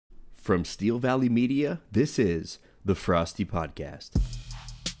From Steel Valley Media, this is the Frosty Podcast.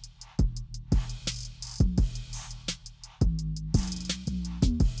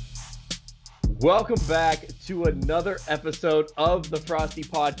 Welcome back to another episode of the Frosty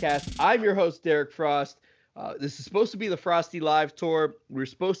Podcast. I'm your host, Derek Frost. This is supposed to be the Frosty Live Tour. We're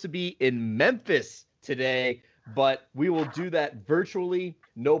supposed to be in Memphis today, but we will do that virtually,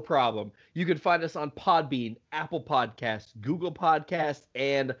 no problem. You can find us on Podbean, Apple Podcasts, Google Podcasts,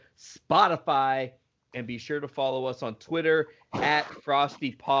 and Spotify. And be sure to follow us on Twitter at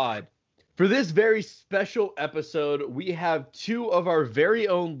FrostyPod. For this very special episode, we have two of our very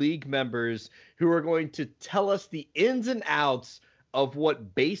own league members who are going to tell us the ins and outs of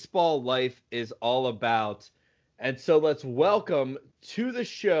what baseball life is all about. And so let's welcome to the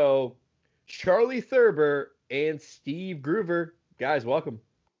show Charley Thurber and Steve Gruver. Guys, welcome.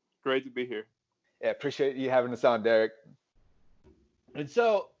 Great to be here. Yeah, appreciate you having us on, Derek. And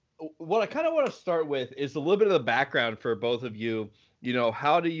so what I kind of want to start with is a little bit of the background for both of you. You know,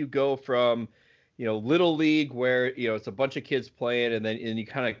 how do you go from, little league where, it's a bunch of kids playing and you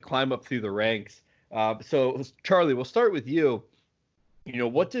kind of climb up through the ranks. So Charley, we'll start with you.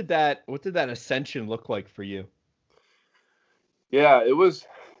 What did that ascension look like for you? Yeah, it was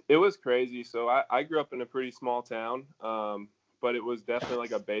crazy. So I grew up in a pretty small town, but it was definitely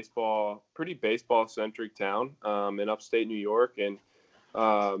like a pretty baseball centric town in upstate New York. And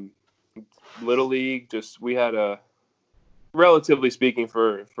Little League, we had a, relatively speaking,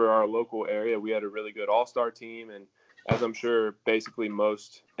 for our local area, we had a really good all-star team. And as I'm sure basically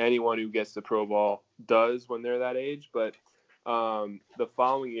anyone who gets to pro ball does when they're that age. But the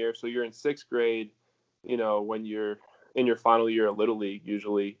following year, so you're in sixth grade, when you're in your final year of Little League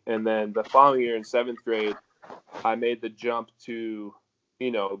usually. And then the following year in seventh grade, I made the jump to,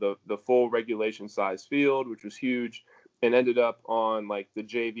 the full regulation size field, which was huge, and ended up on like the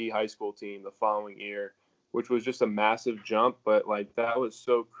JV high school team the following year, which was just a massive jump. But like that was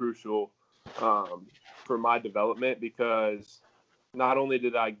so crucial for my development, because not only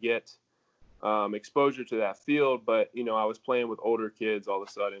did I get exposure to that field, but, I was playing with older kids all of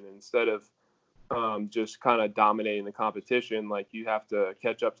a sudden. And instead of just kind of dominating the competition, like you have to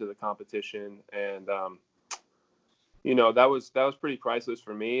catch up to the competition. And, that was pretty priceless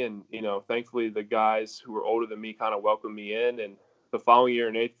for me. And, thankfully the guys who were older than me kind of welcomed me in. And the following year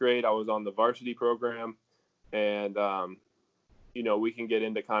in eighth grade, I was on the varsity program. And, we can get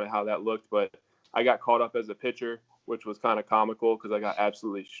into kind of how that looked, but I got called up as a pitcher, which was kind of comical because I got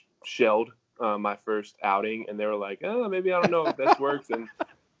absolutely shelled my first outing. And they were like, oh, maybe I don't know if this works. And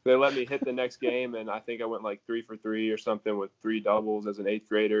they let me hit the next game. And I think I went like 3 for 3 or something with 3 doubles as an eighth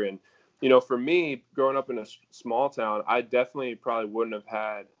grader. And, for me, growing up in a small town, I definitely probably wouldn't have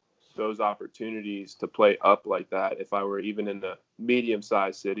had those opportunities to play up like that if I were even in the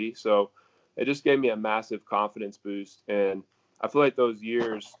medium-sized city. So it just gave me a massive confidence boost. And I feel like those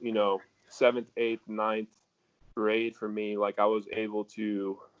years, 7th, 8th, 9th grade for me, like I was able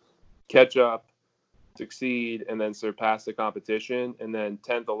to catch up, succeed, and then surpass the competition. And then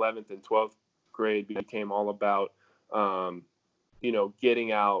 10th, 11th, and 12th grade became all about,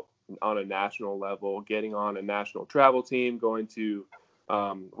 getting out on a national level, getting on a national travel team, going to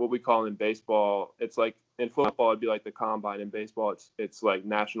what we call in baseball, it's like in football, it'd be like the combine. In baseball, it's like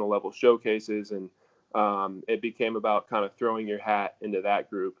national level showcases. And it became about kind of throwing your hat into that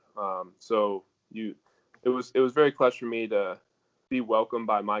group. It was very clutch for me to be welcomed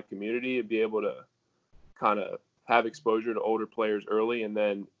by my community and be able to kind of have exposure to older players early. And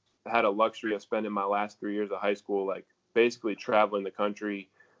then I had a luxury of spending my last 3 years of high school, like basically traveling the country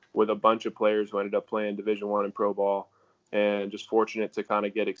with a bunch of players who ended up playing Division I and pro ball, and just fortunate to kind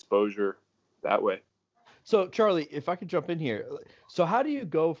of get exposure that way. So Charley, if I could jump in here. So how do you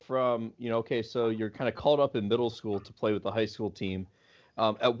go from, so you're kind of called up in middle school to play with the high school team.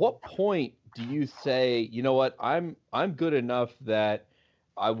 At what point do you say, you know what, I'm good enough that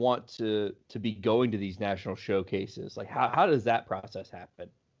I want to be going to these national showcases? Like how does that process happen?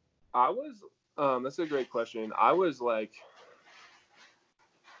 That's a great question. I was like,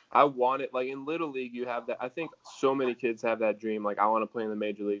 I wanted, like in Little League, you have that. I think so many kids have that dream. Like, I want to play in the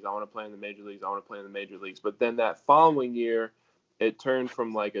major leagues. I want to play in the major leagues. I want to play in the major leagues. But then that following year, it turned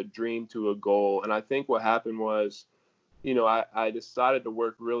from like a dream to a goal. And I think what happened was, I decided to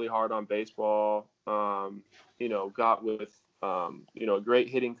work really hard on baseball, got with, a great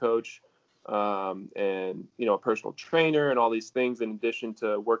hitting coach, and, a personal trainer and all these things in addition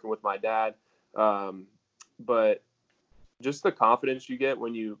to working with my dad. But just the confidence you get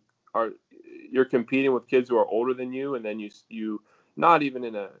when you're competing with kids who are older than you, and then you not even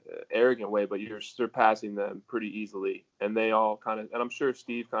in a arrogant way, but you're surpassing them pretty easily. And they all kind of, and I'm sure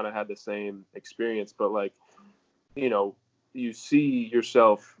Steve kind of had the same experience, but like, you know, you see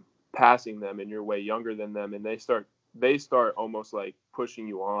yourself passing them and you're way younger than them, and they start almost like pushing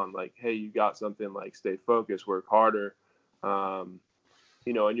you on, like, hey, you got something, like stay focused, work harder.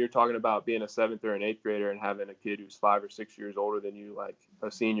 You know, and you're talking about being a 7th or an 8th grader and having a kid who's 5 or 6 years older than you, like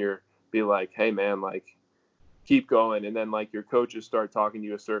a senior, be like, hey man, like keep going. And then like your coaches start talking to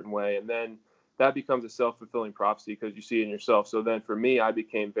you a certain way, and then that becomes a self-fulfilling prophecy because you see it in yourself. So then for me, I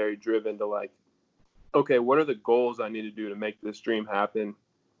became very driven to like, okay, what are the goals I need to do to make this dream happen?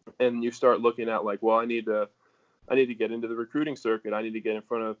 And you start looking at like, well, I need to get into the recruiting circuit. I need to get in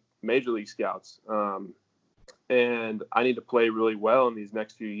front of major league scouts. And I need to play really well in these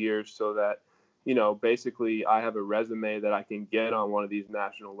next few years so that, you know, basically I have a resume that I can get on one of these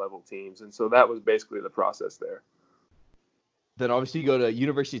national level teams. And so that was basically the process there. Then obviously you go to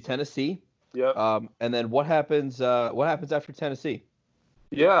University of Tennessee. Yep. And then what happens after Tennessee?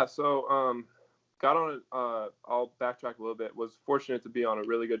 Yeah. So got on I'll backtrack a little bit. Was fortunate to be on a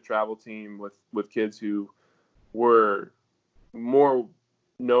really good travel team with kids who were more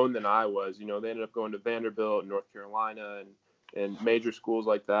known than I was. You know, they ended up going to Vanderbilt, North Carolina, and major schools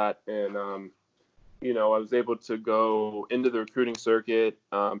like that. And you know, I was able to go into the recruiting circuit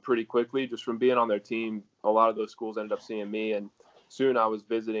pretty quickly just from being on their team. A lot of those schools ended up seeing me, and soon I was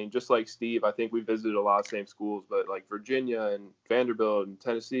visiting, just like Steve. I think we visited a lot of same schools, but like Virginia and Vanderbilt and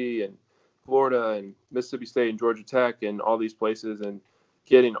Tennessee and Florida and Mississippi State and Georgia Tech and all these places, and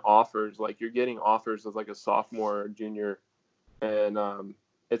getting offers. Like you're getting offers as like a sophomore or junior, and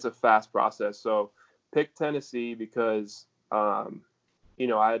it's a fast process. So pick Tennessee because you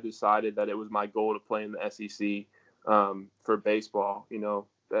know, I had decided that it was my goal to play in the SEC for baseball. You know,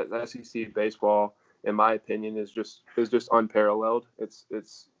 that SEC baseball, in my opinion, is just unparalleled. It's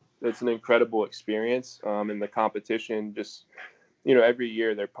an incredible experience, and the competition just, you know, every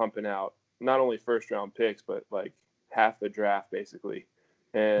year they're pumping out not only first round picks but like half the draft basically,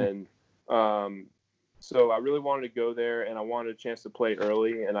 and so I really wanted to go there, and I wanted a chance to play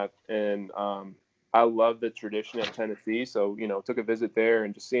early, and I love the tradition at Tennessee. So, you know, took a visit there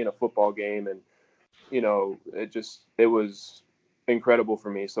and just seeing a football game, and, you know, it was incredible for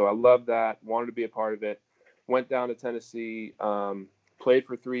me. So I loved that, wanted to be a part of it, went down to Tennessee, played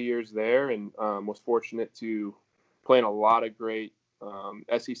for 3 years there, and was fortunate to play in a lot of great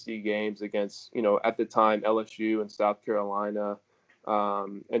SEC games against, you know, at the time, LSU and South Carolina,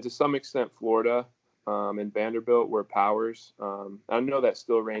 and to some extent Florida and Vanderbilt were powers. I know that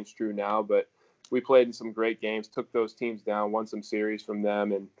still reigns true now, but we played in some great games, took those teams down, won some series from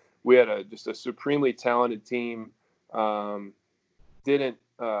them, and we had just a supremely talented team. Didn't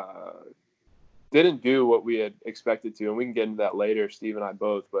do what we had expected to, and we can get into that later, Steve and I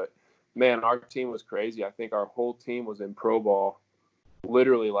both. But man, our team was crazy. I think our whole team was in pro ball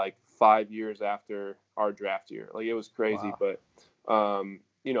literally like 5 years after our draft year. Like it was crazy. Wow. But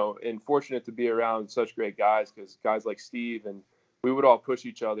you know, and fortunate to be around such great guys, because guys like Steve, and we would all push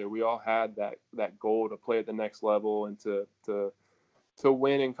each other. We all had that goal to play at the next level and to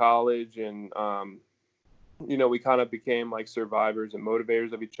win in college. And, you know, we kind of became like survivors and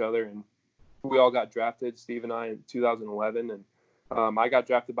motivators of each other. And we all got drafted, Steve and I, in 2011. And I got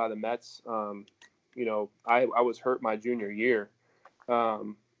drafted by the Mets. You know, I was hurt my junior year.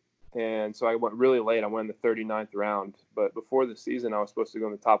 And so I went really late. I went in the 39th round. But before the season, I was supposed to go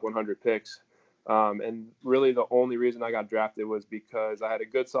in the top 100 picks. And really the only reason I got drafted was because I had a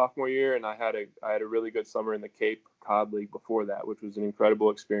good sophomore year, and I had a really good summer in the Cape Cod League before that, which was an incredible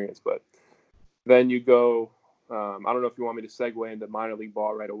experience. But then you go, I don't know if you want me to segue into minor league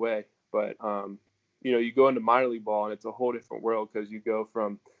ball right away, but you know, you go into minor league ball and it's a whole different world, because you go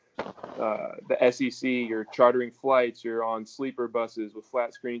from the SEC, you're chartering flights, you're on sleeper buses with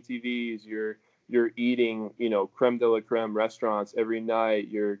flat screen TVs, you're eating, you know, creme de la creme restaurants every night.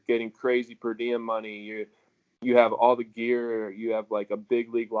 You're getting crazy per diem money. You have all the gear. You have like a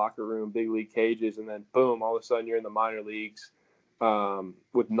big league locker room, big league cages, and then boom, all of a sudden you're in the minor leagues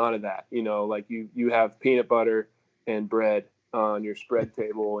with none of that. You know, like you have peanut butter and bread on your spread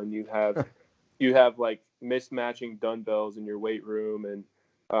table, and you have like mismatching dumbbells in your weight room, and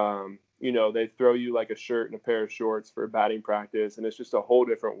you know, they throw you like a shirt and a pair of shorts for batting practice, and it's just a whole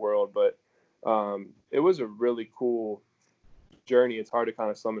different world. But it was a really cool journey. It's hard to kind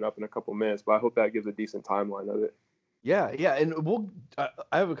of sum it up in a couple minutes, but I hope that gives a decent timeline of it. Yeah, and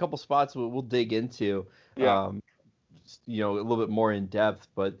I have a couple spots we'll dig into. Yeah. You know, a little bit more in depth,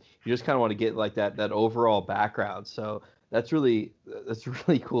 but you just kind of want to get like that overall background. So that's a really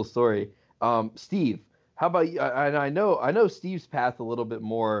cool story. Steve, How about you? I know Steve's path a little bit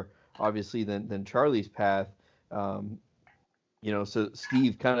more obviously than Charlie's path. Um, so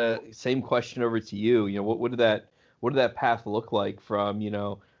Steve, kind of same question over to you. What did that path look like from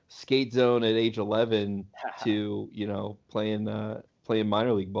skate zone at age 11 to playing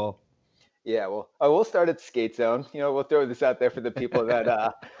minor league ball? Yeah, well, I will start at skate zone. We'll throw this out there for the people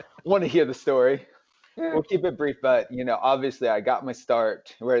that want to hear the story. We'll keep it brief, but obviously I got my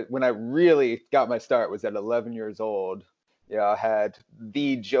start when I really got my start was at 11 years old. I had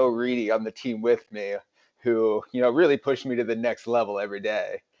the Joe Reedy on the team with me, who really pushed me to the next level every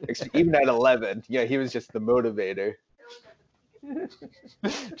day. Even at 11, he was just the motivator.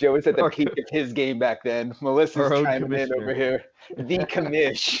 Joe was at the peak of his game back then. Melissa's chiming in over here, the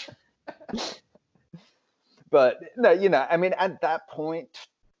commish. But no, I mean, at that point,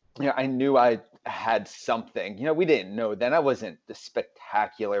 I knew I had something. We didn't know then. I wasn't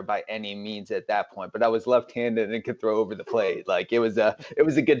spectacular by any means at that point, but I was left-handed and could throw over the plate. Like it was a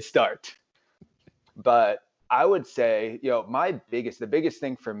good start. But I would say, the biggest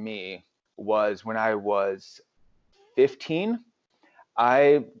thing for me was when I was 15.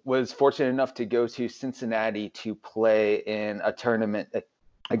 I was fortunate enough to go to Cincinnati to play in a tournament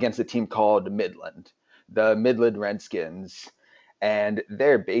against a team called Midland, the Midland Redskins. And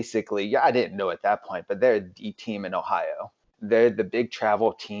they're basically, I didn't know at that point, but they're the team in Ohio. They're the big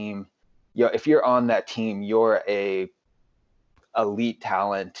travel team. If you're on that team, you're a elite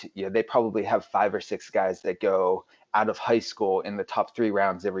talent. They probably have 5 or 6 guys that go out of high school in the top 3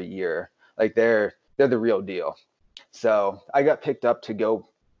 rounds every year. Like they're the real deal. So I got picked up to go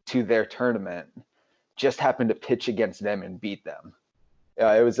to their tournament, just happened to pitch against them and beat them.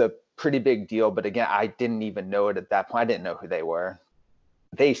 It was a pretty big deal, but again, I didn't even know it at that point. I didn't know who they were.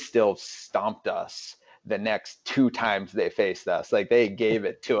 They still stomped us the next 2 times they faced us. Like they gave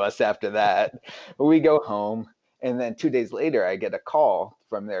it to us after that. We go home, and then 2 days later, I get a call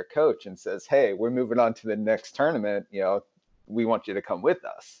from their coach and says, "Hey, we're moving on to the next tournament. We want you to come with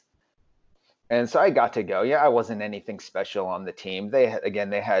us." And so I got to go. I wasn't anything special on the team. They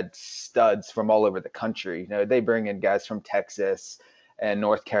had studs from all over the country. They bring in guys from Texas and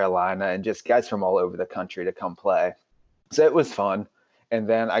North Carolina and just guys from all over the country to come play. So it was fun. And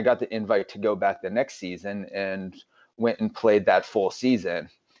then I got the invite to go back the next season and went and played that full season.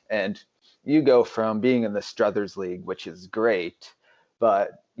 And you go from being in the Struthers League, which is great,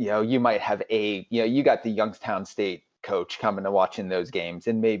 but you might have you got the Youngstown State coach coming to watching those games,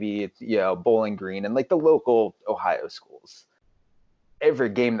 and maybe Bowling Green and like the local Ohio schools. Every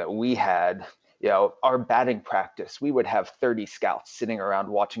game that we had, our batting practice, we would have 30 scouts sitting around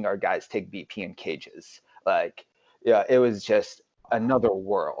watching our guys take BP in cages. Like, it was just another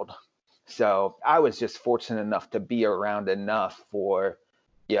world. So I was just fortunate enough to be around enough for,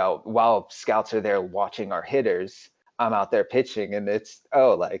 while scouts are there watching our hitters, I'm out there pitching, and it's,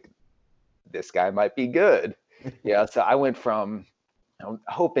 this guy might be good. So I went from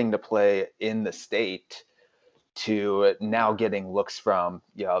hoping to play in the state to now getting looks from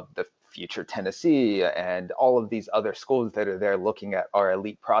the future Tennessee and all of these other schools that are there looking at our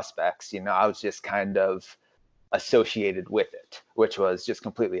elite prospects. I was just kind of associated with it, which was just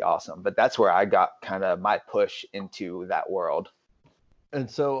completely awesome. But that's where I got kind of my push into that world. And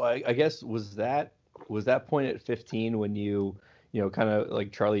so I guess was that point at 15 when you kind of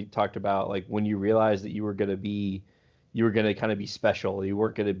like Charlie talked about, like when you realized that you were going to kind of be special. You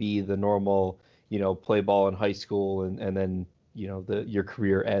weren't going to be the normal, play ball in high school and then, your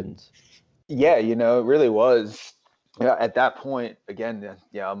career ends. Yeah, it really was. At that point, again,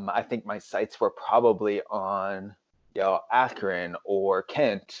 I think my sights were probably on, Akron or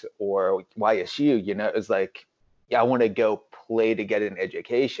Kent or YSU. It was like, I want to go play to get an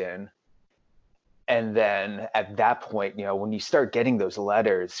education. And then at that point, when you start getting those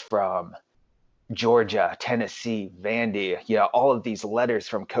letters from Georgia, Tennessee, Vandy, all of these letters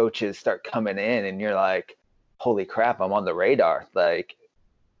from coaches start coming in, and you're like, holy crap, I'm on the radar. Like,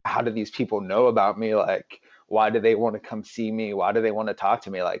 how do these people know about me? Like, why do they want to come see me? Why do they want to talk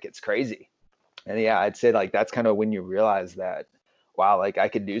to me? Like, it's crazy. And I'd say like that's kind of when you realize that, wow, like I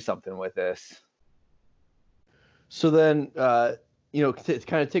could do something with this. So then, to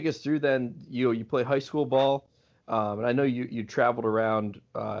kind of take us through then, you play high school ball, and I know you traveled around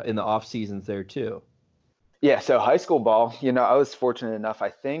in the off seasons there too. Yeah, so high school ball, I was fortunate enough. I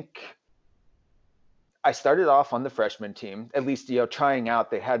think I started off on the freshman team, at least, trying out.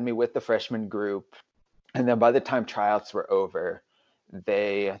 They had me with the freshman group. And then by the time tryouts were over,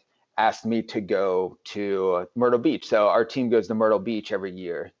 they asked me to go to Myrtle Beach. So our team goes to Myrtle Beach every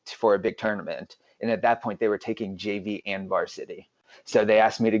year for a big tournament. And at that point, they were taking JV and varsity. So they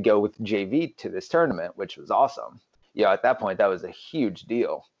asked me to go with JV to this tournament, which was awesome. At that point, that was a huge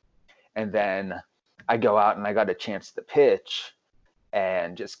deal. And then I go out and I got a chance to pitch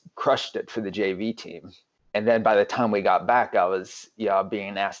and just crushed it for the JV team. And then by the time we got back, I was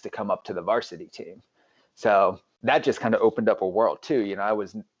being asked to come up to the varsity team. So that just kind of opened up a world too. I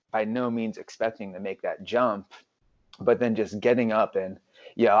was by no means expecting to make that jump, but then just getting up and,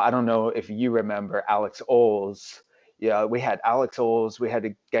 I don't know if you remember Alex Oles. We had Alex Oles, we had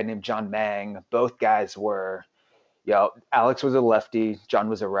a guy named John Mang. Both guys were, Alex was a lefty, John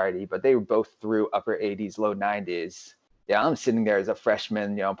was a righty, but they were both through upper 80s, low 90s. I'm sitting there as a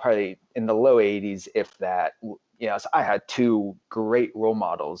freshman, probably in the low 80s, if that. So I had two great role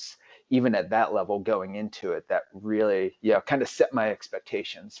models, even at that level going into it, that really, kind of set my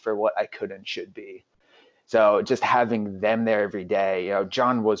expectations for what I could and should be. So just having them there every day,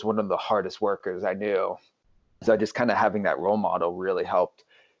 John was one of the hardest workers I knew. So just kind of having that role model really helped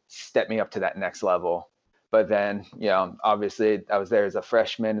step me up to that next level. But then, obviously I was there as a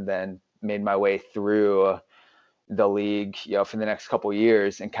freshman and then made my way through the league, for the next couple of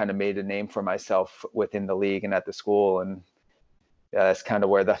years and kind of made a name for myself within the league and at the school. And that's kind of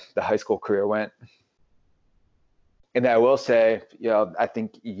where the high school career went. And I will say, I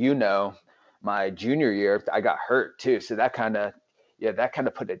think, my junior year, I got hurt too. So that kind of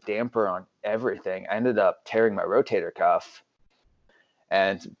put a damper on everything. I ended up tearing my rotator cuff,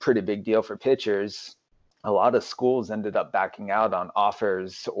 and it's a pretty big deal for pitchers. A lot of schools ended up backing out on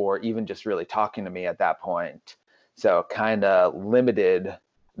offers or even just really talking to me at that point. So kind of limited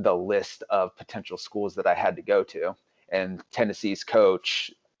the list of potential schools that I had to go to. And Tennessee's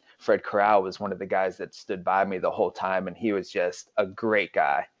coach, Fred Corral, was one of the guys that stood by me the whole time. And he was just a great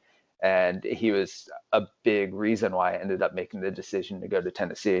guy. And he was a big reason why I ended up making the decision to go to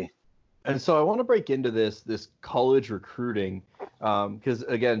Tennessee. And so I want to break into this college recruiting, because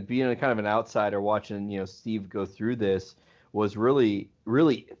again, being a kind of an outsider, watching Steve go through this was really,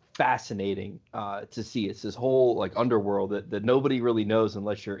 really fascinating to see. It's this whole like underworld that nobody really knows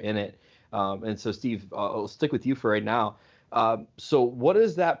unless you're in it. And so Steve, I'll stick with you for right now. So what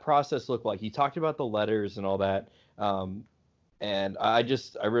does that process look like? You talked about the letters and all that. And I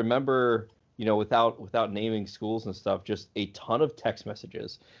remember, without naming schools and stuff, just a ton of text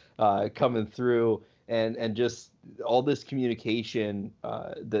messages coming through and just all this communication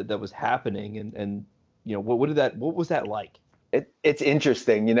that was happening. And what was that like? It's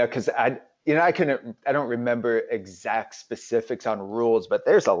interesting, because I don't remember exact specifics on rules, but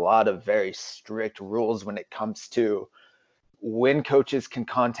there's a lot of very strict rules when it comes to when coaches can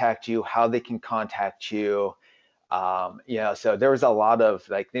contact you, how they can contact you. So there was a lot of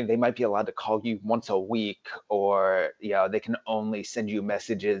like, they might be allowed to call you once a week, or, they can only send you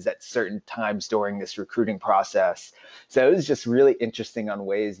messages at certain times during this recruiting process. So it was just really interesting on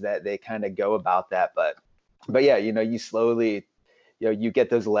ways that they kind of go about that. But yeah, you slowly, you get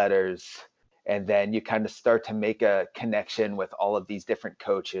those letters and then you kind of start to make a connection with all of these different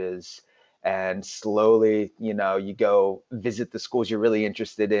coaches. And slowly, you go visit the schools you're really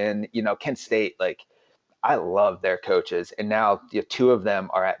interested in. Kent State, like, I love their coaches, and now two of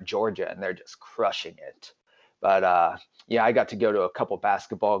them are at Georgia and they're just crushing it. But I got to go to a couple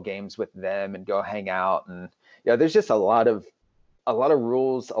basketball games with them and go hang out, and there's just a lot of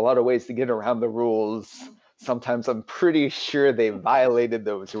rules, a lot of ways to get around the rules. Sometimes I'm pretty sure they violated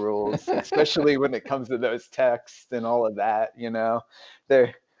those rules, especially when it comes to those texts and all of that.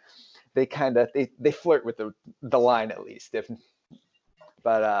 They kind of they flirt with the line at least.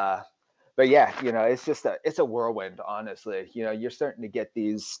 But yeah, it's a whirlwind, honestly. You're starting to get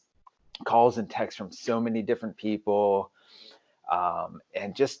these calls and texts from so many different people,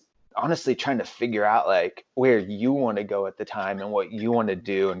 and just honestly trying to figure out like where you want to go at the time and what you want to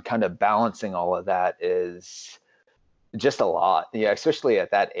do, and kind of balancing all of that is just a lot. Especially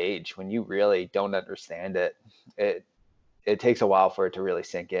at that age when you really don't understand it. It takes a while for it to really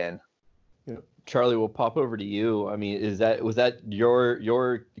sink in. Charlie, we'll pop over to you. I mean, was that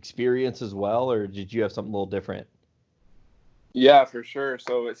your experience as well, or did you have something a little different? Yeah, for sure.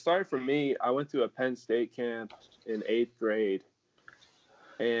 So it started for me. I went to a Penn State camp in 8th grade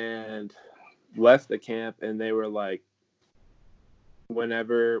and left the camp, and they were like,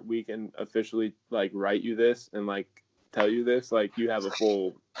 whenever we can officially like write you this and like tell you this, like you have a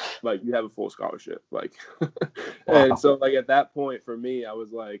full scholarship. Like, wow. And so like at that point for me, I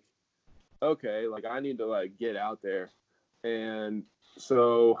was like, okay, like I need to like get out there. And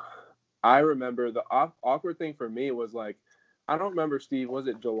so I remember the awkward thing for me was like, I don't remember, Steve, was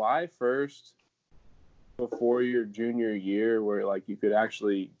it July 1st before your junior year where like you could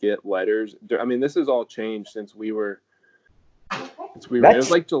actually get letters? I mean, this has all changed since we were It's weird. It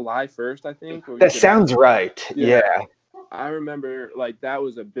was like July 1st, I think. That sounds right. Yeah. I remember like that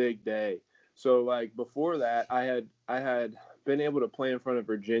was a big day. So like before that, I had been able to play in front of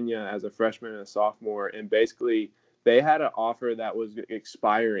Virginia as a freshman and a sophomore, and basically they had an offer that was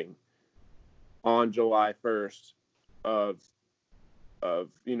expiring on July 1st of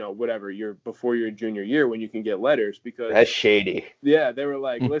whatever before your junior year when you can get letters, because that's shady. Yeah, they were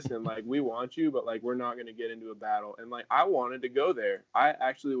like, listen, like we want you, but like we're not going to get into a battle. And like I wanted to go there. I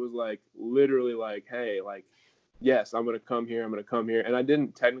actually was like literally like, hey, like yes, I'm going to come here. And I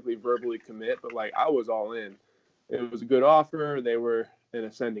didn't technically verbally commit, but like I was all in. It was a good offer. They were an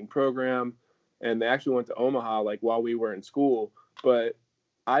ascending program, and they actually went to Omaha like while we were in school, but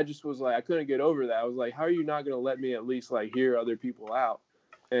I just was like, I couldn't get over that. I was like, how are you not going to let me at least like hear other people out?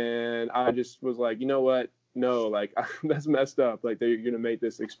 And I just was like, you know what? No, like that's messed up. Like they're going to make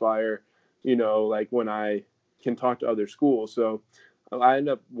this expire, like when I can talk to other schools. So I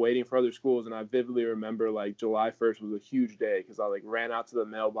ended up waiting for other schools, and I vividly remember like July 1st was a huge day because I like ran out to the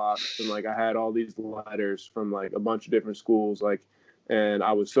mailbox and like I had all these letters from like a bunch of different schools, like, and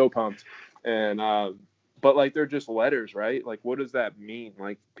I was so pumped. And but like they're just letters, right? Like what does that mean?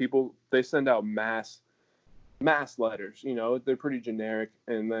 Like people, they send out mass letters, they're pretty generic.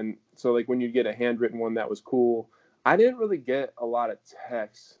 And then so like when you get a handwritten one, that was cool. I didn't really get a lot of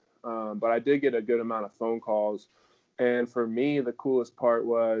texts, but I did get a good amount of phone calls. And for me, the coolest part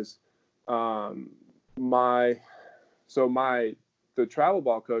was the travel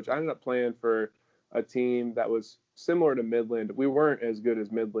ball coach. I ended up playing for a team that was similar to Midland. We weren't as good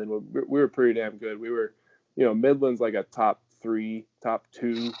as Midland. We were pretty damn good. We were, Midland's like a top 3, top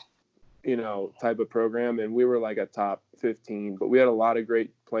 2, type of program, and we were like a top 15. But we had a lot of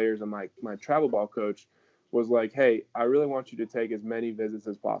great players, and my travel ball coach was like, hey, I really want you to take as many visits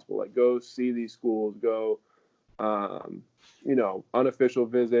as possible. Like go see these schools, go unofficial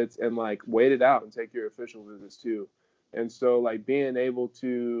visits, and like wait it out and take your official visits too. And so like being able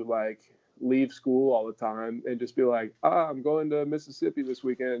to like leave school all the time and just be like, I'm going to Mississippi this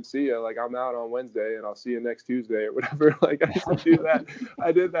weekend, see ya, like I'm out on Wednesday and I'll see you next Tuesday or whatever. Like I used to do that.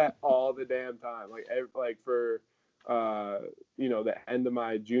 I did that all the damn time, like for the end of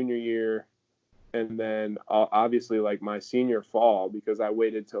my junior year, and then obviously like my senior fall, because I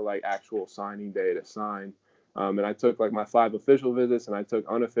waited till like actual signing day to sign. And I took like my 5 official visits, and I took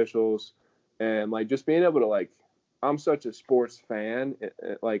unofficials, and like just being able to like, I'm such a sports fan,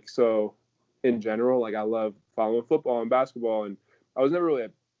 like, so in general, like I love following football and basketball. And I was never really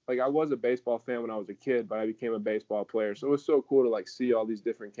I was a baseball fan when I was a kid, but I became a baseball player. So it was so cool to like see all these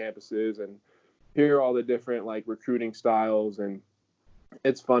different campuses and hear all the different like recruiting styles. And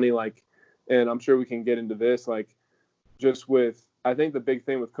it's funny, like, and I'm sure we can get into this, like just with, I think the big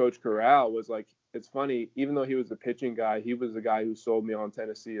thing with Coach Corral was like, it's funny, even though he was the pitching guy, he was the guy who sold me on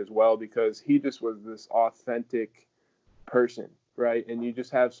Tennessee as well, because he just was this authentic person, right? And you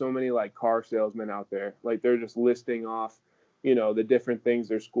just have so many like car salesmen out there, like they're just listing off, the different things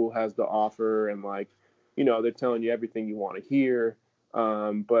their school has to offer, and like, they're telling you everything you want to hear.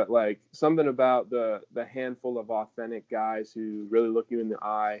 But like something about the handful of authentic guys who really look you in the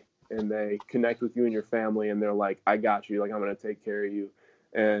eye and they connect with you and your family, and they're like, I got you, like I'm going to take care of you.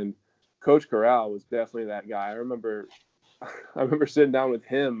 And Coach Corral was definitely that guy. I remember sitting down with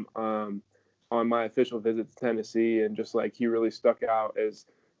him on my official visit to Tennessee, and just like he really stuck out as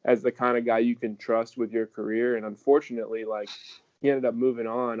the kind of guy you can trust with your career. And unfortunately, like he ended up moving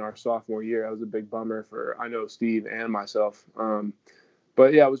on our sophomore year. That was a big bummer for, I know, Steve and myself.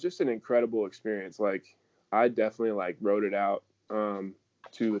 But yeah, it was just an incredible experience. Like I definitely like wrote it out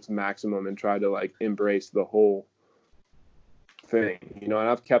to its maximum and tried to like embrace the whole thing, and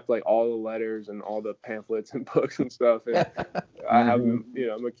I've kept like all the letters and all the pamphlets and books and stuff, and I have them,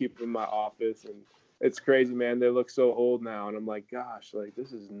 I'm gonna keep them in my office. And it's crazy, man, they look so old now, and I'm like, gosh, like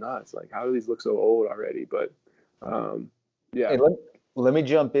this is nuts, like how do these look so old already? But yeah. Hey, let me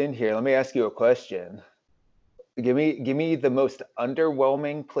jump in here. Let me ask you a question. Give me the most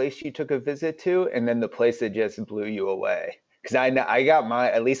underwhelming place you took a visit to, and then the place that just blew you away. Because I got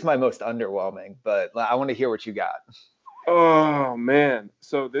at least my most underwhelming, but I want to hear what you got. Oh man,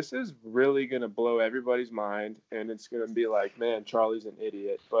 so this is really gonna blow everybody's mind, and it's gonna be like, man, Charlie's an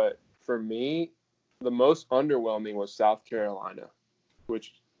idiot. But for me, the most underwhelming was South Carolina,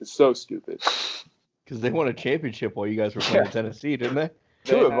 which is so stupid. Because they won a championship while you guys were playing in Tennessee, didn't they?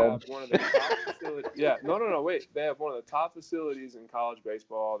 Two of them. One of the top facilities. Yeah, no, wait. They have one of the top facilities in college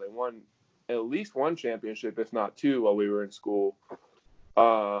baseball. They won at least one championship, if not 2, while we were in school.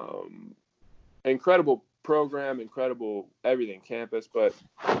 Incredible program, incredible everything, campus. But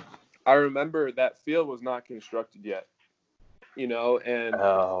I remember that field was not constructed yet. and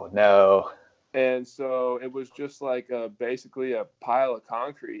Oh no. and so it was just like basically a pile of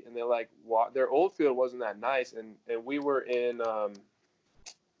concrete, and they're like, their old field wasn't that nice, and we were in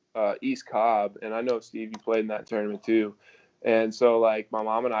East Cobb, and I know Steve, you played in that tournament too, and so like my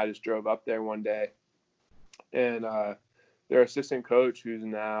mom and I just drove up there one day, and their assistant coach, who's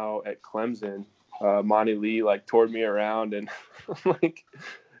now at Clemson, Monty Lee, like toured me around, and like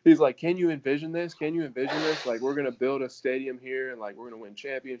he's like, can you envision this? Can you envision this? Like, we're gonna build a stadium here, and like we're gonna win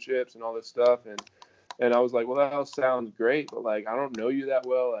championships and all this stuff, and I was like, well, that all sounds great, but like I don't know you that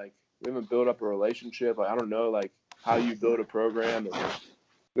well, like we haven't built up a relationship, like I don't know like how you build a program and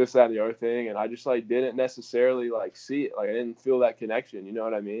this, that, and the other thing, and I just like didn't necessarily like see it, like I didn't feel that connection, you know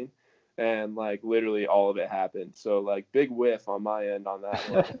what I mean? And like literally all of it happened. So like big whiff on my end on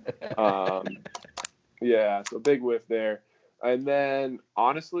that one. Yeah, so big whiff there. And then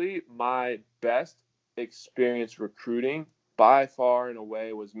honestly, my best experience recruiting by far and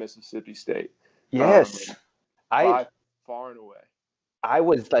away was Mississippi State. Yes. By far and away. I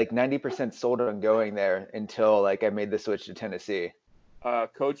was like 90% sold on going there until like I made the switch to Tennessee.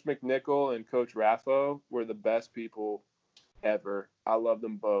 Coach McNichol and Coach Raffo were the best people ever. I love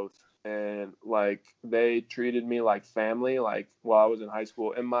them both. And like they treated me like family, like while I was in high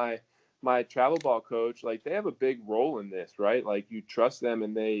school. And my travel ball coach, like they have a big role in this, right? Like you trust them,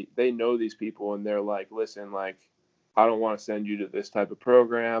 and they know these people, and they're like, listen, like I don't want to send you to this type of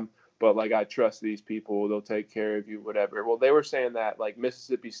program, but like I trust these people, they'll take care of you, whatever. Well, they were saying that like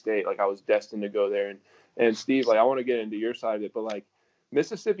Mississippi State, like I was destined to go there. And Steve, like I want to get into your side of it, but like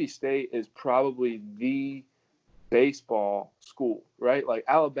Mississippi State is probably the baseball school, right? Like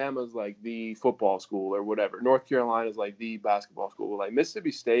Alabama's like the football school or whatever. North Carolina's like the basketball school. Like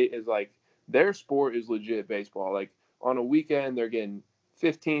Mississippi State is like their sport is legit baseball. Like on a weekend they're getting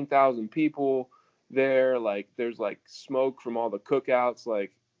 15,000 people there. Like there's like smoke from all the cookouts,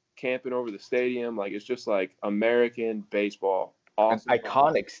 like camping over the stadium. Like it's just like American baseball. Awesome. An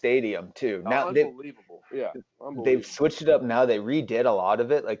iconic stadium too. Now unbelievable. Yeah. They've switched it up now. They redid a lot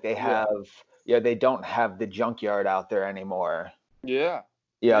of it. Like they have they don't have the junkyard out there anymore. Yeah.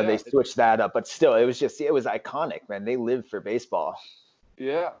 Yeah, they switched that up, but still, it was iconic, man. They lived for baseball.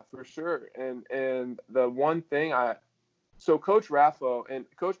 Yeah, for sure. And the one thing so Coach Raffo and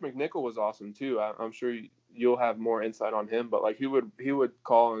Coach McNichol was awesome too. I'm sure you'll have more insight on him, but like he would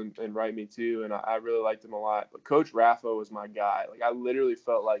call and write me too, and I really liked him a lot. But Coach Raffo was my guy. Like I literally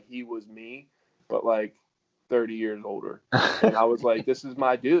felt like he was me, but like 30 years older. And I was like, this is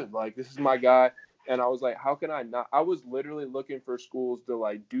my dude. Like this is my guy. And I was like, how can I not? I was literally looking for schools to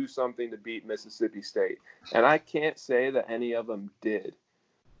like do something to beat Mississippi State, and I can't say that any of them did,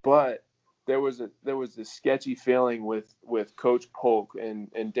 but there was this sketchy feeling with Coach Polk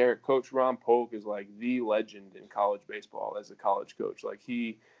and Derek. Coach Ron Polk is like the legend in college baseball as a college coach. Like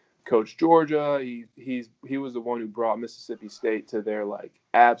he coached Georgia. He was the one who brought Mississippi State to their like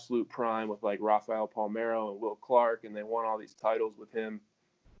absolute prime with like Rafael Palmeiro and Will Clark, and they won all these titles with him.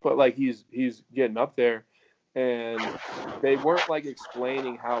 But like he's getting up there, and they weren't like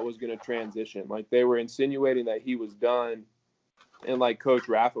explaining how it was going to transition. Like they were insinuating that he was done, and like Coach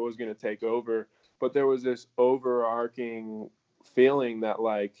Rafa was going to take over. But there was this overarching feeling that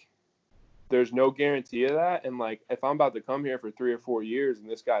like there's no guarantee of that. And like if I'm about to come here for 3 or 4 years and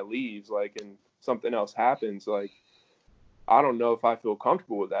this guy leaves, like, and something else happens, like I don't know if I feel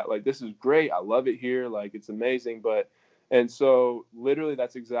comfortable with that. Like this is great, I love it here, like it's amazing, but. And so literally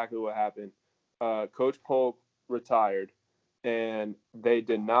that's exactly what happened. Coach Polk retired, and they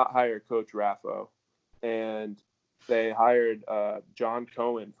did not hire Coach Raffo. And they hired John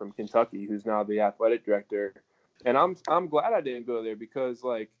Cohen from Kentucky, who's now the athletic director. And I'm glad I didn't go there, because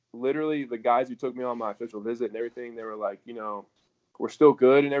like literally the guys who took me on my official visit and everything, they were like, we're still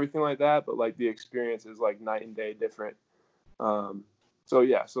good and everything like that, but like the experience is like night and day different. So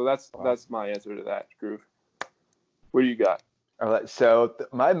that's my answer to that, Groove. What do you got? All right, so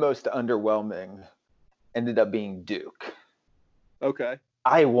my most underwhelming ended up being Duke. Okay.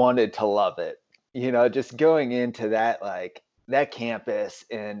 I wanted to love it. Just going into that, like that campus,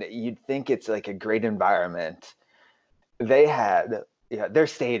 and you'd think it's like a great environment. They had, their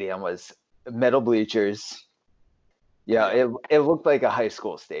stadium was metal bleachers. Yeah, it looked like a high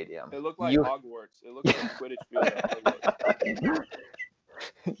school stadium. It looked like Hogwarts. It looked like a Quidditch field.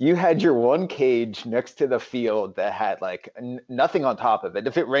 You had your one cage next to the field that had like nothing on top of it.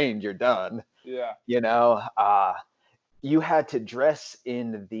 If it rained, you're done. Yeah. You had to dress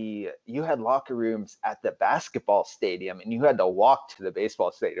you had locker rooms at the basketball stadium, and you had to walk to the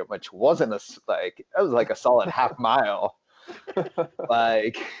baseball stadium, which wasn't that was like a solid half mile.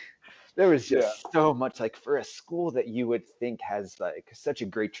 Like, There was Yeah. just so much, like, for a school that you would think has like such a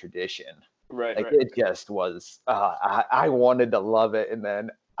great tradition. Right. Like Right. it just was. I wanted to love it, and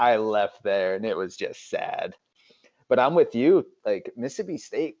then I left there, and it was just sad. But I'm with you. Like Mississippi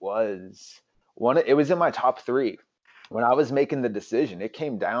State was it was in my top three when I was making the decision. It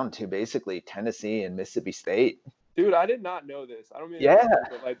came down to basically Tennessee and Mississippi State. Dude, I did not know this. I don't mean to Yeah,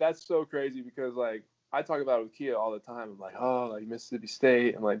 interrupt you, but like that's so crazy because like I talk about it with Kia all the time. I'm like, oh, like Mississippi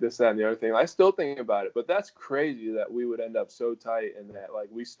State and like this, that, and the other thing. I still think about it, but that's crazy that we would end up so tight and that like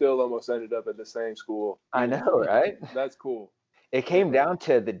we still almost ended up at the same school. I know, right? That's cool. It came down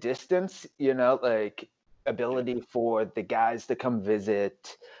to the distance, like ability for the guys to come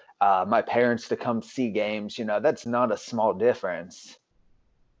visit, my parents to come see games. That's not a small difference.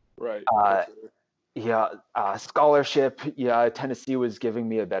 Right. Uh, For sure. Yeah, scholarship. Yeah, Tennessee was giving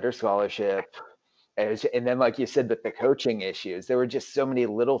me a better scholarship. And then, like you said, with the coaching issues, there were just so many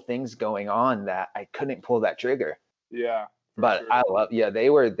little things going on that I couldn't pull that trigger. Yeah. But sure. I love, they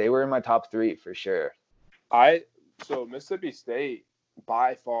were in my top three for sure. So Mississippi State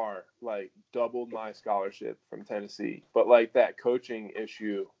by far like doubled my scholarship from Tennessee, but like that coaching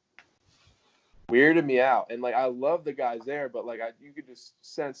issue weirded me out. And like I love the guys there, but like you could just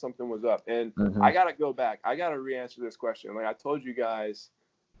sense something was up. And I gotta go back. I gotta re-answer this question. Like I told you guys,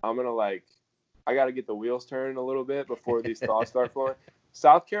 I gotta get the wheels turning a little bit before these thoughts start flowing.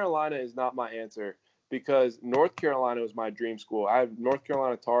 South Carolina is not my answer because North Carolina was my dream school. I have North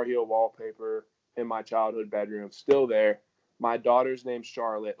Carolina Tar Heel wallpaper in my childhood bedroom, still there. My daughter's name's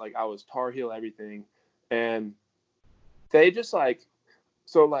Charlotte. Like I was Tar Heel everything, and they just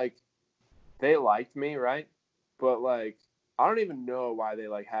they liked me, right? But like I don't even know why they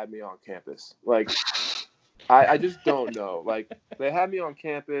like had me on campus. Like I just don't know. Like they had me on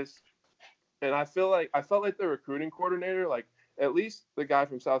campus, and I felt like the recruiting coordinator, like at least the guy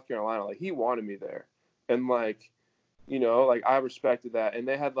from South Carolina, like he wanted me there, and like like I respected that. And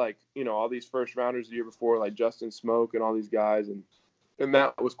they had like all these first rounders the year before, like Justin Smoke and all these guys, and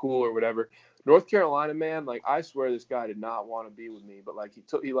that was cool or whatever. North Carolina, man, like I swear this guy did not want to be with me, but like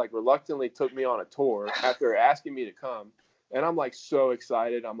he like reluctantly took me on a tour after asking me to come, and I'm like so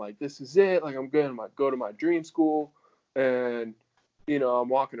excited. I'm like, this is it. Like I'm gonna go to my dream school, and I'm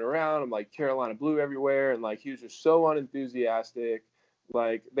walking around. I'm like Carolina blue everywhere, and like he was just so unenthusiastic.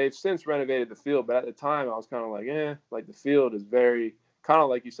 Like they've since renovated the field, but at the time I was kind of like, like the field is very kind of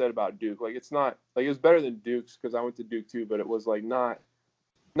like you said about Duke. Like it's not like it was better than Duke's because I went to Duke too, but it was like not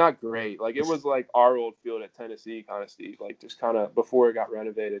great. Like it was like our old field at Tennessee kind of, Steve, like just kind of before it got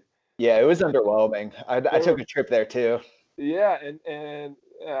renovated. Yeah, it was underwhelming. I took a trip there too. Yeah, and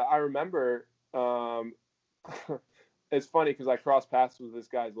I remember it's funny because I crossed paths with this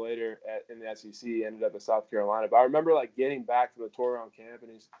guys later in the SEC, ended up in South Carolina. But I remember like getting back from the tour on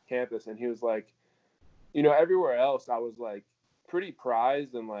campus, and he was like, everywhere else I was like pretty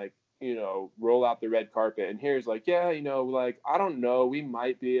prized and like, roll out the red carpet. And here's like, yeah, like, I don't know, we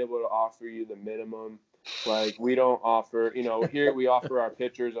might be able to offer you the minimum. Like, we don't offer, here we offer our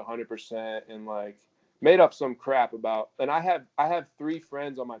pitchers 100% and like made up some crap about, and I have 3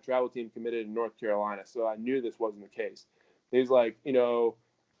 friends on my travel team committed in North Carolina. So I knew this wasn't the case. He's like,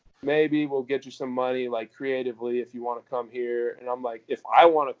 maybe we'll get you some money, like creatively, if you want to come here. And I'm like, if I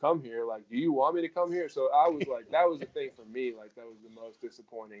want to come here, like, do you want me to come here? So I was like, that was the thing for me. Like, that was the most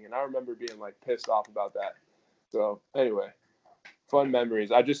disappointing. And I remember being like pissed off about that. So anyway, fun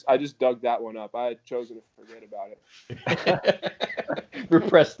memories. I just dug that one up. I had chosen to forget about it.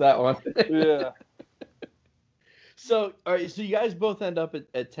 Repress that one. Yeah. So, all right. So you guys both end up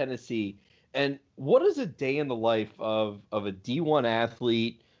at Tennessee. And what is a day in the life of a D1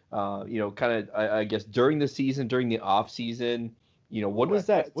 athlete? Kind of, I guess, during the season, during the off season, what does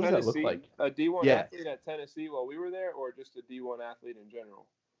that look like? A D1 athlete at Tennessee while we were there, or just a D1 athlete in general?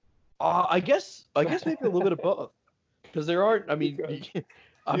 I guess maybe a little bit of both, because there aren't. I mean,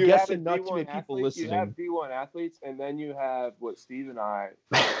 I'm guessing not too many people listening. You have D1 athletes, and then you have what Steve and I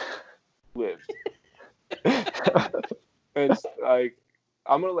lived. And like,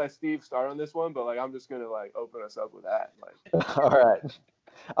 I'm gonna let Steve start on this one, but like I'm just gonna like open us up with that. Like, all right,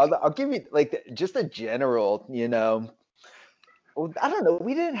 I'll give you like just a general, Well, I don't know.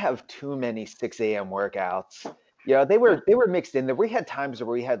 We didn't have too many 6 a.m. workouts. Yeah, they were mixed in there. We had times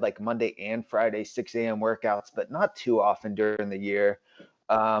where we had like Monday and Friday 6 a.m. workouts, but not too often during the year.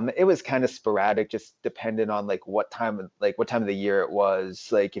 It was kind of sporadic, just dependent on like what time of the year it was.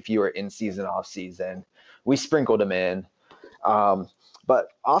 Like if you were in season, off season, we sprinkled them in. But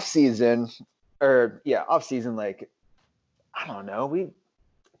off season, like I don't know, we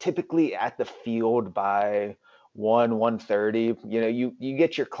typically at the field by 1:30. You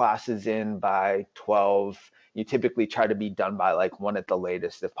get your classes in by 12. You typically try to be done by like 1 at the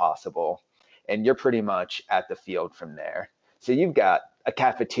latest if possible. And you're pretty much at the field from there. So you've got a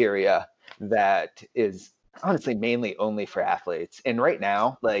cafeteria that is honestly mainly only for athletes. And right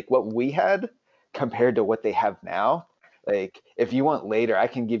now, like what we had compared to what they have now, like if you want later, I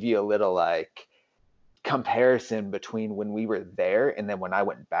can give you a little like comparison between when we were there and then when I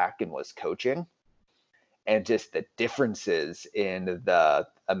went back and was coaching, and just the differences in the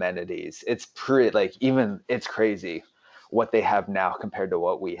amenities. It's pretty like it's crazy what they have now compared to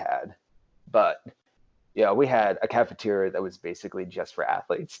what we had. But yeah, we had a cafeteria that was basically just for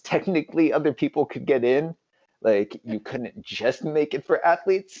athletes. Technically, other people could get in. Like you couldn't just make it for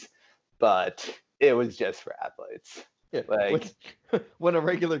athletes, but it was just for athletes. Yeah. Like When a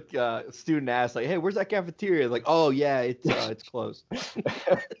regular student asks, like, "Hey, where's that cafeteria?" Like, "Oh yeah, it's closed."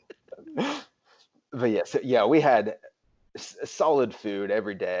 But yeah, we had solid food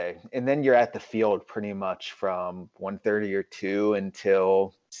every day, and then you're at the field pretty much from 1:30 or 2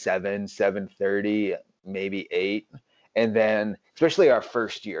 until 7:30, maybe 8. And then especially our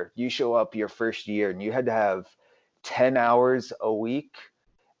first year, you show up your first year and you had to have 10 hours a week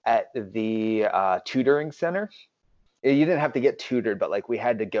at the tutoring center. You didn't have to get tutored, but like we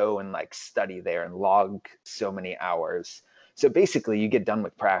had to go and like study there and log so many hours. So basically you get done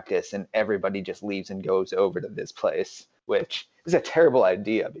with practice and everybody just leaves and goes over to this place, which is a terrible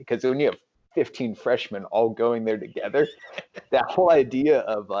idea because when you have 15 freshmen all going there together, that whole idea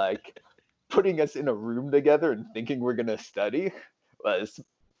of like putting us in a room together and thinking we're going to study was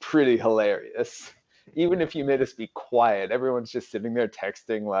pretty hilarious. Even if you made us be quiet, everyone's just sitting there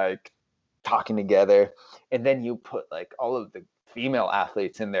texting, like talking together. And then you put like all of the female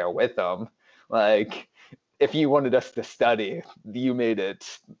athletes in there with them. Like if you wanted us to study, you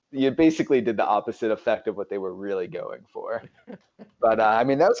basically did the opposite effect of what they were really going for. But I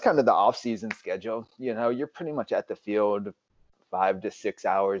mean, that was kind of the off-season schedule. You're pretty much at the field 5 to 6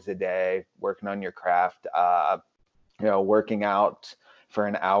 hours a day, working on your craft, working out for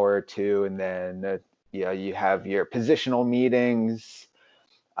an hour or two, and then you have your positional meetings,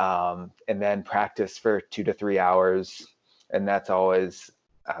 and then practice for 2 to 3 hours. And that's always,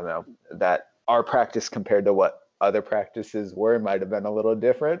 I don't know, that our practice compared to what other practices were might have been a little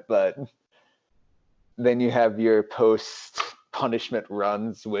different, but then you have your post punishment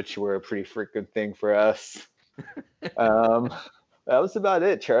runs, which were a pretty freaking thing for us. That was about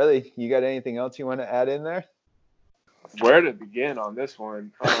it. Charlie, you got anything else you want to add in there? Where to begin on this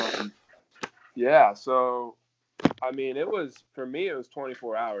one? Yeah, so I mean, for me it was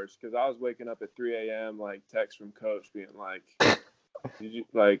 24 hours because I was waking up at 3 a.m. like text from coach being like, "Did you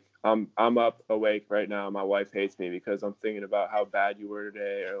like I'm up awake right now. My wife hates me because I'm thinking about how bad you were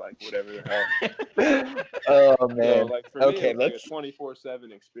today," or like whatever the hell. Oh man. So like for me, it was like a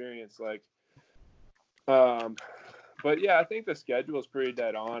 24/7 experience. Like, but yeah, I think the schedule is pretty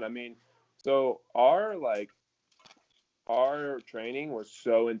dead on. I mean, so our training was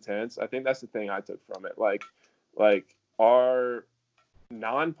so intense. I think that's the thing I took from it. Like our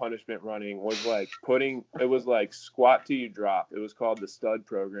non-punishment running was like it was like squat till you drop. It was called the stud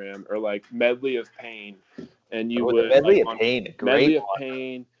program, or like medley of pain. And you would medley of pain, medley of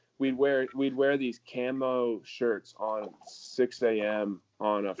pain. We'd wear these camo shirts on 6 a.m.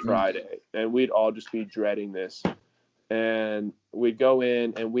 on a Friday, and we'd all just be dreading this. And we'd go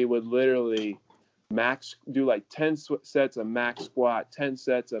in and we would literally do like 10 sets of max squat, 10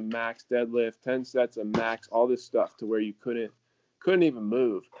 sets of max deadlift, 10 sets of max, all this stuff to where you couldn't even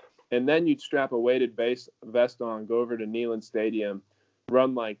move. And then you'd strap a weighted vest on, go over to Neyland Stadium,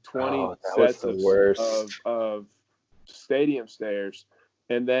 run like 20 sets of stadium stairs.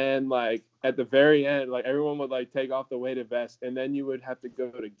 And then like at the very end, like everyone would like take off the weighted vest, and then you would have to go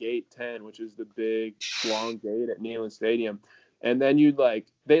to gate 10, which is the big long gate at Neyland Stadium. And then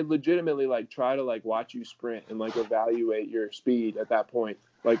they legitimately like try to like watch you sprint and like evaluate your speed at that point,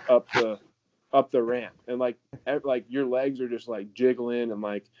 like up the ramp. And like your legs are just like jiggling, and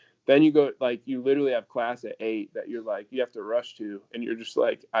like then you go, like you literally have class at 8 that you're like, you have to rush to, and you're just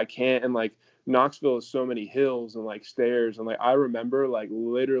like, I can't. And like Knoxville is so many hills and like stairs. And like, I remember like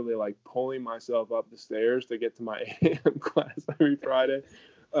literally like pulling myself up the stairs to get to my 8 a.m. class every Friday.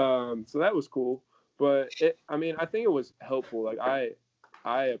 So that was cool. But I think it was helpful. Like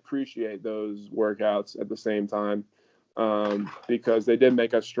I appreciate those workouts at the same time, because they did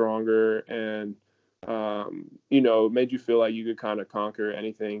make us stronger, and made you feel like you could kind of conquer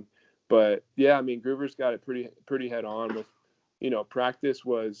anything. But yeah, I mean, Gruver's got it pretty head on with, practice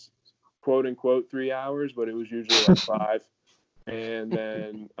was quote unquote 3 hours, but it was usually like 5. And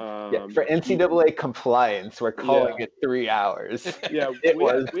then for NCAA compliance, we're calling it 3 hours. Yeah,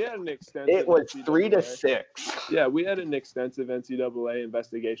 we had an extensive. It was NCAA. 3 to 6. Yeah, we had an extensive NCAA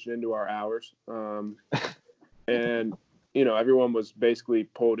investigation into our hours, and everyone was basically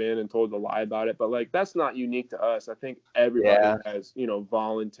pulled in and told to lie about it. But like that's not unique to us. I think everybody has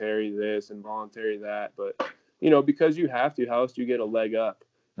voluntary this and voluntary that. But because you have to, how else do you get a leg up?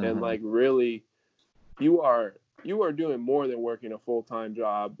 Mm-hmm. And like really, you are doing more than working a full-time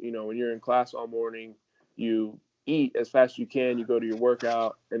job. When you're in class all morning, you eat as fast as you can, you go to your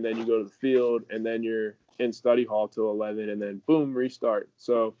workout, and then you go to the field, and then you're in study hall till 11, and then boom, restart.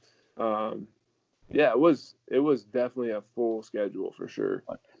 So it was definitely a full schedule for sure.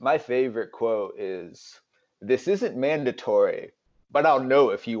 My favorite quote is, "This isn't mandatory, but I'll know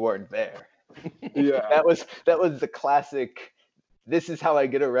if you weren't there." Yeah. that was the classic, this is how I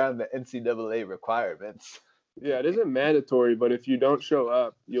get around the NCAA requirements. Yeah, it isn't mandatory, but if you don't show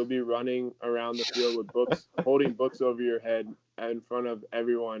up, you'll be running around the field with books, holding books over your head in front of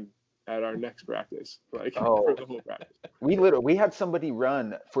everyone at our next practice, for the whole practice. We had somebody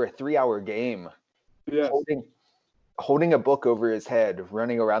run for a 3-hour game, yes. holding a book over his head,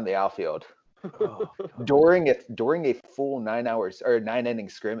 running around the outfield. During a full 9 hours or 9-inning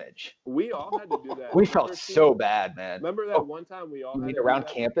scrimmage. We all had to do that. We felt so bad, man. Remember that one time we all had to around do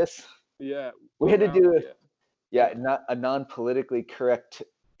that? Campus? Yeah. We had to do not a non-politically correct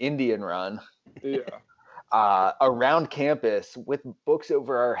Indian run. Yeah. Around campus with books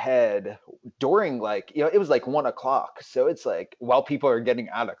over our head during it was like 1 o'clock. So it's like while people are getting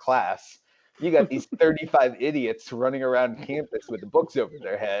out of class, you got these 35 idiots running around campus with the books over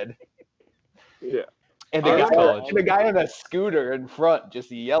their head. Yeah. And the guy on a scooter in front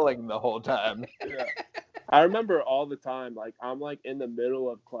just yelling the whole time. Yeah. I remember all the time, I'm in the middle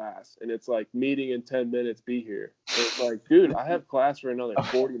of class and it's meeting in 10 minutes, be here. And it's dude, I have class for another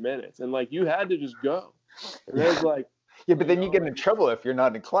 40 minutes. And you had to just go. And it was yeah, but then you get in trouble if you're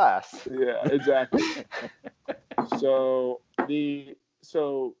not in class. Yeah, exactly. So we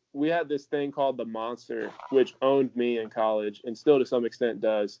had this thing called the Monster, which owned me in college and still to some extent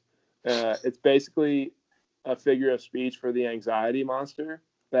does. It's basically a figure of speech for the anxiety monster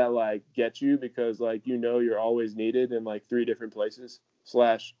that gets you because you're always needed in 3 different places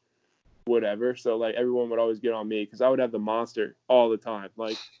 / whatever. So everyone would always get on me because I would have the monster all the time.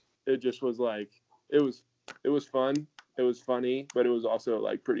 It just was it was fun, it was funny, but it was also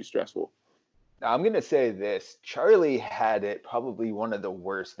pretty stressful. Now I'm gonna say this: Charlie had it probably one of the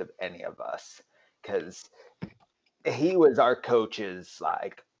worst of any of us because he was our coach's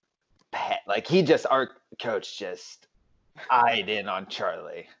pet. Our coach just eyed in on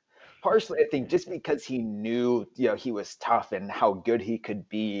Charlie. Partially, I think, just because he knew, he was tough and how good he could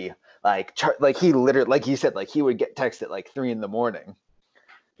be. He literally, like you said, he would get texted at 3 a.m.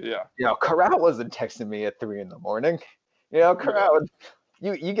 Yeah. Corral wasn't texting me at 3 a.m. Corral,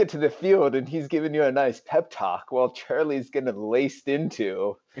 you get to the field and he's giving you a nice pep talk while Charlie's getting laced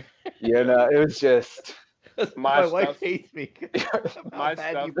into. It was just. My wife hates me. My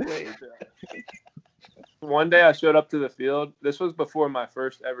stuff. One day I showed up to the field. This was before my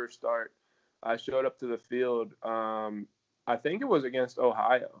first ever start. I showed up to the field. I think it was against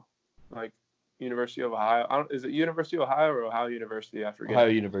Ohio, University of Ohio. Is it University of Ohio or Ohio University? I forget. Ohio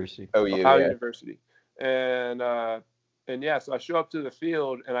University. Ohio University. And so I show up to the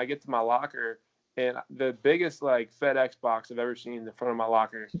field and I get to my locker, and the biggest FedEx box I've ever seen in front of my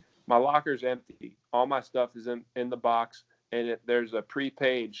locker. My locker's empty. All my stuff is in the box, and there's a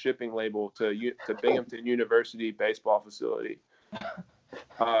prepaid shipping label to Binghamton University baseball facility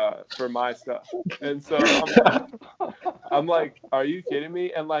for my stuff. And so I'm like, are you kidding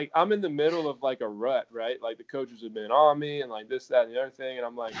me? And I'm in the middle of a rut, right? The coaches have been on me and this, that, and the other thing. And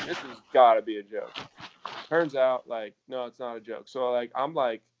I'm like, this has got to be a joke. Turns out, no, it's not a joke. So, I'm,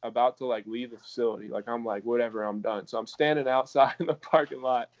 about to, leave the facility. I'm whatever, I'm done. So I'm standing outside in the parking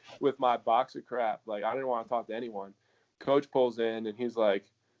lot with my box of crap. I didn't want to talk to anyone. Coach pulls in, and he's like,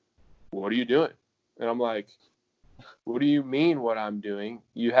 what are you doing? And I'm like, what do you mean what I'm doing?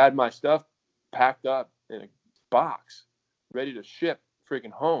 You had my stuff packed up in a box, ready to ship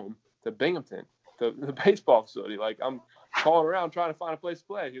freaking home to Binghamton, to the baseball facility. I'm calling around trying to find a place to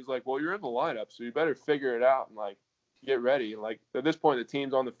play. He was like, well, you're in the lineup, so you better figure it out and get ready. And at this point, the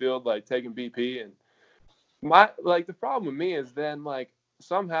team's on the field taking BP, and the problem with me is then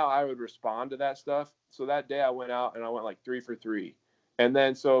somehow I would respond to that stuff. So that day I went out and I went 3 for 3, and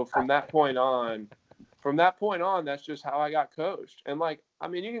then so from that point on, that's just how I got coached. And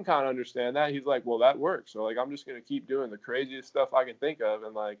you can kind of understand that. He's like, well, that works. So I'm just gonna keep doing the craziest stuff I can think of,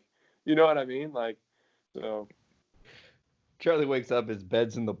 and you know what I mean? So. Charlie wakes up, his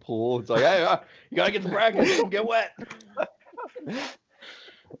bed's in the pool. It's like, hey, you gotta get to practice. Don't get wet.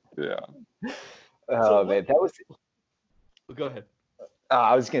 Yeah. Oh man, that was. Go ahead.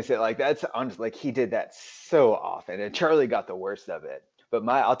 I was gonna say like that's honestly like he did that so often, and Charlie got the worst of it. But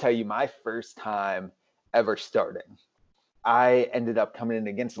I'll tell you, my first time ever starting, I ended up coming in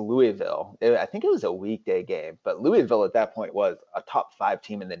against Louisville. I think it was a weekday game, but Louisville at that point was a top 5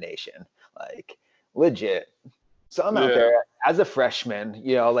 team in the nation, like legit. So I'm out there as a freshman,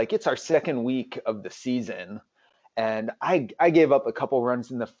 like it's our second week of the season, and I gave up a couple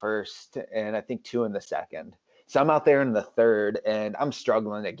runs in the first, and I think 2 in the second. So I'm out there in the third, and I'm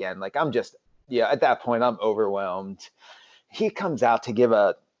struggling again. Like I'm just, at that point I'm overwhelmed. He comes out to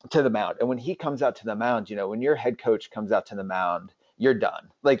to the mound, and when he comes out to the mound, when your head coach comes out to the mound, you're done.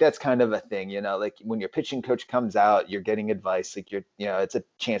 Like that's kind of a thing, like when your pitching coach comes out, you're getting advice, like it's a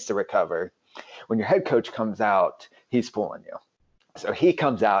chance to recover. When your head coach comes out, he's fooling you. So he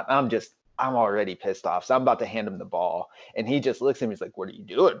comes out, and I'm already pissed off. So I'm about to hand him the ball, and he just looks at me. He's like, "What are you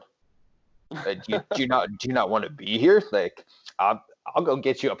doing? Do you not want to be here? Like, I'll go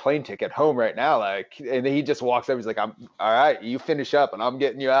get you a plane ticket home right now." Like, and then he just walks up. He's like, "I'm all right. You finish up, and I'm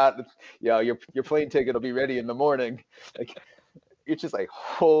getting you out. Your plane ticket will be ready in the morning." Like, it's just like,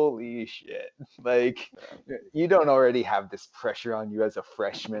 holy shit. Like, you don't already have this pressure on you as a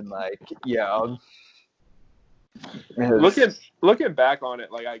freshman. Like, Looking back on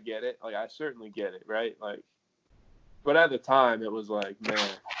it, like I get it. Like I certainly get it, right? Like, but at the time, it was like, man,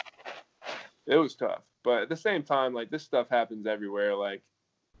 it was tough. But at the same time, like this stuff happens everywhere. Like,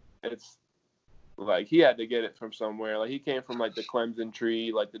 it's like he had to get it from somewhere. Like he came from like the Clemson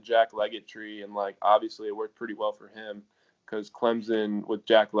tree, like the Jack Leggett tree, and like obviously it worked pretty well for him because Clemson with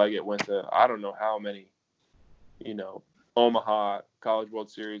Jack Leggett went to I don't know how many, Omaha College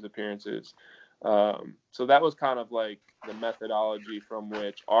World Series appearances. So that was kind of like the methodology from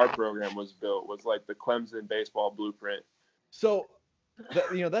which our program was built, was like the Clemson baseball blueprint. So,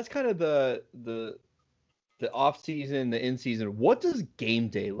 that's kind of the off season, the in season. What does game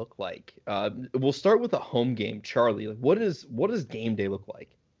day look like? We'll start with a home game, Charlie. Like, what does game day look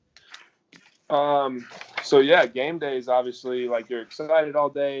like? So yeah, game day is obviously like you're excited all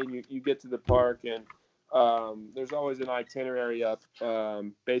day, and you get to the park, and there's always an itinerary up.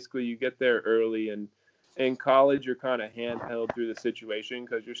 Basically, you get there early, and in college, you're kind of handheld through the situation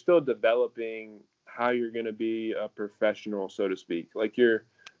because you're still developing how you're going to be a professional, so to speak. Like you're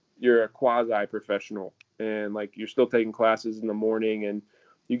a quasi-professional, and like you're still taking classes in the morning, and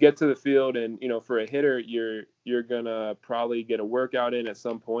you get to the field, and for a hitter, you're gonna probably get a workout in at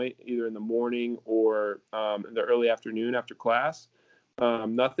some point, either in the morning or in the early afternoon after class.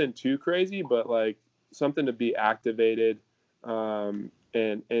 Nothing too crazy, but like something to be activated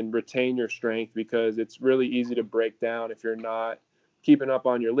and retain your strength, because it's really easy to break down if you're not keeping up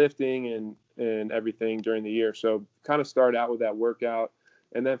on your lifting and everything during the year. So kind of start out with that workout.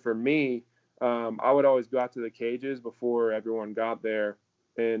 And then for me, I would always go out to the cages before everyone got there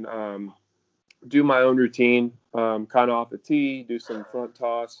and do my own routine, kind of off the tee, do some front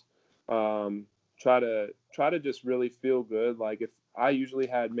toss, try to just really feel good. Like if I usually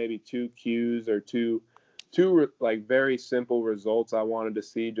had maybe 2 cues or two like very simple results I wanted to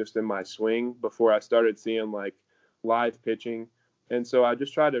see just in my swing before I started seeing like live pitching. And so I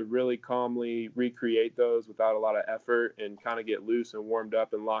just try to really calmly recreate those without a lot of effort and kind of get loose and warmed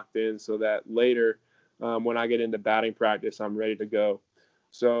up and locked in so that later when I get into batting practice, I'm ready to go.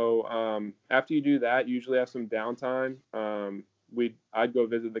 So after you do that, you usually have some downtime. I'd go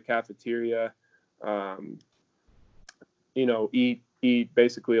visit the cafeteria, eat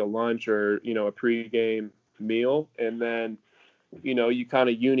basically a lunch or, a pregame meal. And then, you kind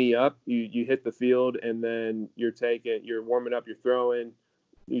of uni up, you hit the field, and then you're warming up, you're throwing,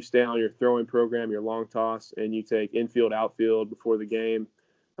 you stay on your throwing program, your long toss, and you take infield, outfield before the game.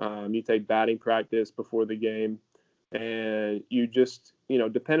 You take batting practice before the game. And you just,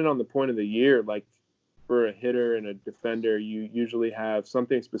 depending on the point of the year, like for a hitter and a defender, you usually have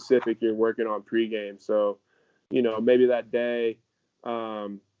something specific you're working on pregame. So, maybe that day,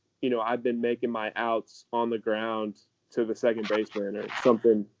 I've been making my outs on the ground to the second baseman or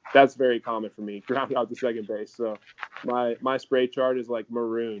something. That's very common for me, ground out to second base. So my spray chart is like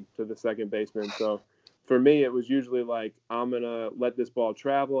maroon to the second baseman. So for me, it was usually like, I'm going to let this ball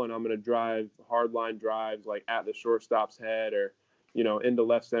travel and I'm going to drive hard line drives like at the shortstop's head or, into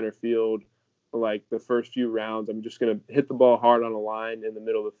left center field. Like the first few rounds, I'm just going to hit the ball hard on a line in the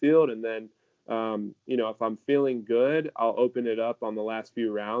middle of the field. And then, if I'm feeling good, I'll open it up on the last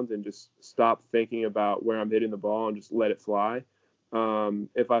few rounds and just stop thinking about where I'm hitting the ball and just let it fly.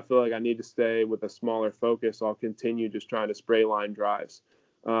 If I feel like I need to stay with a smaller focus, I'll continue just trying to spray line drives.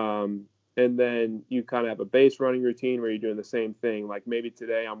 And then you kind of have a base running routine where you're doing the same thing. Like maybe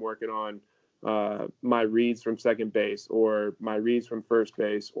today I'm working on my reads from second base, or my reads from first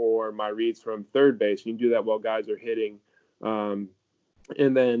base, or my reads from third base. You can do that while guys are hitting.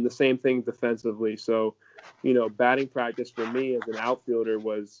 And then the same thing defensively. So, batting practice for me as an outfielder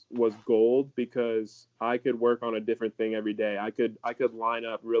was gold, because I could work on a different thing every day. I could line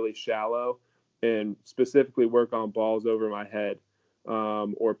up really shallow and specifically work on balls over my head,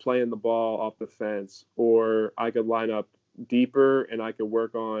 or playing the ball off the fence, or I could line up deeper and I could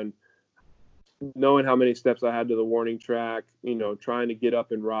work on knowing how many steps I had to the warning track, trying to get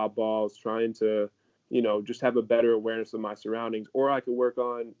up and rob balls, trying to, just have a better awareness of my surroundings. Or I could work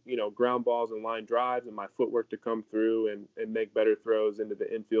on, ground balls and line drives and my footwork to come through and make better throws into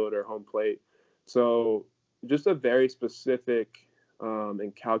the infield or home plate. So just a very specific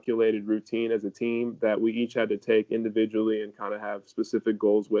and calculated routine as a team that we each had to take individually and kind of have specific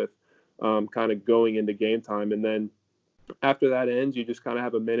goals with, kind of going into game time. And then after that ends, you just kind of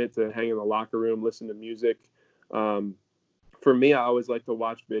have a minute to hang in the locker room, listen to music. For me, I always like to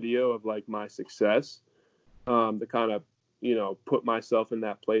watch video of like my success, to kind of, put myself in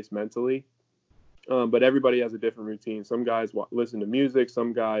that place mentally. But everybody has a different routine. Some guys listen to music.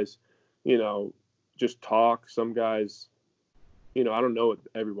 Some guys, just talk. Some guys, I don't know what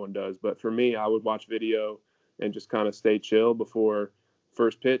everyone does, but for me, I would watch video and just kind of stay chill before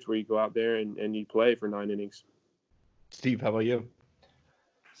first pitch, where you go out there and you play for 9 innings. Steve, how about you?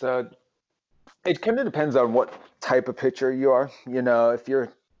 So it kind of depends on what type of pitcher you are, if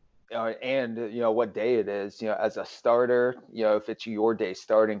you're, and, what day it is, as a starter, if it's your day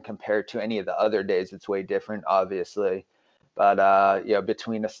starting compared to any of the other days, it's way different, obviously. But,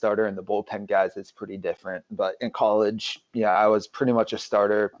 between a starter and the bullpen guys, it's pretty different. But in college, I was pretty much a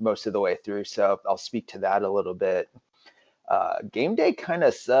starter most of the way through. So I'll speak to that a little bit. Game day kind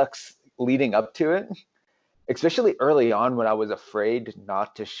of sucks leading up to it, especially early on when I was afraid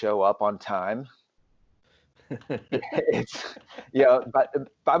not to show up on time. But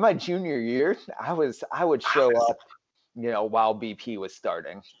by my junior year, I would show up, while BP was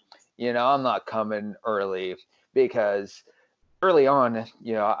starting. I'm not coming early, because early on,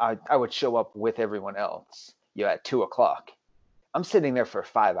 I would show up with everyone else, at 2:00. I'm sitting there for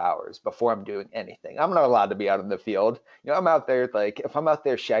 5 hours before I'm doing anything. I'm not allowed to be out in the field. I'm out there, like, if I'm out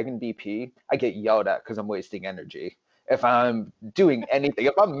there shagging BP, I get yelled at because I'm wasting energy. If I'm doing anything,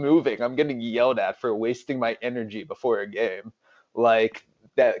 if I'm moving, I'm getting yelled at for wasting my energy before a game. Like,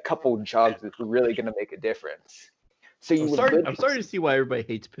 that couple jogs is really going to make a difference. So I'm starting to see why everybody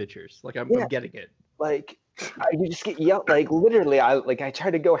hates pitchers. Like, I'm getting it. Like, you just get yelled. Like, literally, I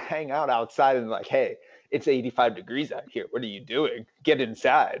try to go hang out outside and like, hey, it's 85 degrees out here. What are you doing? Get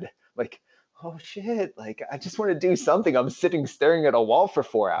inside. Like, oh shit. Like, I just want to do something. I'm sitting staring at a wall for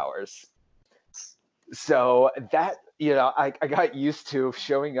 4 hours. So that, I got used to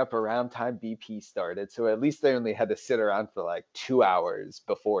showing up around time BP started. So at least I only had to sit around for like 2 hours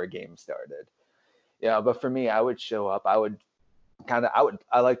before a game started. But for me, I would show up. I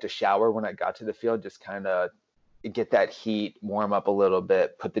like to shower when I got to the field, just kind of get that heat, warm up a little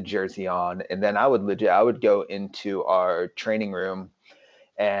bit, put the jersey on, and then I would go into our training room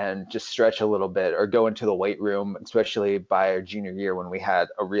and just stretch a little bit, or go into the weight room, especially by our junior year when we had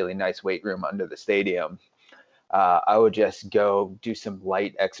a really nice weight room under the stadium. I would just go do some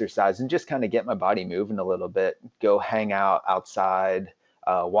light exercise and just kind of get my body moving a little bit, go hang out outside,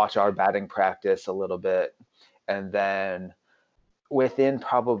 watch our batting practice a little bit, and then within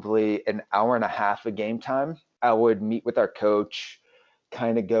probably an hour and a half of game time, I would meet with our coach,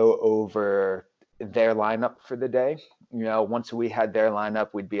 kind of go over their lineup for the day. Once we had their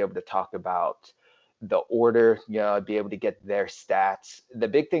lineup, we'd be able to talk about the order, I'd be able to get their stats. The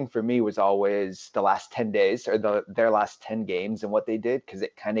big thing for me was always the last 10 days, or their last 10 games and what they did, because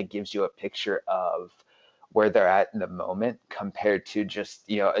it kind of gives you a picture of where they're at in the moment compared to just,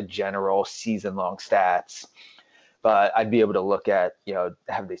 a general season-long stats. But I'd be able to look at, do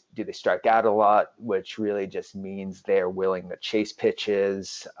they strike out a lot, which really just means they're willing to chase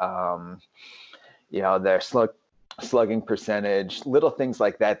pitches, their slugging percentage, little things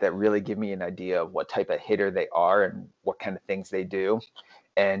like that really give me an idea of what type of hitter they are and what kind of things they do,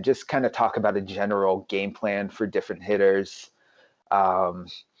 and just kind of talk about a general game plan for different hitters.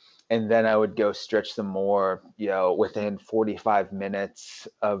 And then I would go stretch some more, within 45 minutes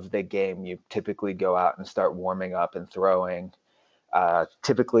of the game, you typically go out and start warming up and throwing.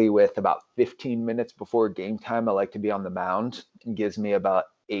 Typically with about 15 minutes before game time, I like to be on the mound. It gives me about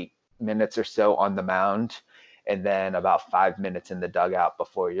 8 minutes or so on the mound. and then about 5 minutes in the dugout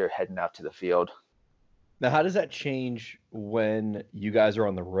before you're heading out to the field. Now, how does that change when you guys are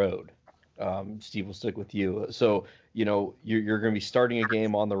on the road? Steve, will stick with you. So, you're going to be starting a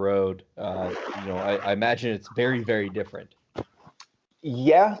game on the road. I imagine it's very, very different.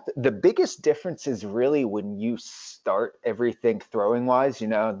 Yeah, the biggest difference is really when you start everything throwing wise,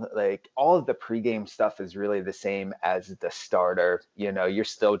 like all of the pregame stuff is really the same as the starter. You're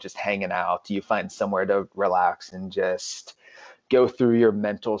still just hanging out. You find somewhere to relax and just go through your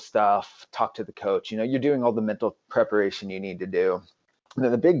mental stuff, talk to the coach. You're doing all the mental preparation you need to do. And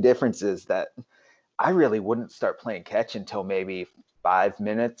then the big difference is that I really wouldn't start playing catch until maybe 5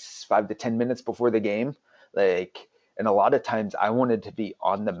 to 10 minutes before the game. And a lot of times I wanted to be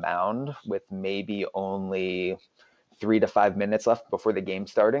on the mound with maybe only 3 to 5 minutes left before the game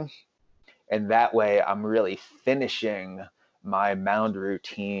starting. And that way I'm really finishing my mound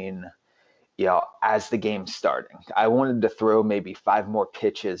routine, as the game's starting. I wanted to throw maybe 5 more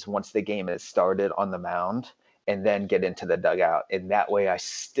pitches once the game has started on the mound and then get into the dugout. And that way I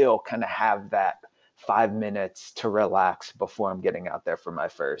still kind of have that 5 minutes to relax before I'm getting out there for my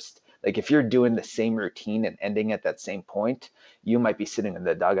first. Like if you're doing the same routine and ending at that same point, you might be sitting in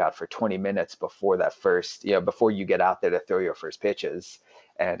the dugout for 20 minutes before that first, before you get out there to throw your first pitches.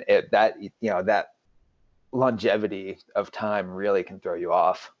 And that longevity of time really can throw you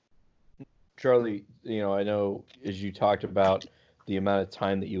off. Charlie, I know as you talked about the amount of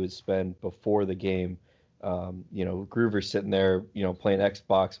time that you would spend before the game, Gruver sitting there, playing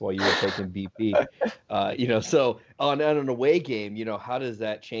Xbox while you were taking BP, so on an away game, how does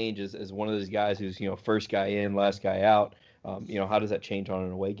that change as one of those guys who's, first guy in, last guy out, how does that change on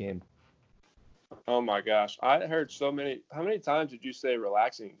an away game? Oh my gosh. I heard how many times did you say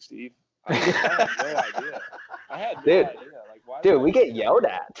relaxing, Steve? I had no idea. Like, why? Dude, we get yelled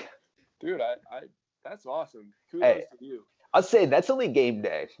at. Dude, that's awesome. Kudos to you. I'll say that's only game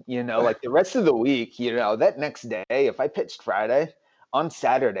day, like the rest of the week, that next day, if I pitched Friday, on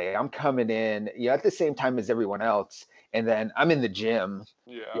Saturday, I'm coming in, at the same time as everyone else. And then I'm in the gym,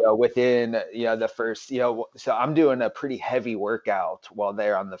 within, the first, so I'm doing a pretty heavy workout while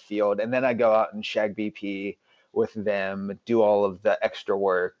they're on the field. And then I go out and shag BP with them, do all of the extra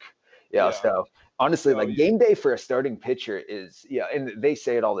work. So honestly, game day for a starting pitcher is, and they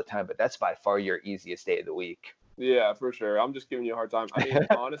say it all the time, but that's by far your easiest day of the week. Yeah, for sure. I'm just giving you a hard time. I mean,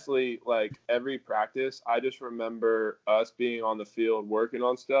 honestly, like every practice, I just remember us being on the field working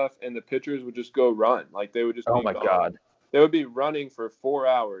on stuff, and the pitchers would just go run. Like they would just oh my God, they would be running for 4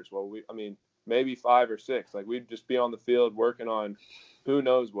 hours. Well, maybe 5 or 6. Like we'd just be on the field working on who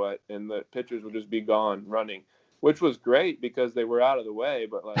knows what, and the pitchers would just be gone running, which was great because they were out of the way.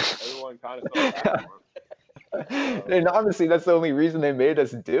 But like everyone kind of felt bad for them. And honestly, that's the only reason they made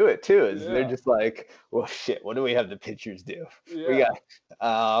us do it too. Is they're just like, well, shit. What do we have the pitchers do? Yeah. We got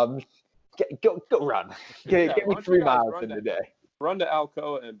go run. Give me 3 miles in the day. Run to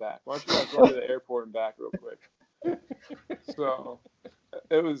Alcoa and back. Why don't you guys run to the airport and back real quick? So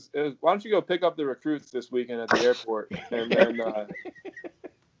it was. Why don't you go pick up the recruits this weekend at the airport, and then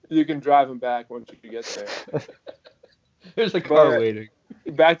you can drive them back once you get there. There's a car waiting.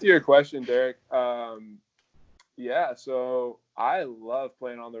 Back to your question, Derek. Yeah, so I love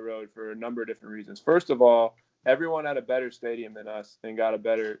playing on the road for a number of different reasons. First of all, everyone had a better stadium than us and got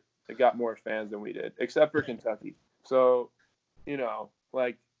more fans than we did, except for Kentucky. So,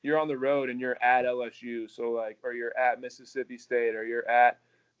 like you're on the road and you're at LSU, so like, or you're at Mississippi State, or you're at,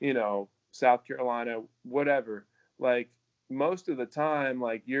 South Carolina, whatever. Like most of the time,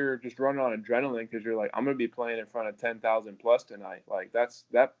 like you're just running on adrenaline because you're like, I'm gonna be playing in front of 10,000 plus tonight. Like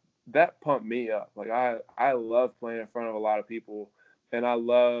that pumped me up. Like I love playing in front of a lot of people, and I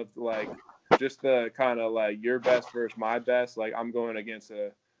love like just the kind of like your best versus my best. Like I'm going against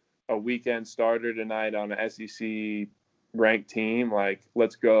a weekend starter tonight on an SEC ranked team. Like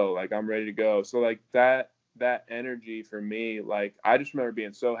let's go. Like I'm ready to go. So like that energy for me, like I just remember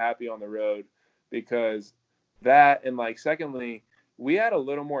being so happy on the road because that, and like secondly, we had a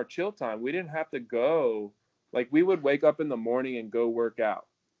little more chill time. We didn't have to go, like we would wake up in the morning and go work out.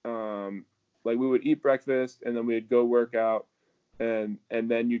 Like we would eat breakfast and then we'd go work out, and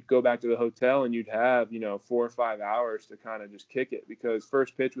then you'd go back to the hotel and you'd have 4 or 5 hours to kind of just kick it, because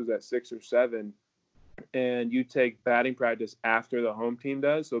first pitch was at 6 or 7 and you take batting practice after the home team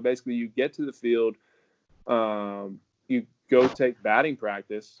does. So basically you get to the field, you go take batting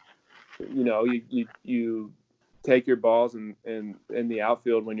practice, you take your balls in the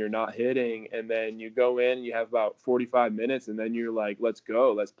outfield when you're not hitting, and then you go in and you have about 45 minutes, and then you're like, let's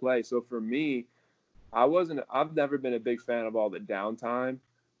go, let's play. So for me, I've never been a big fan of all the downtime.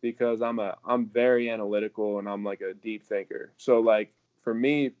 because I'm very analytical and I'm like a deep thinker. So like for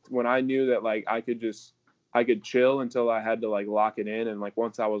me, when I knew that like I could chill until I had to like lock it in, and like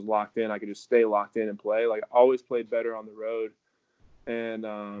once I was locked in, I could just stay locked in and play. Like I always played better on the road,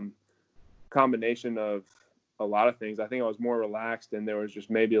 and combination of a lot of things. I think I was more relaxed, and there was just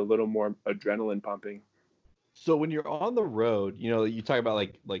maybe a little more adrenaline pumping. So when you're on the road, you talk about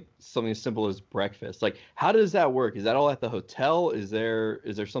like something as simple as breakfast. Like, how does that work? Is that all at the hotel? Is there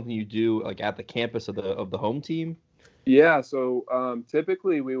something you do like at the campus of the home team? Yeah, so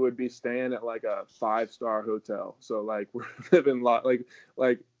typically we would be staying at like a 5-star hotel. So like we're living like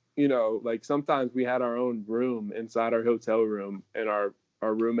like sometimes we had our own room inside our hotel room, and our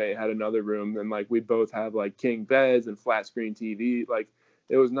roommate had another room, and like we both have like king beds and flat screen TV. Like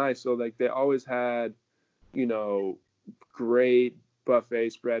it was nice. So like they always had great buffet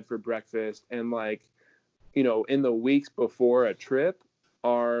spread for breakfast, and like in the weeks before a trip,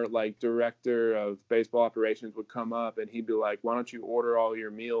 our like director of baseball operations would come up and he'd be like, why don't you order all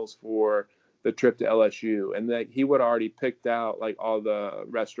your meals for the trip to LSU? And like he would already picked out like all the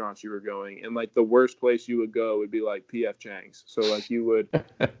restaurants you were going, and like the worst place you would go would be like PF Chang's. So like you would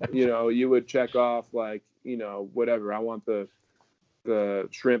you would check off like whatever, I want the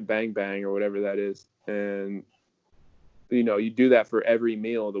shrimp bang bang or whatever that is, and you do that for every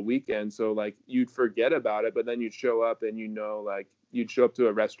meal of the weekend. So like you'd forget about it, but then you'd show up and like you'd show up to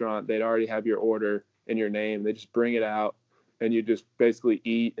a restaurant, they'd already have your order and your name, they just bring it out, and you just basically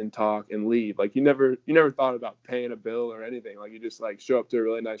eat and talk and leave. Like you never thought about paying a bill or anything. Like you just like show up to a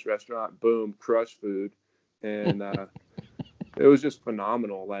really nice restaurant, boom, crush food, and it was just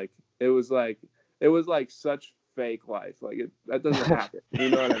phenomenal. Like it was like such fake life. Like that doesn't happen. You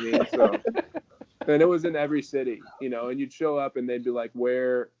know what I mean? So. And it was in every city, and you'd show up and they'd be like,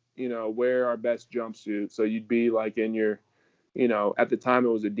 wear our best jumpsuit. So you'd be like in your, at the time it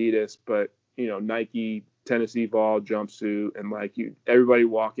was Adidas, but, Nike Tennessee Vol jumpsuit, and like everybody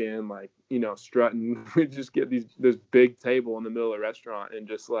walk in like, strutting. We'd just get this big table in the middle of the restaurant and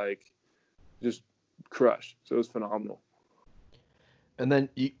just crush. So it was phenomenal. And then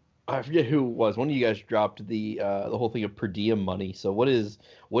I forget who it was. One of you guys dropped the whole thing of per diem money. So what is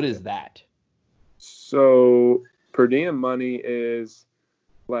that? So per diem money is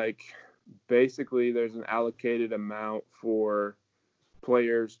like basically there's an allocated amount for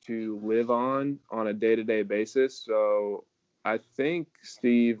players to live on a day-to-day basis. So I think,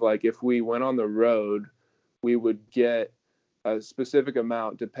 Steve, like if we went on the road, we would get a specific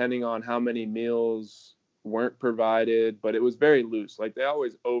amount depending on how many meals weren't provided, but it was very loose. Like they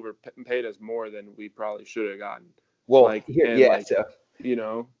always overpaid us more than we probably should have gotten. Well, like,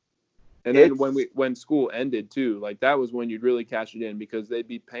 and then when school ended too, like that was when you'd really cash it in, because they'd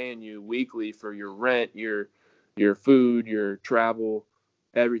be paying you weekly for your rent, your food, your travel,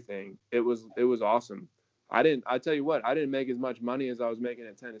 everything. It was awesome. I tell you what, I didn't make as much money as I was making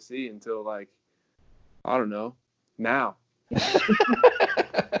in Tennessee until like, I don't know, now.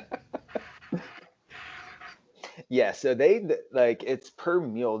 Yeah, so they like it's per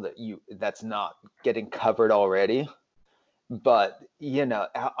meal that's not getting covered already. But, and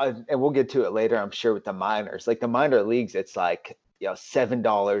we'll get to it later, I'm sure, with the minors. Like the minor leagues, it's like,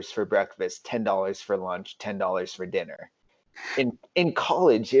 $7 for breakfast, $10 for lunch, $10 for dinner. In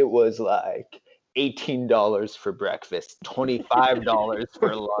college, it was like $18 for breakfast, $25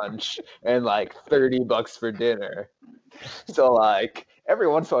 for lunch, and like $30 for dinner. So like every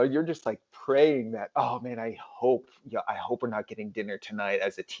once in a while, you're just like praying that, oh man, I hope we're not getting dinner tonight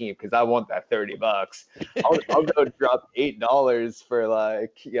as a team, because I want that $30. I'll go drop $8 for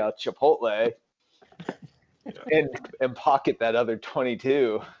like Chipotle, and pocket that other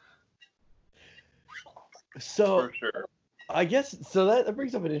 22. So for sure. I guess so that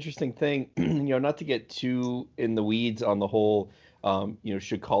brings up an interesting thing. Not to get too in the weeds on the whole,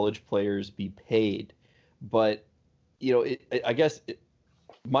 should college players be paid, but I guess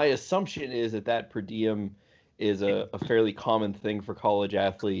my assumption is that per diem is a fairly common thing for college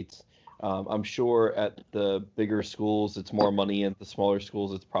athletes. I'm sure at the bigger schools it's more money, and at the smaller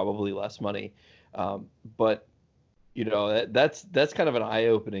schools it's probably less money. But that's kind of an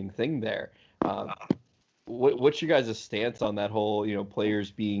eye-opening thing there. What's your guys' stance on that whole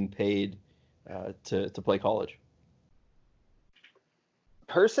players being paid to play college?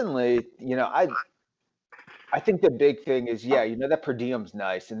 Personally, I think the big thing is, that per diem's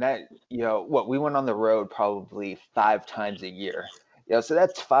nice, and that, we went on the road probably 5 times a year. So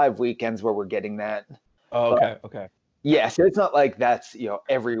that's 5 weekends where we're getting that. Oh, okay, okay. Yeah, so it's not like that's,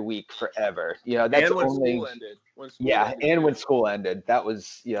 every week forever. That's and when only school ended. When school ended, that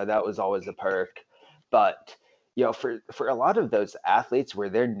was always a perk. But, for a lot of those athletes where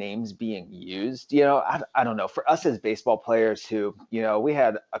their names being used, I don't know, for us as baseball players who, we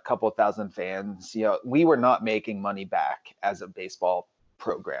had a couple thousand fans, we were not making money back as a baseball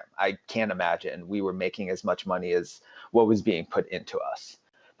program. I can't imagine we were making as much money as what was being put into us.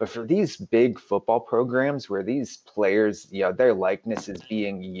 But for these big football programs where these players, their likeness is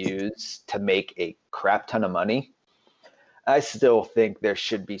being used to make a crap ton of money, I still think there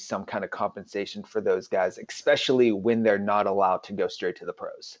should be some kind of compensation for those guys, especially when they're not allowed to go straight to the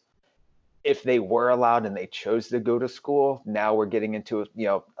pros. If they were allowed and they chose to go to school, now we're getting into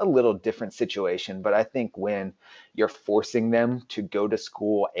a little different situation. But I think when you're forcing them to go to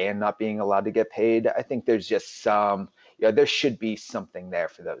school and not being allowed to get paid, I think there's just there should be something there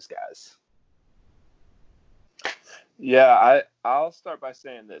for those guys. Yeah, I'll start by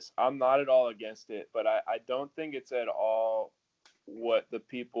saying this. I'm not at all against it, but I don't think it's at all what the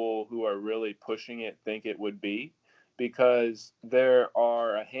people who are really pushing it think it would be, because there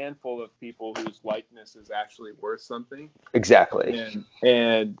are a handful of people whose likeness is actually worth something. Exactly.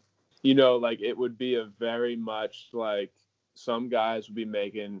 And like it would be a very much like some guys would be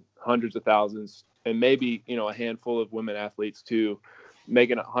making hundreds of thousands, and maybe, a handful of women athletes too,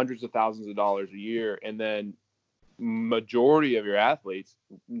 making hundreds of thousands of dollars a year, and then majority of your athletes,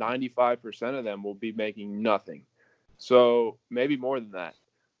 95% of them will be making nothing. So maybe more than that.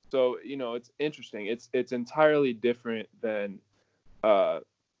 So, it's interesting. It's entirely different than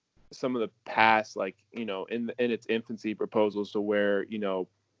some of the past, like, in its infancy proposals to where,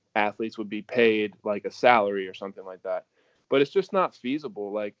 athletes would be paid like a salary or something like that. But it's just not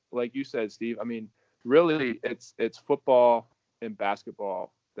feasible. Like you said, Steve, I mean, really it's football and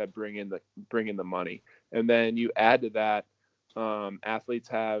basketball that bring in the money. And then you add to that, athletes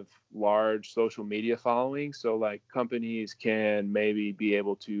have large social media followings. So like companies can maybe be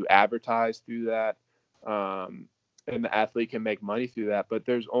able to advertise through that. And the athlete can make money through that. But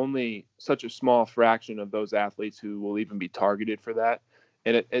there's only such a small fraction of those athletes who will even be targeted for that.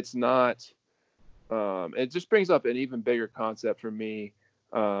 And it's not, it just brings up an even bigger concept for me,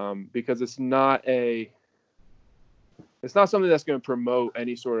 because it's not something that's going to promote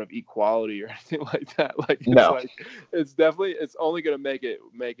any sort of equality or anything like that. Like, no. It's only going to make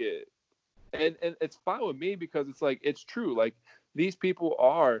it, and it's fine with me, because it's like, it's true. Like, these people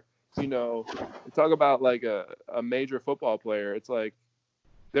are, talk about like a major football player. It's like,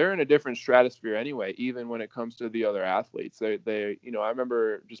 they're in a different stratosphere anyway, even when it comes to the other athletes. They I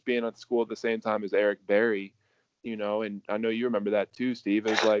remember just being at school at the same time as Eric Berry, and I know you remember that too, Steve.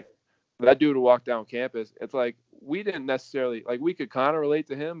 It's like, that dude would walk down campus. It's like, we didn't necessarily, like, we could kind of relate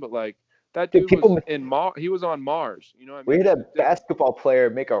to him, but like, that dude was he was on Mars. You know what I mean? We had a basketball player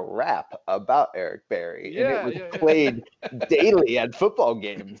make a rap about Eric Berry, and it was played daily at football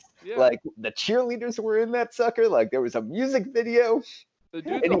games. Yeah. Like, the cheerleaders were in that sucker. Like, there was a music video. The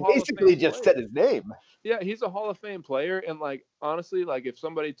dude's and he basically just said his name. Yeah, he's a Hall of Fame player. And like, honestly, like, if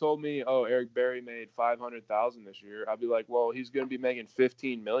somebody told me, oh, Eric Berry made $500,000 this year, I'd be like, well, he's going to be making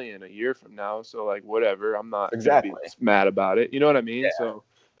 $15 million a year from now. So like, whatever, I'm not gonna be mad about it. You know what I mean? Yeah. So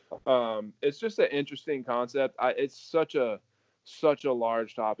it's just an interesting concept. It's such a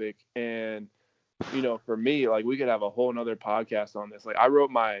large topic. And, for me, like, we could have a whole nother podcast on this. Like, I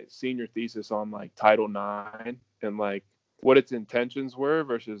wrote my senior thesis on like Title IX and like what its intentions were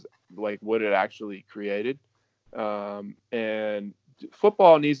versus like what it actually created. And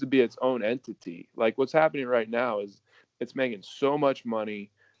football needs to be its own entity. Like, what's happening right now is it's making so much money,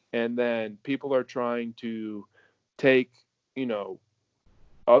 and then people are trying to take,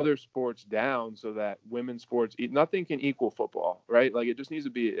 other sports down so that women's sports, nothing can equal football, right? Like, it just needs to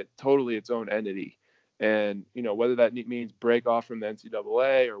be totally its own entity. And, whether that means break off from the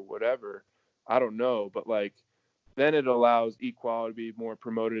NCAA or whatever, I don't know. But like, then it allows equality to be more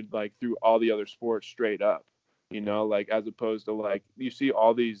promoted, like, through all the other sports straight up, like, as opposed to like, you see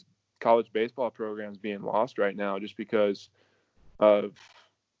all these college baseball programs being lost right now just because of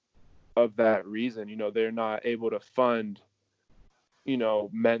that reason. They're not able to fund,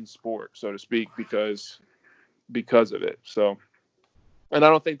 men's sport, so to speak, because of it. So, and I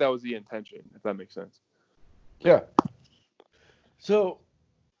don't think that was the intention, if that makes sense. Yeah. So,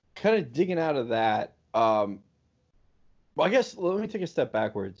 kind of digging out of that, well, I guess let me take a step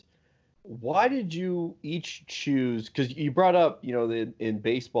backwards. Why did you each choose? Because you brought up, in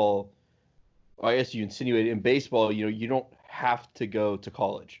baseball, I guess you insinuated in baseball, you don't have to go to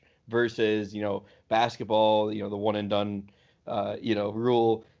college versus, basketball, the one and done,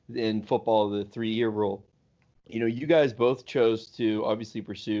 rule, in football, the 3-year rule. You guys both chose to obviously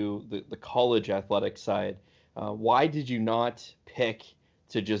pursue the college athletic side. Why did you not pick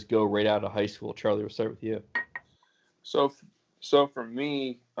to just go right out of high school? Charlie, we'll start with you. So, so for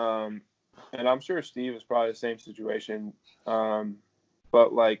me, and I'm sure Steve is probably the same situation,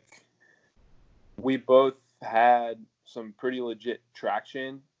 but like we both had some pretty legit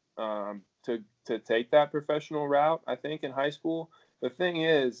traction to take that professional route. I think in high school, the thing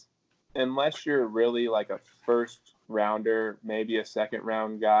is, unless you're really like a first rounder, maybe a second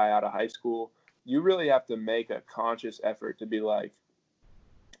round guy out of high school, you really have to make a conscious effort to be like,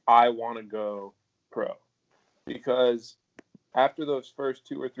 I want to go pro, because after those first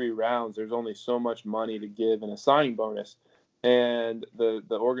 2 or 3 rounds, there's only so much money to give in a signing bonus. And the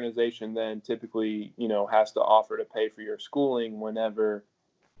organization then typically, has to offer to pay for your schooling whenever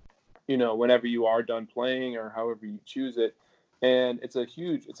you are done playing or however you choose it. And it's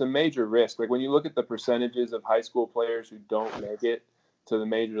a major risk. Like when you look at the percentages of high school players who don't make it to the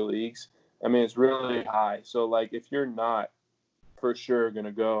major leagues, I mean, it's really high. So like if you're not for sure going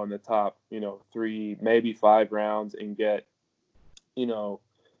to go in the top, 3, maybe 5 rounds and get,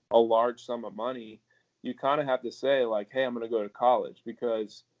 a large sum of money, you kind of have to say like, hey, I'm going to go to college,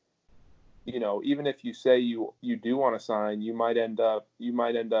 because, even if you say you do want to sign, you might end up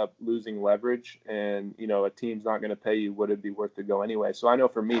losing leverage, and, a team's not going to pay you what it'd be worth to go anyway. So I know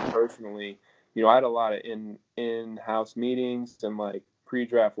for me personally, I had a lot of in-house meetings and like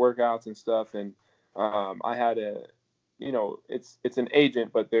pre-draft workouts and stuff. And I had it's an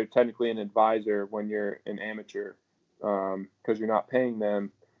agent, but they're technically an advisor when you're an amateur, because you're not paying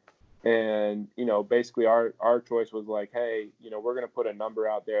them. And, basically our choice was like, hey, we're going to put a number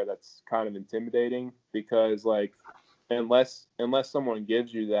out there that's kind of intimidating, because like, unless someone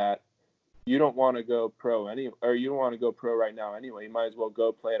gives you that, you don't want to go pro you don't want to go pro right now anyway. You might as well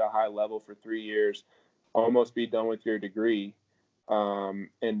go play at a high level for 3 years, almost be done with your degree, and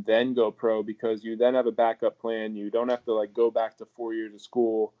then go pro, because you then have a backup plan. You don't have to like go back to 4 years of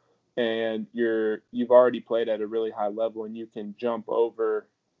school, and you've already played at a really high level, and you can jump over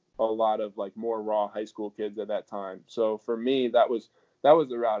a lot of like more raw high school kids at that time. So for me, that was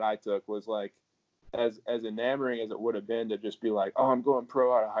the route I took, was like, as enamoring as it would have been to just be like, oh, I'm going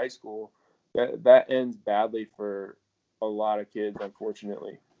pro out of high school, that ends badly for a lot of kids,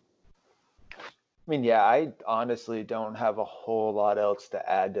 unfortunately. I mean, yeah, I honestly don't have a whole lot else to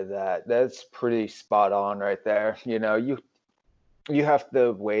add to that. That's pretty spot on right there. You have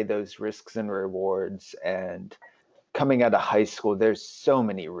to weigh those risks and rewards, and coming out of high school, there's so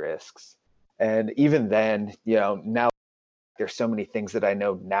many risks. And even then, now there's so many things that I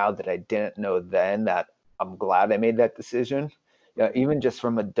know now that I didn't know then, that I'm glad I made that decision. Even just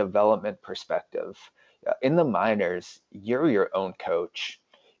from a development perspective, in the minors, you're your own coach.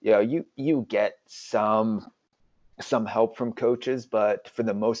 You get some help from coaches, but for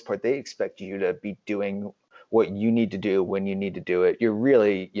the most part, they expect you to be doing what you need to do when you need to do it. You're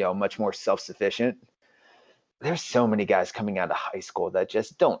really, much more self-sufficient. There's so many guys coming out of high school that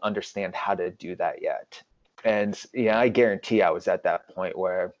just don't understand how to do that yet. And I guarantee I was at that point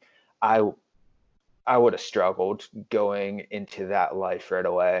where I would have struggled going into that life right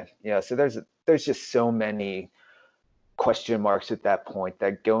away. So there's just so many question marks at that point,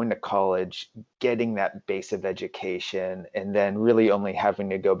 that going to college, getting that base of education, and then really only having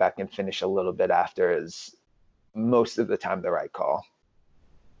to go back and finish a little bit after is most of the time the right call.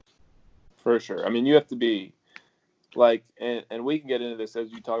 For sure. I mean, you have to be like, and we can get into this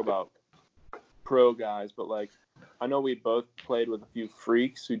as you talk about pro guys, but like, I know we both played with a few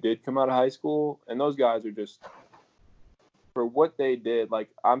freaks who did come out of high school, and those guys are just, for what they did. Like,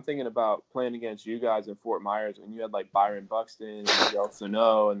 I'm thinking about playing against you guys in Fort Myers when you had like Byron Buxton and Miguel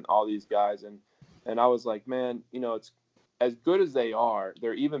Sano and all these guys, and I was like, man, it's as good as they are,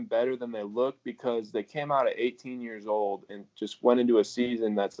 they're even better than they look, because they came out at 18 years old and just went into a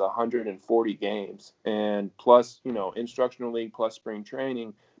season that's 140 games, and plus, instructional league plus spring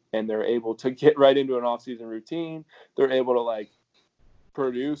training, and they're able to get right into an off-season routine. They're able to like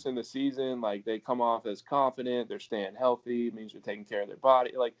produce in the season. Like, they come off as confident, they're staying healthy, it means they're taking care of their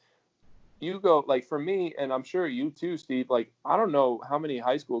body. Like, you go, like, for me, and I'm sure you too, Steve, like, I don't know how many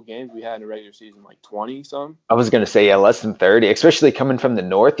high school games we had in a regular season, like 20 some. I was going to say, yeah, less than 30, especially coming from the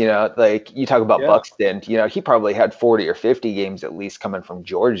north. Like you talk about Buxton, he probably had 40 or 50 games at least coming from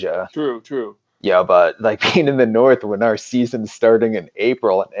Georgia. True. Yeah, but like being in the north when our season's starting in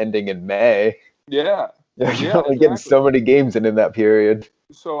April and ending in May. Yeah. You're only getting so many games in that period.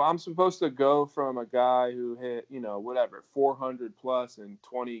 So I'm supposed to go from a guy who hit, 400 plus in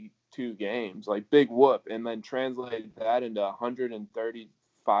 22 games, like big whoop, and then translate that into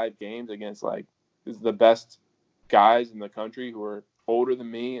 135 games against like the best guys in the country who are older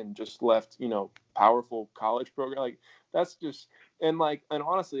than me and just left, powerful college program. Like that's just, and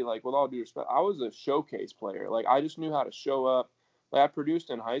honestly, like with all due respect, I was a showcase player. Like I just knew how to show up. Like I produced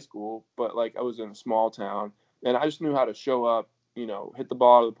in high school, but like I was in a small town and I just knew how to show up, hit the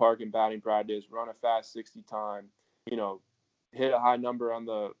ball out of the park in batting practice, run a fast 60 time, hit a high number on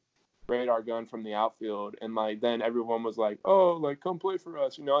the radar gun from the outfield. And like, then everyone was like, oh, like come play for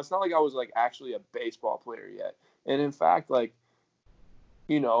us. It's not like I was like actually a baseball player yet. And in fact, like,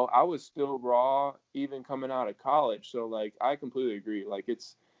 I was still raw even coming out of college. So like, I completely agree. Like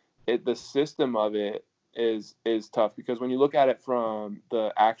the system of it is tough because when you look at it from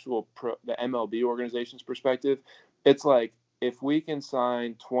the actual the MLB organization's perspective, it's like, if we can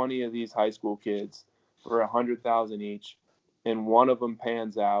sign 20 of these high school kids for $100,000 each and one of them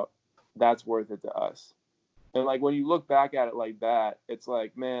pans out, that's worth it to us. And like when you look back at it like that, it's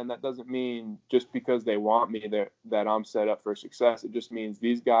like, man, that doesn't mean just because they want me that I'm set up for success. It just means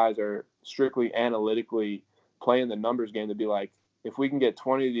these guys are strictly analytically playing the numbers game to be like, if we can get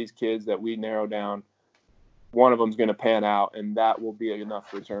 20 of these kids that we narrow down, one of them's going to pan out, and that will be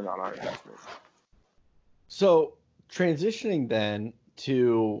enough return on our investment. So transitioning then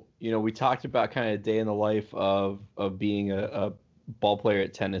to, we talked about kind of day in the life of being a ball player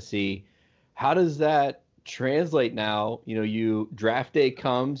at Tennessee. How does that translate now? You draft day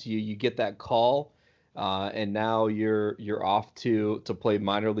comes, you get that call, and now you're off to play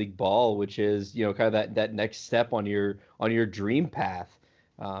minor league ball, which is kind of that next step on your dream path.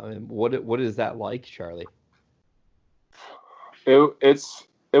 And what is that like, Charlie? It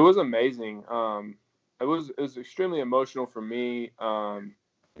was amazing. It was extremely emotional for me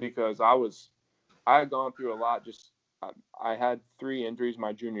because I had gone through a lot. I had 3 injuries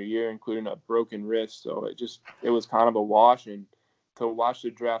my junior year, including a broken wrist. So it was kind of a wash. And to watch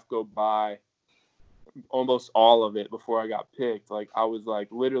the draft go by, almost all of it before I got picked, like I was like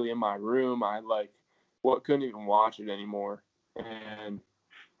literally in my room. I couldn't even watch it anymore. And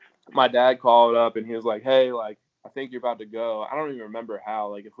my dad called up and he was like, hey, like, I think you're about to go. I don't even remember how,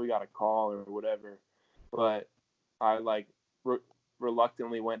 like if we got a call or whatever, but I like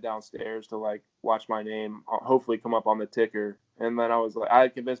reluctantly went downstairs to like watch my name hopefully come up on the ticker. And then I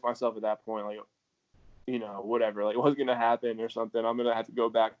had convinced myself at that point, like, whatever, like what's going to happen or something. I'm going to have to go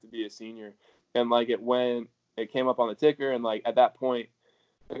back to be a senior. And like it came up on the ticker. And like at that point,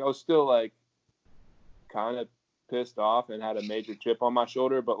 like I was still like kind of pissed off and had a major chip on my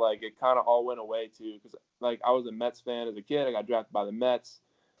shoulder, but like it kind of all went away too. Cause like I was a Mets fan as a kid. I got drafted by the Mets,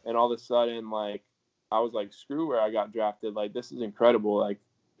 and all of a sudden, like, I was like, screw where I got drafted. Like, this is incredible. Like,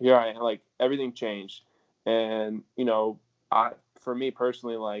 here I am. Like, everything changed. And, for me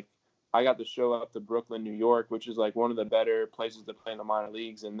personally, like, I got to show up to Brooklyn, New York, which is like one of the better places to play in the minor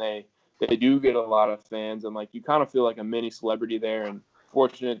leagues. And they do get a lot of fans. And like, you kind of feel like a mini celebrity there, and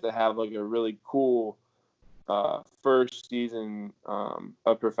fortunate to have like a really cool first season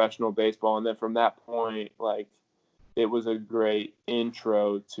of professional baseball. And then from that point, like, it was a great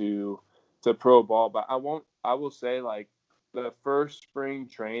intro to pro ball. But I will say, like, the first spring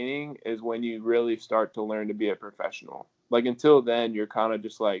training is when you really start to learn to be a professional. Like, until then, you're kind of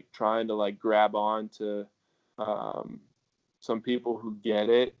just like trying to like grab on to some people who get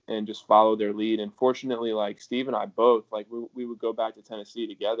it and just follow their lead. And fortunately, like, Steve and I both, like, we would go back to Tennessee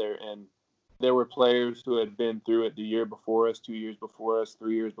together, and there were players who had been through it the year before us, 2 years before us,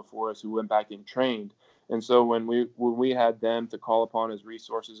 3 years before us, who went back and trained. And so when we had them to call upon as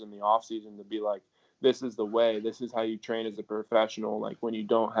resources in the off season to be like, this is the way, this is how you train as a professional, like when you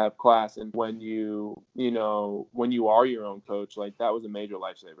don't have class and when you are your own coach, like that was a major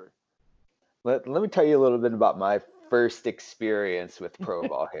lifesaver. Let me tell you a little bit about my first experience with pro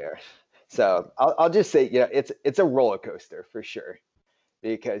ball here. So I'll just say, it's a roller coaster for sure,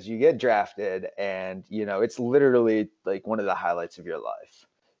 because you get drafted and, it's literally like one of the highlights of your life.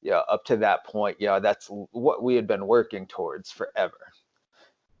 Up to that point, that's what we had been working towards forever.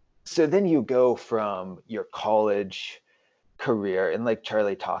 So then you go from your college career, and like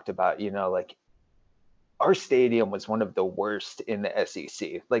Charlie talked about, like our stadium was one of the worst in the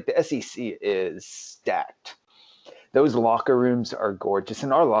SEC. Like the SEC is stacked. Those locker rooms are gorgeous.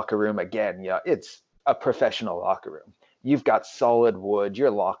 And our locker room, again, it's a professional locker room. You've got solid wood.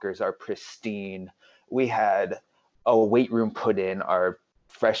 Your lockers are pristine. We had a weight room put in our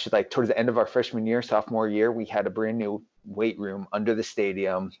towards the end of our freshman year, sophomore year, we had a brand new weight room under the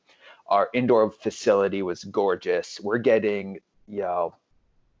stadium. Our indoor facility was gorgeous. We're getting,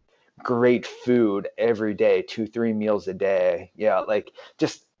 great food every day, 2-3 meals a day. Like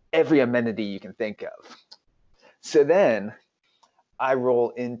just every amenity you can think of. So then I roll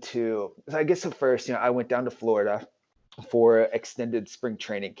into, I guess at first, I went down to Florida for extended spring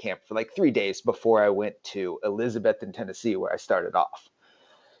training camp for like 3 days before I went to Elizabeth in Tennessee, where I started off.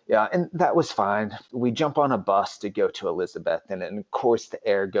 Yeah, and that was fine. We jump on a bus to go to Elizabeth, and then, of course, the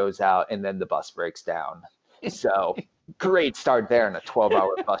air goes out, and then the bus breaks down. So, great start there on a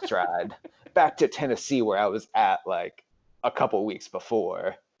 12-hour bus ride back to Tennessee, where I was at like a couple weeks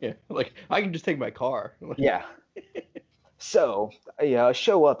before. Yeah, like I can just take my car. Yeah. So, yeah, I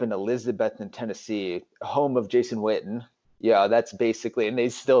show up in Elizabeth in Tennessee, home of Jason Witten. Yeah, that's basically, and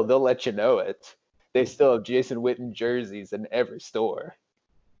they'll let you know it. They still have Jason Witten jerseys in every store.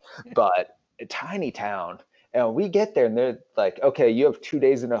 But a tiny town. And we get there and they're like, okay, you have 2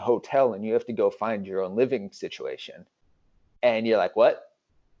 days in a hotel and you have to go find your own living situation. And you're like, what?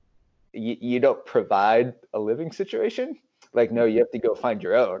 You don't provide a living situation? Like, no, you have to go find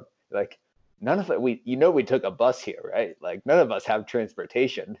your own. Like, none of it, we took a bus here, right? Like, none of us have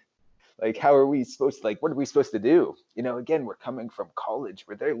transportation. Like, how are we supposed to, like, what are we supposed to do? Again, we're coming from college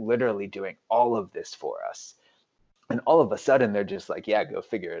where they're literally doing all of this for us. And all of a sudden, they're just like, yeah, go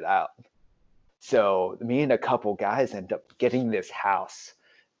figure it out. So me and a couple guys end up getting this house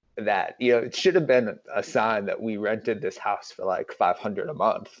that, it should have been a sign that we rented this house for like $500 a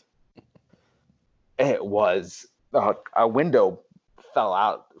month. It was, a window fell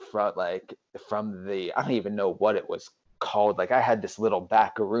out from the, I don't even know what it was called. Like, I had this little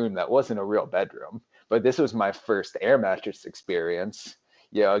back room that wasn't a real bedroom, but this was my first air mattress experience.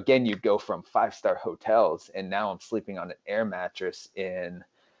 Again, you go from 5-star hotels, and now I'm sleeping on an air mattress in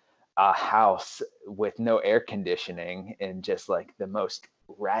a house with no air conditioning in just like the most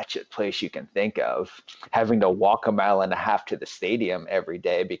ratchet place you can think of, having to walk 1.5 miles to the stadium every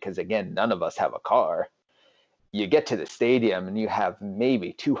day because, again, none of us have a car. You get to the stadium and you have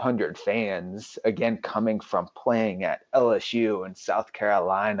maybe 200 fans, again, coming from playing at LSU in South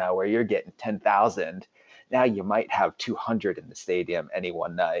Carolina, where you're getting 10,000. Now you might have 200 in the stadium any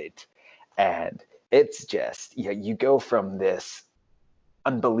one night. And it's just, you go from this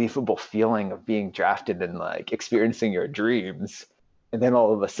unbelievable feeling of being drafted and like experiencing your dreams. And then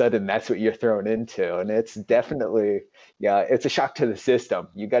all of a sudden that's what you're thrown into. And it's definitely, it's a shock to the system.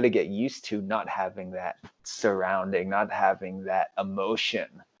 You got to get used to not having that surrounding, not having that emotion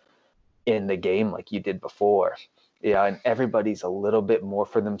in the game like you did before. And everybody's a little bit more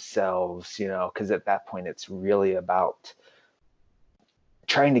for themselves, because at that point it's really about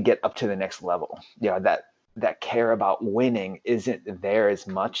trying to get up to the next level. That care about winning isn't there as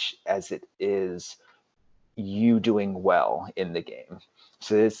much as it is you doing well in the game.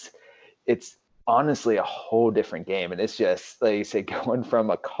 So it's honestly a whole different game. And it's just, like you say, going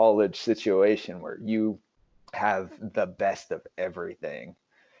from a college situation where you have the best of everything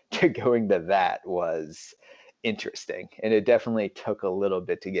to going to that was interesting, and it definitely took a little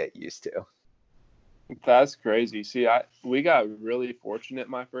bit to get used to. That's crazy. See, we got really fortunate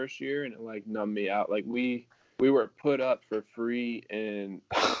my first year, and it like numbed me out. Like we were put up for free in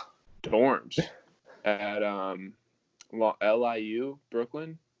dorms at LIU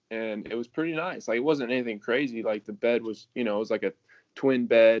Brooklyn, and it was pretty nice. Like, it wasn't anything crazy. Like, the bed was, it was like a twin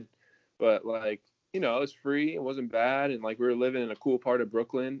bed, but like, it was free. It wasn't bad. And like, we were living in a cool part of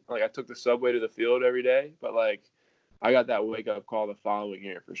Brooklyn. Like, I took the subway to the field every day, but like, I got that wake up call the following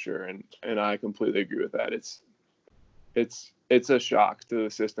year for sure. And I completely agree with that. It's a shock to the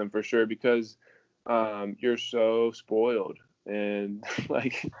system for sure, because you're so spoiled and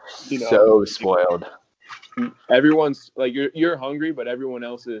like, so spoiled. Everyone's like, you're hungry, but everyone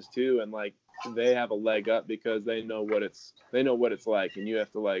else is too. And like, they have a leg up because they know what it's like. And you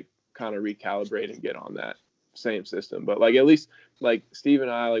have to like kind of recalibrate and get on that same system. But like, at least like Steve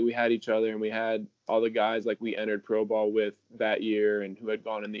and I, like, we had each other, and we had all the guys like we entered pro ball with that year and who had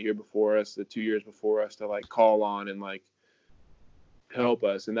gone in the year before us, the 2 years before us, to like call on and like help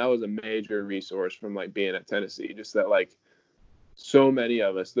us. And that was a major resource from like being at Tennessee, just that like so many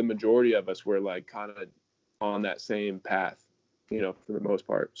of us, the majority of us, were like kind of on that same path, for the most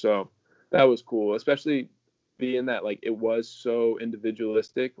part. So that was cool, especially being that like it was so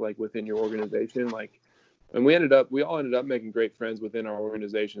individualistic, like within your organization. Like, and we all ended up making great friends within our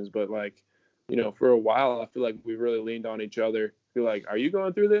organizations, but like, for a while, I feel like we really leaned on each other. Feel like, are you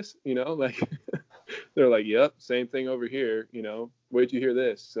going through this? Like they're like, yep, same thing over here. Wait till you hear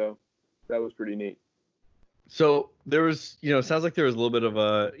this. So that was pretty neat. So there was, it sounds like there was a little bit of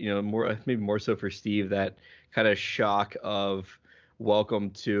a, maybe more so for Steve, that kind of shock of welcome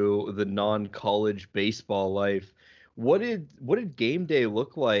to the non-college baseball life. What did game day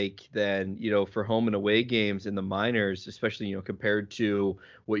look like then, for home and away games in the minors, especially, compared to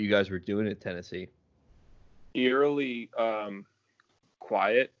what you guys were doing at Tennessee? Eerily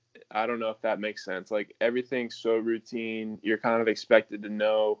quiet. I don't know if that makes sense. Like everything's so routine. You're kind of expected to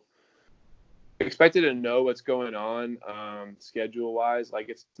know what's going on schedule wise. Like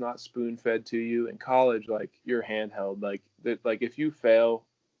it's not spoon fed to you. In college, like you're handheld. Like that, like if you fail,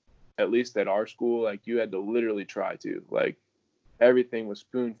 at least at our school, like you had to literally try to. Like everything was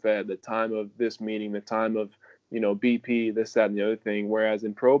spoon fed. The time of this meeting, the time of BP, this, that, and the other thing. Whereas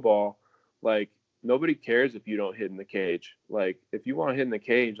in pro ball, like nobody cares if you don't hit in the cage. Like if you want to hit in the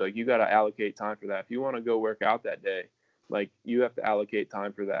cage, like you got to allocate time for that. If you want to go work out that day, like you have to allocate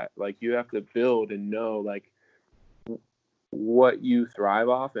time for that. Like you have to build and know like what you thrive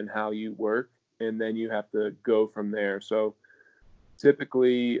off and how you work, and then you have to go from there. So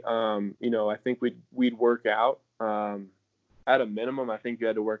typically, I think we'd work out at a minimum. I think you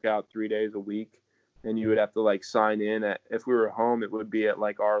had to work out 3 days a week, and you would have to like sign in at, if we were home, it would be at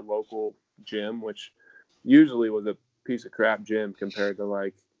like our local gym, which usually was a piece of crap gym compared to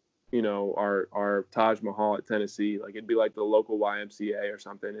like our Taj Mahal at Tennessee. Like it'd be like the local YMCA or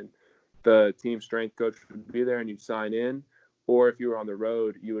something, and the team strength coach would be there and you'd sign in. Or if you were on the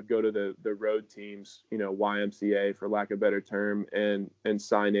road, you would go to the road teams, YMCA for lack of a better term, and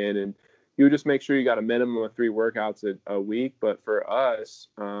sign in, and you would just make sure you got a minimum of 3 workouts a week. But for us,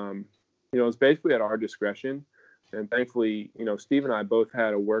 it's basically at our discretion. And thankfully, Steve and I both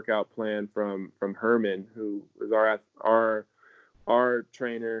had a workout plan from Herman, who was our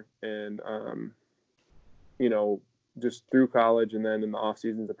trainer, and just through college and then in the off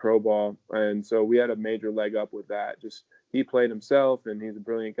seasons of pro ball. And so we had a major leg up with that. Just he played himself and he's a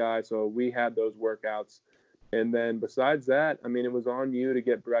brilliant guy. So we had those workouts. And then besides that, I mean, it was on you to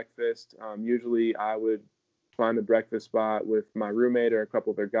get breakfast. Usually I would find a breakfast spot with my roommate or a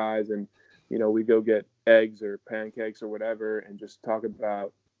couple of their guys, and we go get eggs or pancakes or whatever and just talk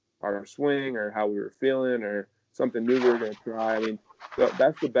about our swing or how we were feeling or something new we were going to try. I mean,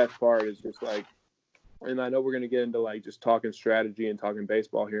 that's the best part, is just like, and I know we're going to get into like just talking strategy and talking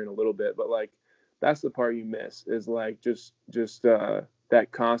baseball here in a little bit, but like that's the part you miss, is like just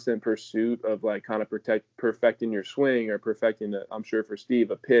that constant pursuit of like kind of perfecting your swing, or perfecting I'm sure for Steve,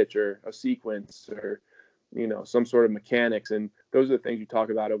 a pitch or a sequence, or some sort of mechanics. And those are the things you talk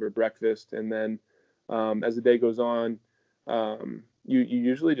about over breakfast. And then as the day goes on, you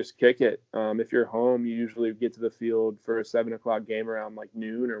usually just kick it. If you're home, you usually get to the field for a 7:00 game around like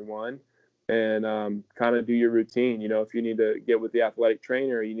noon or 1, and kind of do your routine. If you need to get with the athletic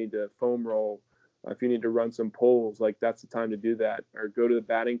trainer, you need to foam roll. If you need to run some poles, like that's the time to do that. Or go to the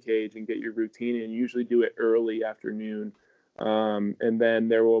batting cage and get your routine, and usually do it early afternoon. And then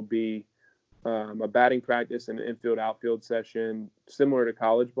there will be a batting practice and an infield outfield session similar to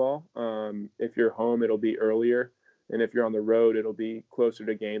college ball. If you're home, it'll be earlier, and if you're on the road, it'll be closer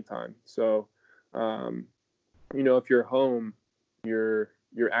to game time. So if you're home, you're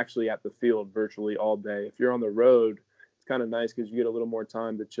actually at the field virtually all day. If you're on the road, it's kind of nice because you get a little more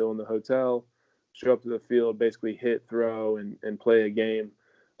time to chill in the hotel, show up to the field, basically hit, throw, and play a game.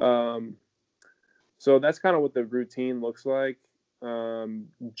 So that's kind of what the routine looks like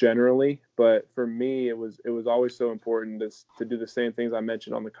generally. But for me, it was always so important to do the same things I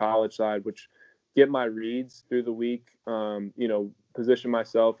mentioned on the college side, which get my reads through the week, position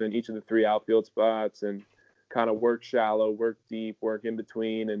myself in each of the 3 outfield spots, and kind of work shallow, work deep, work in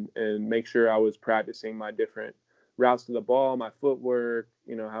between, and make sure I was practicing my different routes to the ball, my footwork,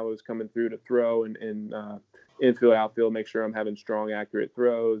 how I was coming through to throw, and infield, outfield, make sure I'm having strong, accurate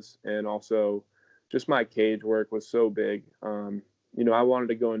throws. And also just my cage work was so big. I wanted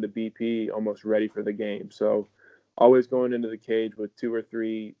to go into BP almost ready for the game. So always going into the cage with 2 or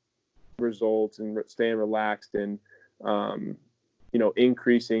 3 results and staying relaxed, and,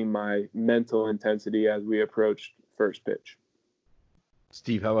 increasing my mental intensity as we approached first pitch.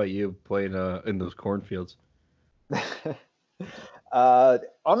 Steve, how about you playing in those cornfields?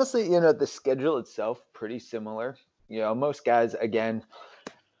 Honestly, the schedule itself pretty similar. Most guys, again,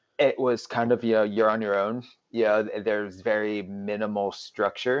 it was kind of you're on your own. There's very minimal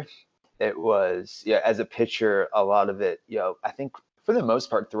structure. It was as a pitcher, a lot of it. I think for the most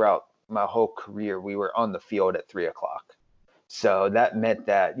part throughout my whole career, we were on the field at 3:00. So that meant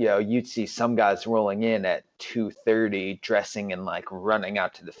that you'd see some guys rolling in at 2:30, dressing and like running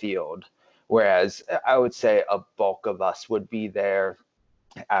out to the field. Whereas I would say a bulk of us would be there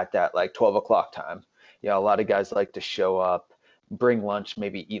at that like 12:00 time. A lot of guys like to show up, bring lunch,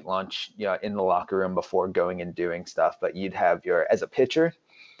 maybe eat lunch, in the locker room before going and doing stuff. But you'd have as a pitcher,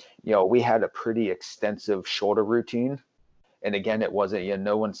 we had a pretty extensive shoulder routine. And again, it wasn't,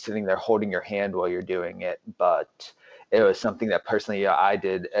 no one's sitting there holding your hand while you're doing it, but it was something that personally I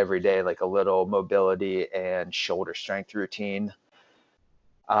did every day, like a little mobility and shoulder strength routine.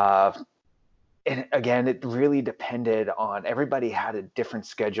 And again, it really depended on, everybody had a different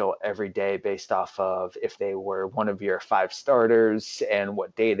schedule every day based off of if they were one of your 5 starters and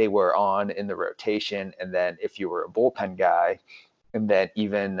what day they were on in the rotation. And then if you were a bullpen guy, and then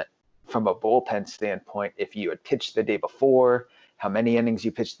even from a bullpen standpoint, if you had pitched the day before, how many innings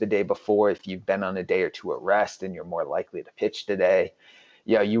you pitched the day before, if you've been on a day or two of rest and you're more likely to pitch today.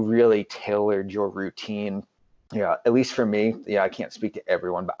 Yeah, you really tailored your routine. Yeah, at least for me, I can't speak to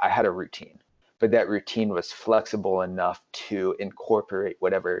everyone, but I had a routine. But that routine was flexible enough to incorporate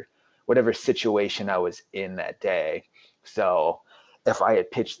whatever situation I was in that day. So if I had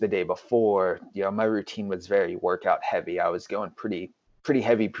pitched the day before, my routine was very workout heavy. I was going pretty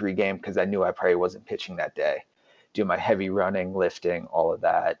heavy pregame because I knew I probably wasn't pitching that day. Do my heavy running, lifting, all of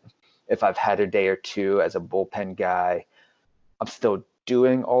that. If I've had a day or two as a bullpen guy, I'm still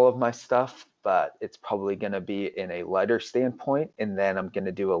doing all of my stuff, but it's probably going to be in a lighter standpoint. And then I'm going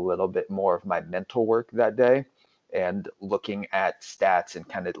to do a little bit more of my mental work that day and looking at stats and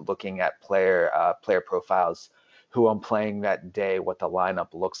kind of looking at player profiles, who I'm playing that day, what the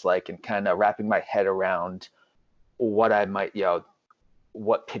lineup looks like, and kind of wrapping my head around what I might,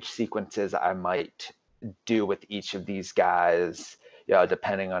 what pitch sequences I might do with each of these guys,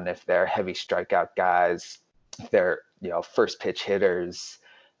 depending on if they're heavy strikeout guys, if they're, first pitch hitters,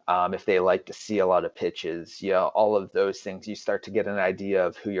 if they like to see a lot of pitches, all of those things. You start to get an idea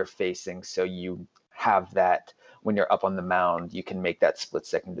of who you're facing, so you have that when you're up on the mound, you can make that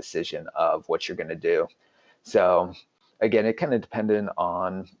split-second decision of what you're going to do. So again, it kind of depended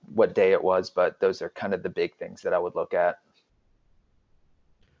on what day it was, but those are kind of the big things that I would look at.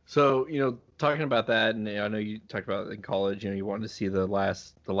 So, talking about that, and I know you talked about in college, you wanted to see the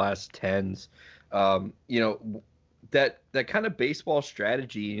last tens, that kind of baseball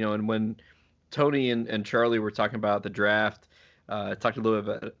strategy, and when Tony and Charlie were talking about the draft, talked a little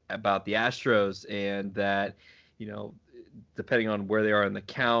bit about the Astros, and that, depending on where they are in the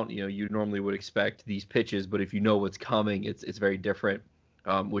count, you normally would expect these pitches, but if you know what's coming, it's very different,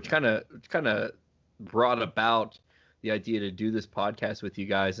 which kind of brought about the idea to do this podcast with you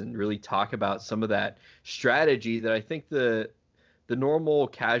guys and really talk about some of that strategy that I think the normal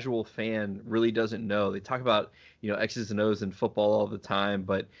casual fan really doesn't know. They talk about, X's and O's in football all the time,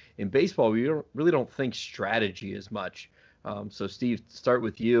 but in baseball, we don't think strategy as much. So Steve, start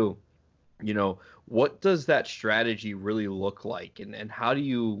with you. What does that strategy really look like, and how do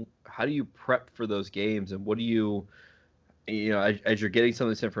you prep for those games, and what do you as you're getting some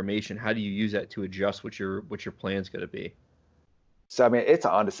of this information, how do you use that to adjust what your plan's going to be? So, I mean,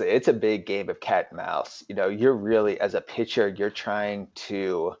 it's a big game of cat and mouse. You're really, as a pitcher, you're trying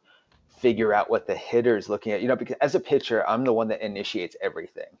to figure out what the hitter's looking at, because as a pitcher, I'm the one that initiates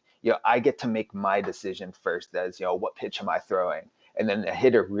everything. I get to make my decision first as, what pitch am I throwing? And then the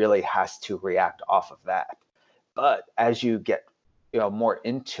hitter really has to react off of that. But as you get, more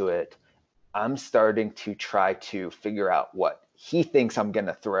into it, I'm starting to try to figure out what he thinks I'm going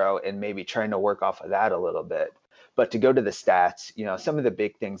to throw and maybe trying to work off of that a little bit. But to go to the stats, some of the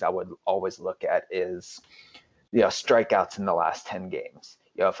big things I would always look at is, strikeouts in the last 10 games.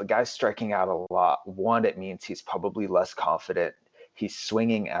 If a guy's striking out a lot, one, it means he's probably less confident. He's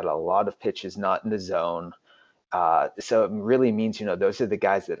swinging at a lot of pitches, not in the zone. So it really means, those are the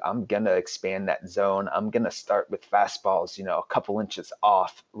guys that I'm going to expand that zone. I'm going to start with fastballs, a couple inches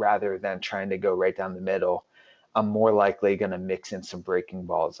off rather than trying to go right down the middle. I'm more likely going to mix in some breaking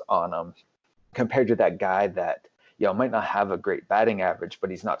balls on them compared to that guy that, might not have a great batting average,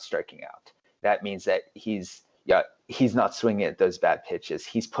 but he's not striking out. That means that he's not swinging at those bad pitches.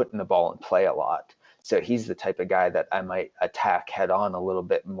 He's putting the ball in play a lot. So he's the type of guy that I might attack head on a little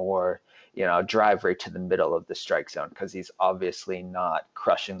bit more, drive right to the middle of the strike zone because he's obviously not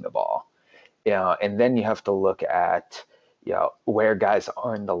crushing the ball. And then you have to look at, where guys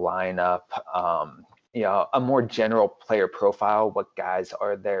are in the lineup, a more general player profile, what guys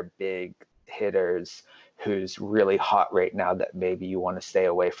are their big hitters, who's really hot right now that maybe you want to stay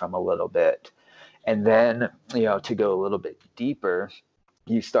away from a little bit. And then, to go a little bit deeper,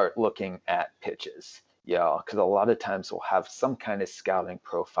 you start looking at pitches, because a lot of times we'll have some kind of scouting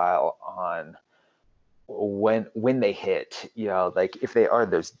profile on when they hit, like if they are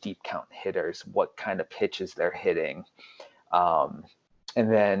those deep count hitters, what kind of pitches they're hitting. And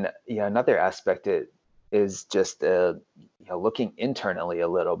then, another aspect is just, looking internally a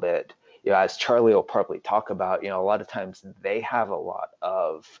little bit, as Charlie will probably talk about, a lot of times they have a lot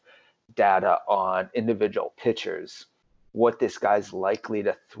of data on individual pitchers, what this guy's likely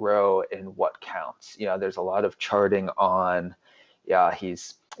to throw and what counts. There's a lot of charting on, Yeah,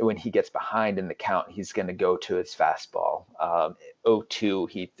 when he gets behind in the count, he's going to go to his fastball. 0-2,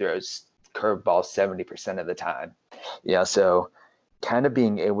 he throws curveballs 70% of the time. Yeah, so kind of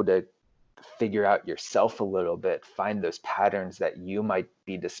being able to figure out yourself a little bit, find those patterns that you might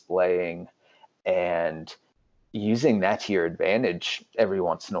be displaying, and using that to your advantage every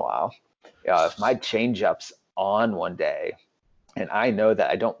once in a while. If my changeup's on one day, and I know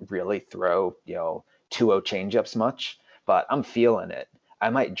that I don't really throw 2-0 changeups much, but I'm feeling it, I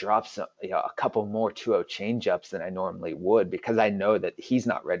might drop a couple more 2-0 changeups than I normally would, because I know that he's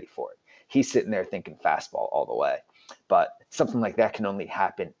not ready for it. He's sitting there thinking fastball all the way. But something like that can only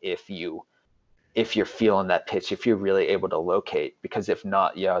happen if you're feeling that pitch, if you're really able to locate, because if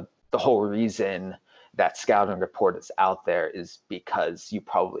not, the whole reason that scouting report is out there is because you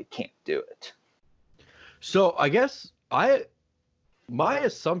probably can't do it. So I guess my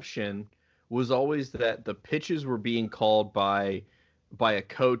assumption was always that the pitches were being called by a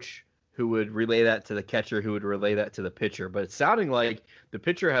coach who would relay that to the catcher, who would relay that to the pitcher. But it's sounding like the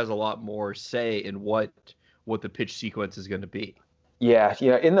pitcher has a lot more say in what the pitch sequence is going to be. Yeah,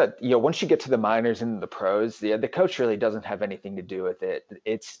 once you get to the minors and the pros, the coach really doesn't have anything to do with it.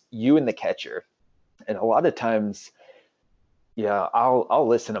 It's you and the catcher. And a lot of times, I'll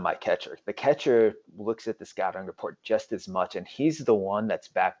listen to my catcher. The catcher looks at the scouting report just as much, and he's the one that's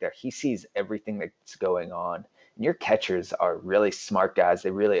back there. He sees everything that's going on. And your catchers are really smart guys.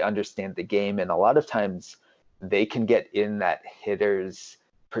 They really understand the game, and a lot of times they can get in that hitter's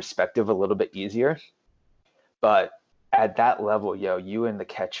perspective a little bit easier. But at that level, you and the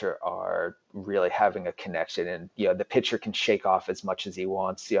catcher are really having a connection, and the pitcher can shake off as much as he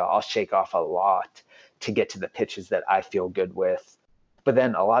wants. I'll shake off a lot to get to the pitches that I feel good with. But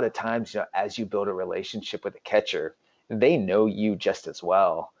then a lot of times, as you build a relationship with a catcher, they know you just as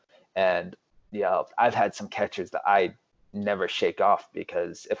well. And I've had some catchers that I never shake off,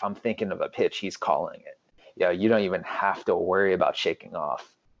 because if I'm thinking of a pitch, he's calling it. You don't even have to worry about shaking off.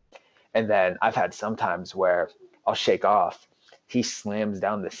 And then I've had some times where I'll shake off, he slams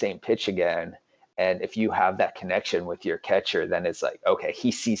down the same pitch again. And if you have that connection with your catcher, then it's like, okay,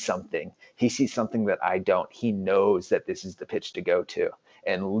 he sees something. He sees something that I don't. He knows that this is the pitch to go to.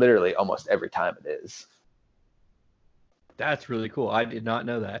 And literally almost every time it is. That's really cool. I did not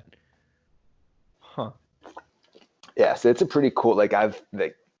know that. Huh. Yeah, so it's a pretty cool,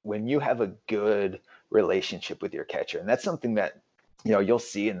 when you have a good relationship with your catcher, and that's something that, you'll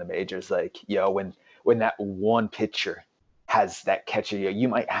see in the majors, when that one pitcher has that catcher, you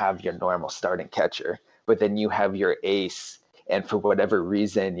might have your normal starting catcher, but then you have your ace, and for whatever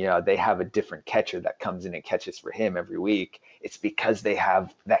reason, they have a different catcher that comes in and catches for him every week. It's because they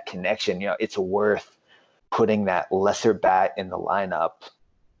have that connection. It's worth putting that lesser bat in the lineup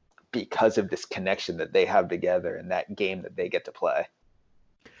because of this connection that they have together and that game that they get to play.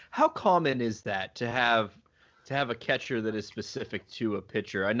 How common is that to have a catcher that is specific to a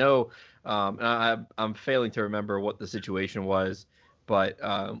pitcher? I know, and I'm failing to remember what the situation was, but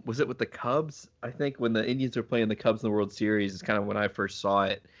was it with the Cubs? I think when the Indians were playing the Cubs in the World Series is kind of when I first saw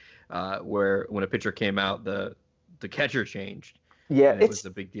it, where when a pitcher came out, the catcher changed. Yeah, it was a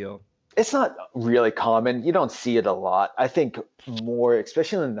big deal. It's not really common. You don't see it a lot. I think more,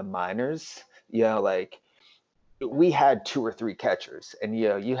 especially in the minors, we had 2 or 3 catchers, and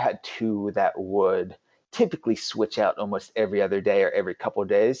you had 2 that would typically switch out almost every other day or every couple of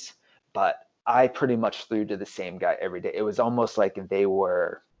days, but I pretty much threw to the same guy every day. It was almost like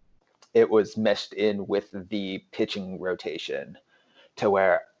it was meshed in with the pitching rotation to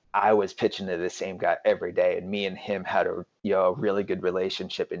where I was pitching to the same guy every day, and me and him had a really good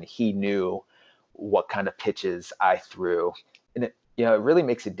relationship, and he knew what kind of pitches I threw. And it really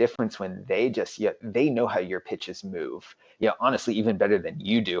makes a difference when they know how your pitches move. Honestly, even better than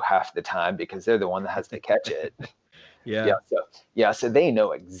you do half the time, because they're the one that has to catch it. So they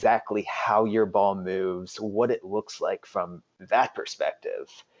know exactly how your ball moves, what it looks like from that perspective.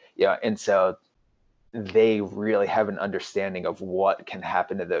 And so they really have an understanding of what can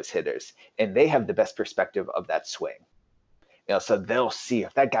happen to those hitters, and they have the best perspective of that swing. So they'll see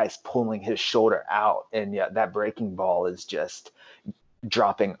if that guy's pulling his shoulder out and that breaking ball is just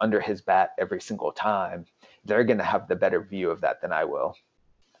dropping under his bat every single time, they're going to have the better view of that than I will.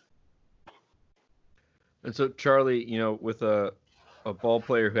 And so, Charlie, with a ball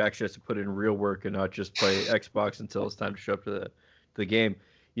player who actually has to put in real work and not just play Xbox until it's time to show up to the game,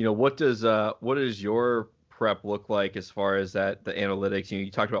 what does your prep look like as far as the analytics?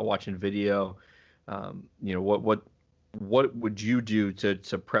 You talked about watching video. What would you do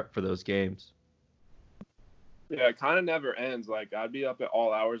to prep for those games? Yeah, it kind of never ends. I'd be up at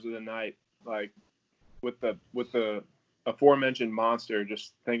all hours of the night, with the aforementioned monster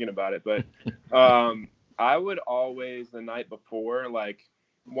just thinking about it. But I would always, the night before, like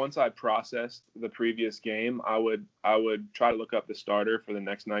once I processed the previous game, I would try to look up the starter for the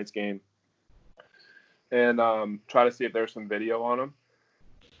next night's game and try to see if there's some video on him,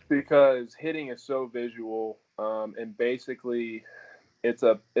 because hitting is so visual, and basically it's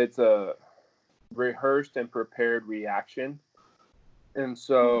a rehearsed and prepared reaction. And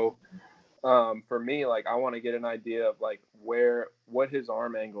so for me, like, I want to get an idea of like what his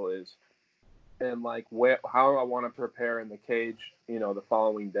arm angle is, and like how I want to prepare in the cage, the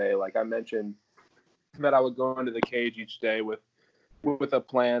following day. Like I mentioned that I would go into the cage each day with a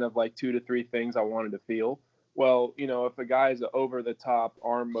plan of like 2 to 3 things I wanted to feel. Well, if a guy's over the top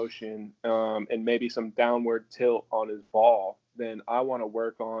arm motion, and maybe some downward tilt on his ball, then I want to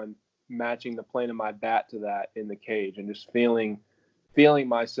work on matching the plane of my bat to that in the cage, and just feeling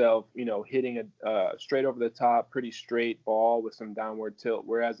myself, hitting a straight over the top, pretty straight ball with some downward tilt.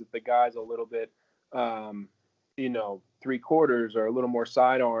 Whereas if the guy's a little bit, 3/4 or a little more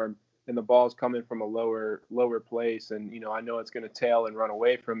sidearm, and the ball's coming from a lower place, and I know it's going to tail and run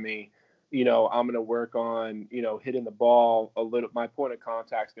away from me, I'm going to work on hitting the ball a little. My point of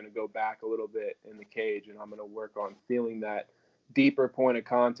contact's going to go back a little bit in the cage, and I'm going to work on feeling that deeper point of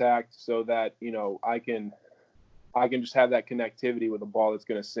contact, so that I can just have that connectivity with a ball that's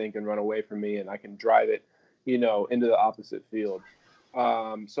going to sink and run away from me, and I can drive it, into the opposite field.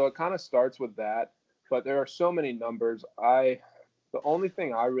 So it kind of starts with that, but there are so many numbers. The only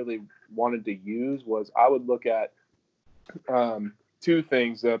thing I really wanted to use was I would look at 2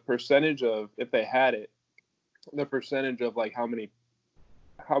 things: the percentage of, if they had it, the percentage of like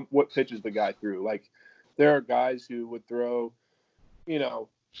what pitches the guy threw. Like there are guys who would throw, 62%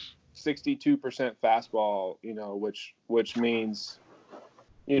 fastball, which means,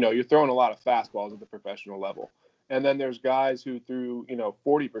 you're throwing a lot of fastballs at the professional level. And then there's guys who threw,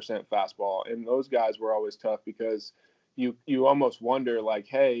 40% fastball, and those guys were always tough, because you almost wonder, like,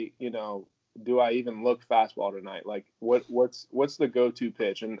 hey, do I even look fastball tonight? Like what's the go-to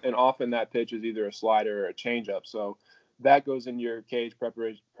pitch? And often that pitch is either a slider or a changeup. So that goes in your cage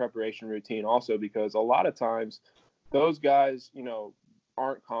preparation routine also, because a lot of times those guys,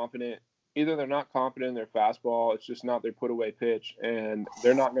 aren't confident. Either they're not confident in their fastball, it's just not their put away pitch, and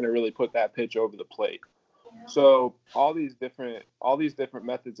they're not going to really put that pitch over the plate. So all these different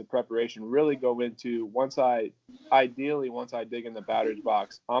methods of preparation really go into, once I dig in the batter's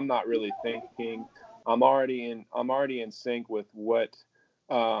box, I'm not really thinking. I'm already in sync with what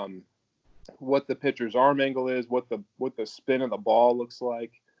the pitcher's arm angle is, what the spin of the ball looks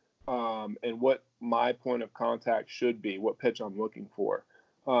like, and what my point of contact should be, what pitch I'm looking for.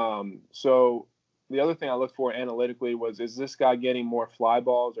 So the other thing I looked for analytically was, is this guy getting more fly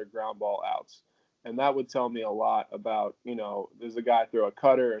balls or ground ball outs? And that would tell me a lot about, does the guy throw a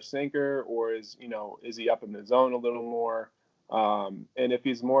cutter or sinker, or is he up in the zone a little more? And if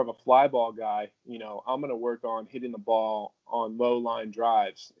he's more of a fly ball guy, I'm going to work on hitting the ball on low line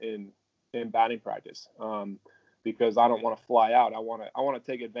drives in batting practice, because I don't want to fly out. I want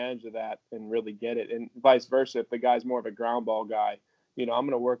to take advantage of that and really get it. And vice versa, if the guy's more of a ground ball guy, I'm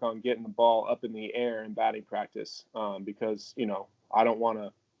going to work on getting the ball up in the air in batting practice, because I don't want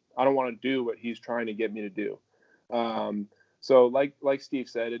to do what he's trying to get me to do. So like Steve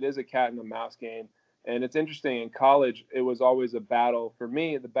said, it is a cat and a mouse game. And it's interesting, in college, it was always a battle. For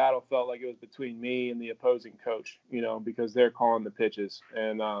me, the battle felt like it was between me and the opposing coach, because they're calling the pitches.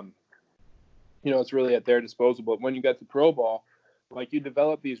 And, it's really at their disposal. But when you get to pro ball, like, you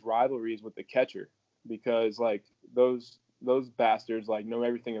develop these rivalries with the catcher, because like those bastards like know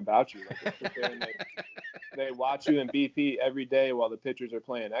everything about you. Like, they sit there and they watch you in BP every day while the pitchers are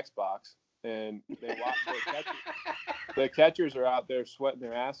playing Xbox, and the catchers are out there sweating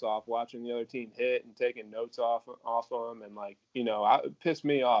their ass off watching the other team hit and taking notes off of them. And like, it pissed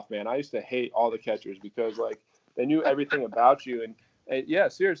me off, man. I used to hate all the catchers, because like they knew everything about you. And yeah,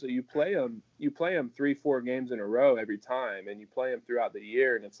 seriously, you play them 3-4 games in a row every time, and you play them throughout the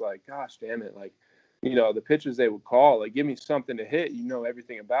year, and it's like, gosh damn it, like, the pitches they would call, like, give me something to hit,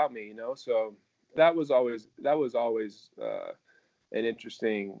 everything about me, so that was always an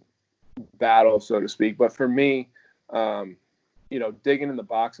interesting battle, so to speak. But for me, digging in the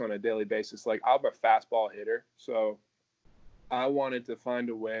box on a daily basis, like, I'm a fastball hitter, so I wanted to find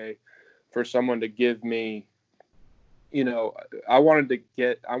a way for someone to give me, I wanted to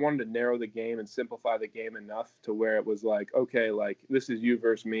narrow the game and simplify the game enough to where it was like, okay, like, this is you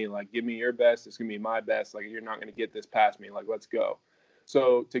versus me. Like, give me your best. It's going to be my best. Like, you're not going to get this past me. Like, let's go.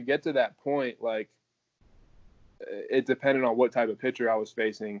 So to get to that point, like, it depended on what type of pitcher I was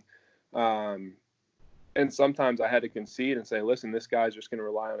facing. And sometimes I had to concede and say, listen, this guy's just going to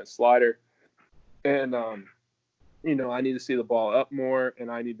rely on his slider. And, I need to see the ball up more,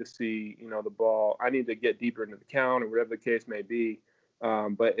 and I need to see, the ball. I need to get deeper into the count or whatever the case may be.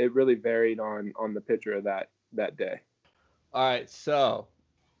 But it really varied on the pitcher of that day. All right, so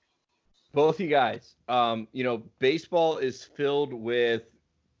both you guys, baseball is filled with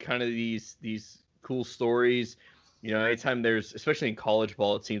kind of these cool stories. Anytime there's, especially in college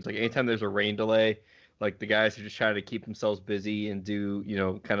ball, it seems like anytime there's a rain delay, like the guys are just trying to keep themselves busy and do,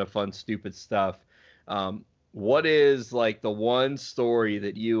 kind of fun, stupid stuff. What is like the one story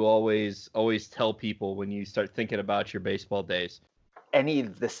that you always tell people when you start thinking about your baseball days? Any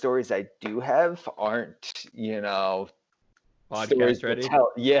of the stories I do have aren't, Podcast ready?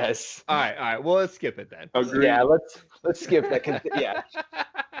 Yes. All right. Well, let's skip it then. Agreed. Yeah, let's skip that. Yeah.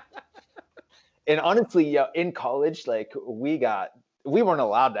 And honestly, in college, like we weren't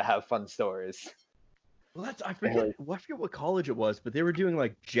allowed to have fun stories. Well, I forget what college it was, but they were doing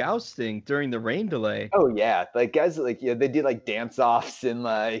like jousting during the rain delay. Oh yeah, like guys, like they did like dance offs and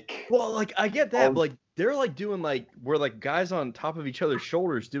like. Well, like I get that, but like they're like doing like where like guys on top of each other's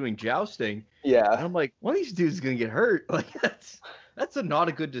shoulders doing jousting. Yeah. And I'm like, one of these dudes is gonna get hurt. Like that's not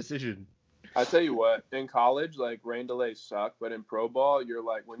a good decision. I tell you what, in college, like rain delays suck, but in pro ball, you're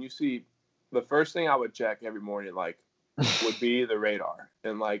like when you see the first thing I would check every morning, like. Would be the radar,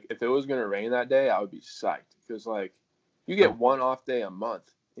 and like if it was gonna rain that day, I would be psyched because like you get one off day a month,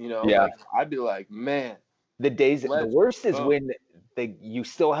 Yeah. Like, I'd be like, man. The worst is when you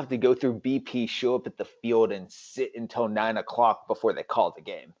still have to go through BP, show up at the field, and sit until 9 o'clock before they call the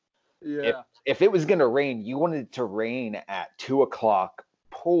game. Yeah. If it was gonna rain, you wanted it to rain at 2 o'clock,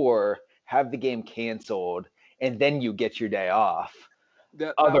 pour, have the game canceled, and then you get your day off.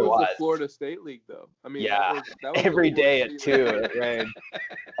 That was the Florida State League, though. I mean, yeah, that was every day at 2. It rained.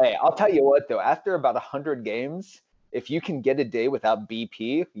 Hey, I'll tell you what, though. After about 100 games, if you can get a day without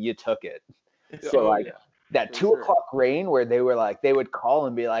BP, you took it. So, that 2 o'clock rain where they would call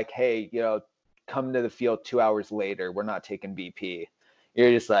and be like, hey, come to the field 2 hours later. We're not taking BP.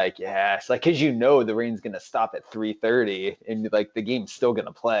 You're just like, yeah. It's like, because the rain's going to stop at 3:30 and like the game's still going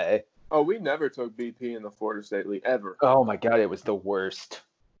to play. Oh, we never took BP in the Florida State League, ever. Oh, my God, it was the worst.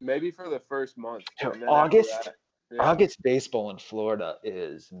 Maybe for the first month. August baseball in Florida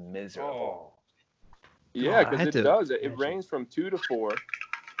is miserable. Oh. Yeah, because it does. It rains from 2 to 4.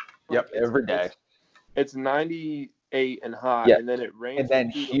 Yep, every day. It's 98 and hot, and then it rains and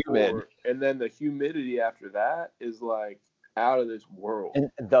then from 2 humid. to 4. And then the humidity after that is like out of this world.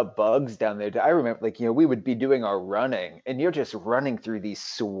 And the bugs down there, I remember we would be doing our running and you're just running through these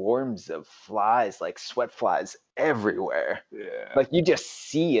swarms of flies, like sweat flies everywhere. Yeah. Like you just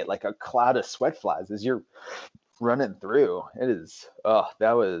see it like a cloud of sweat flies as you're running through. It is,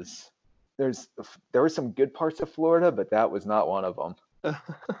 there were some good parts of Florida, but that was not one of them.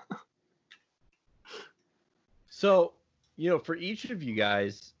 So, for each of you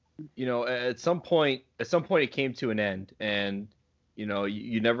guys, at some point it came to an end, and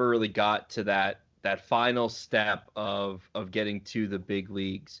you never really got to that final step of getting to the big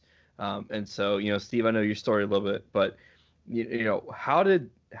leagues. And so, Steve, I know your story a little bit, but how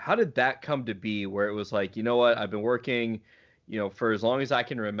did that come to be, where it was like, what, I've been working, for as long as I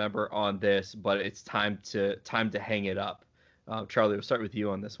can remember on this, but it's time to hang it up. Charlie, we'll start with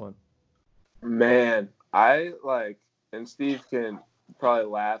you on this one. Man, and Steve can probably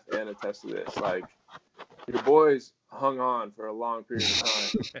laugh and attest to this. Like, your boys hung on for a long period of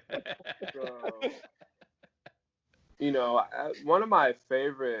time. So, one of my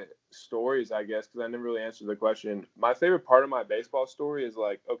favorite stories, I guess, because I never really answered the question. My favorite part of my baseball story is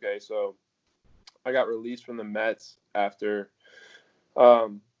like, okay, so I got released from the Mets after, I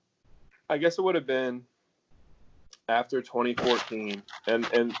guess it would have been after 2014,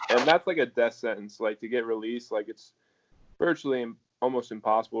 and that's like a death sentence. Like, to get released, like it's virtually almost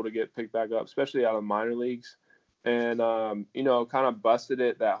impossible to get picked back up, especially out of minor leagues. And kind of busted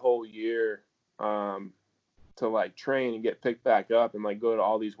it that whole year to like train and get picked back up and like go to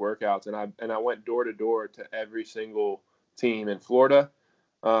all these workouts. And I went door to door to every single team in Florida.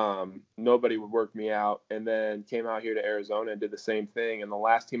 Nobody would work me out, and then came out here to Arizona and did the same thing. And the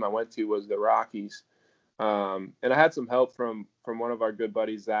last team I went to was the Rockies. And I had some help from one of our good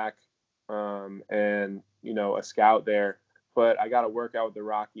buddies, Zach, and a scout there. But I got to work out with the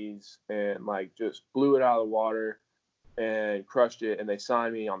Rockies and like just blew it out of the water and crushed it. And they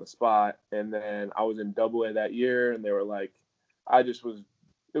signed me on the spot. And then I was in Double-A that year, and they were like, it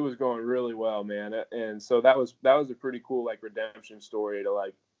was going really well, man. And so that was a pretty cool like redemption story to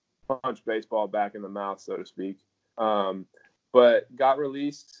like punch baseball back in the mouth, so to speak. but got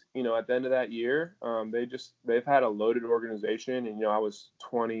released, at the end of that year. They've had a loaded organization, and I was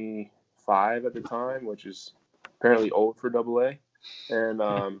 25 at the time, which is apparently old for AA, and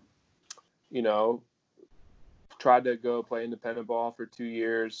tried to go play independent ball for 2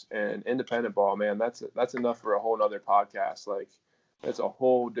 years. And independent ball, man, that's enough for a whole nother podcast. Like, it's a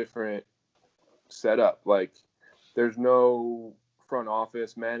whole different setup. Like, there's no front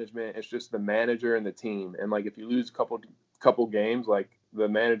office management. It's just the manager and the team. And like, if you lose a couple games, like, the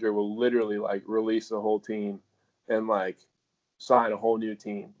manager will literally like release the whole team and like sign a whole new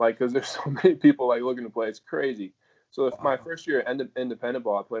team. Like, because there's so many people like looking to play. It's crazy. So my first year at independent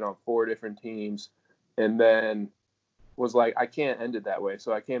ball, I played on 4 different teams, and then was like, I can't end it that way.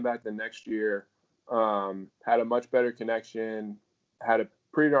 So I came back the next year, had a much better connection, had a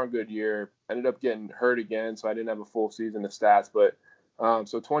pretty darn good year, ended up getting hurt again, so I didn't have a full season of stats. But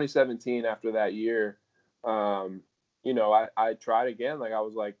so 2017, after that year, I tried again. Like, I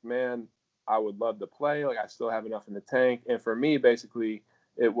was like, man, I would love to play. Like, I still have enough in the tank. And for me, basically,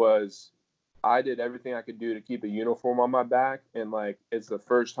 it was, I did everything I could do to keep a uniform on my back. And like, it's the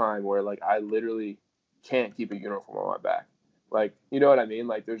first time where like I literally can't keep a uniform on my back. Like, you know what I mean?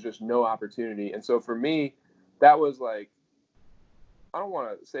 Like, there's just no opportunity. And so for me, that was like, I don't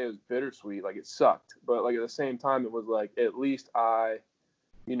want to say it was bittersweet, like it sucked, but like at the same time, it was like, at least I,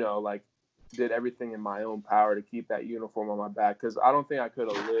 like, did everything in my own power to keep that uniform on my back, because I don't think I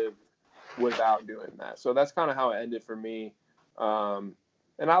could have lived without doing that. So that's kind of how it ended for me.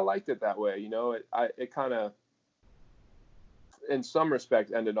 And I liked it that way. It kind of, in some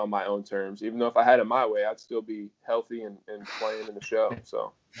respects, ended on my own terms. Even though if I had it my way, I'd still be healthy and playing in the show.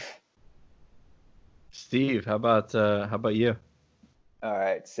 So, Steve, how about you? All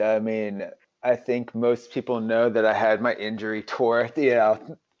right. So, I mean, I think most people know that I had my injury tore.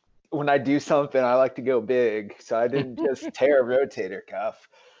 When I do something, I like to go big. So I didn't just tear a rotator cuff.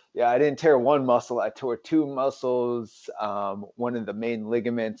 Yeah, I didn't tear one muscle. I tore 2 muscles, one of the main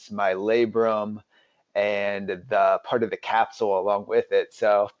ligaments, my labrum, and the part of the capsule along with it.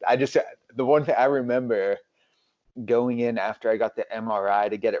 So the one thing I remember going in after I got the MRI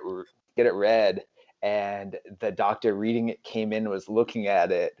to get it read, and the doctor reading it came in, was looking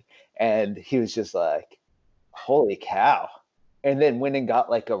at it, and he was just like, holy cow. And then went and got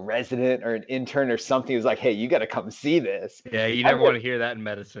like a resident or an intern or something. He was like, hey, you got to come see this. Yeah, you never want to hear that in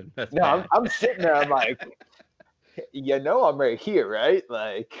medicine. That's no, bad. I'm sitting there. I'm like, I'm right here, right?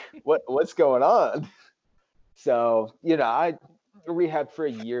 Like, what's going on? So, I rehabbed for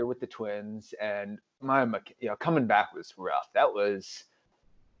a year with the Twins, and coming back was rough. That was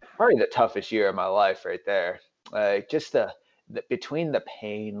probably the toughest year of my life right there. Like, just the between the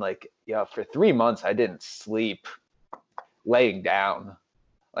pain, like, for 3 months I didn't sleep laying down.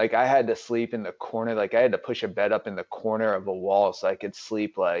 Like, I had to sleep in the corner. Like, I had to push a bed up in the corner of a wall so I could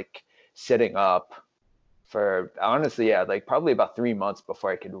sleep like sitting up for, honestly, yeah, like probably about 3 months before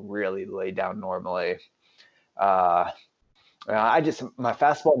I could really lay down normally. My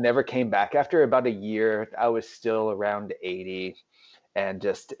fastball never came back. After about a year, I was still around 80, and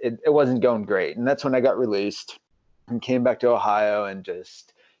just it wasn't going great. And that's when I got released and came back to Ohio and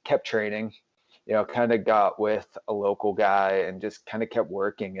just kept training. Kind of got with a local guy and just kind of kept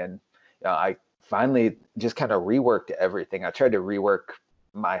working. And I finally just kind of reworked everything. I tried to rework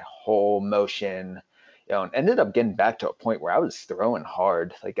my whole motion, and ended up getting back to a point where I was throwing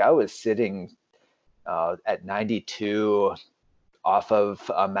hard. Like, I was sitting at 92 off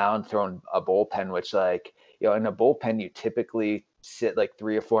of a mound throwing a bullpen, which, like, in a bullpen, you typically sit like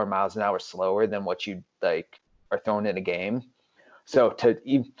 3 or 4 miles an hour slower than what you like are throwing in a game. So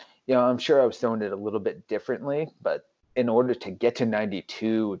I'm sure I was throwing it a little bit differently, but in order to get to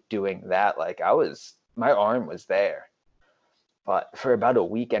 92 doing that, like, my arm was there. But for about a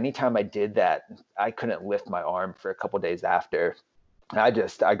week, anytime I did that, I couldn't lift my arm for a couple of days after. I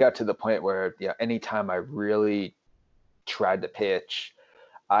got to the point where, anytime I really tried to pitch,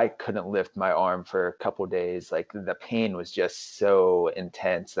 I couldn't lift my arm for a couple of days. Like, the pain was just so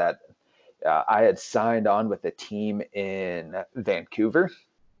intense that I had signed on with a team in Vancouver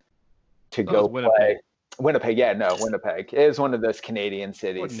to go play. Winnipeg, yeah, no, Winnipeg. It was one of those Canadian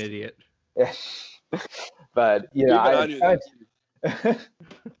cities. What an idiot. But,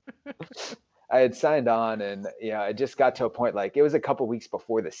 I had signed on, and I just got to a point, like, it was a couple weeks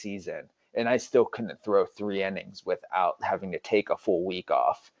before the season, and I still couldn't throw 3 innings without having to take a full week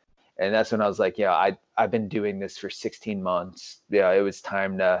off. And that's when I was like, I've been doing this for 16 months. It was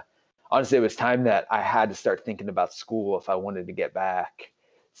time that I had to start thinking about school if I wanted to get back.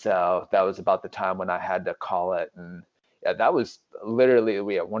 So that was about the time when I had to call it. And that was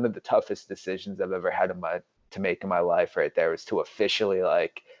literally one of the toughest decisions I've ever had in to make in my life right there, was to officially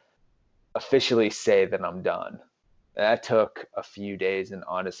say that I'm done. And that took a few days, and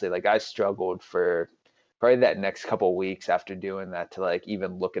honestly, like, I struggled for probably that next couple of weeks after doing that to like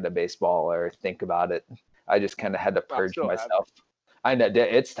even look at a baseball or think about it. I just kind of had to I purge still haven't. myself. I know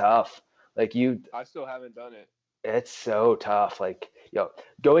it's tough. Like I still haven't done it. it's so tough. Like,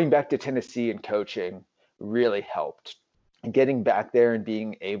 going back to Tennessee and coaching really helped. Getting back there and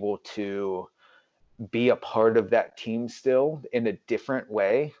being able to be a part of that team still in a different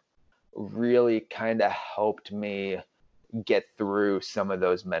way really kind of helped me get through some of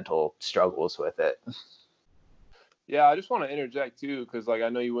those mental struggles with it. Yeah, I just want to interject too, because like I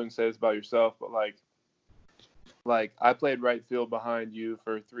know you wouldn't say this about yourself, but like I played right field behind you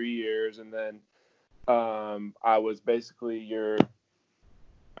for 3 years, and then I was basically your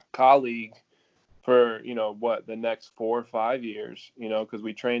colleague for the next 4 or 5 years, because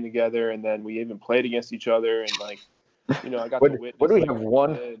we trained together, and then we even played against each other, and like I got to witness. What do we like, have?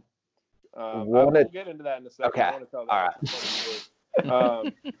 One. We'll get into that in a second. Okay. I want to tell that. All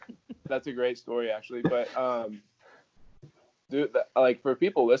right. That's a great story, actually. But dude, like for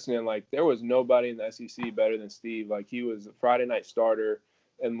people listening, like there was nobody in the SEC better than Steve. Like he was a Friday night starter,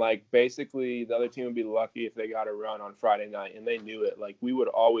 and like basically the other team would be lucky if they got a run on Friday night, and they knew it. Like we would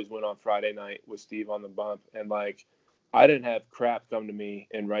always win on Friday night with Steve on the bump, and like I didn't have crap come to me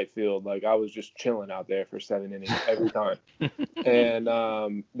in right field. Like I was just chilling out there for 7 innings every time. And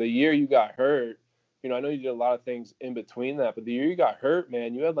the year you got hurt, I know you did a lot of things in between that, but the year you got hurt,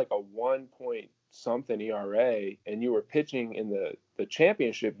 man, you had like a 1 point something ERA, and you were pitching in the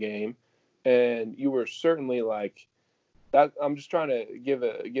championship game, and you were certainly like that. I'm just trying to give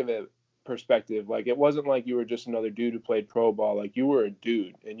a perspective. Like it wasn't like you were just another dude who played pro ball. Like you were a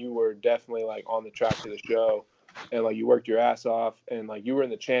dude, and you were definitely like on the track to the show, and like you worked your ass off, and like you were in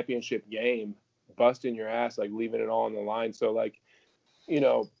the championship game busting your ass, like leaving it all on the line. So like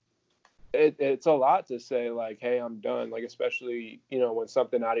it's a lot to say like, hey, I'm done, like especially when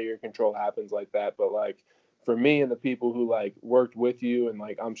something out of your control happens like that. But like for me and the people who like worked with you, and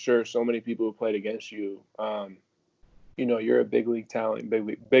like I'm sure so many people who played against you, you're a big league talent,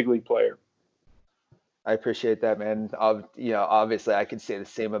 big league player. I appreciate that, man. Obviously I could say the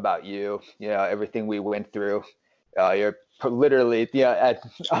same about you. Everything we went through. You're literally,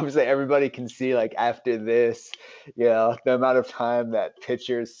 obviously everybody can see like after this, the amount of time that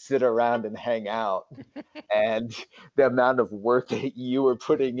pitchers sit around and hang out, and the amount of work that you were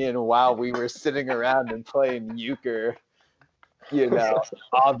putting in while we were sitting around and playing euchre.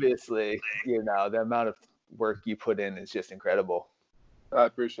 Obviously, the amount of work you put in is just incredible. I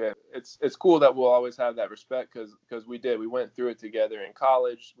appreciate it. It's cool that we'll always have that respect because we went through it together in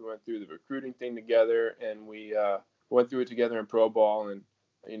college. We went through the recruiting thing together, and we went through it together in pro ball, and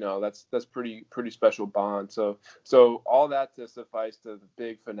that's pretty special bond. So all that to suffice to the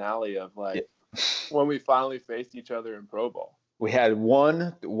big finale of like when we finally faced each other in pro ball. We had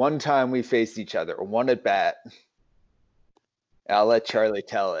one time we faced each other, one at bat. I'll let Charlie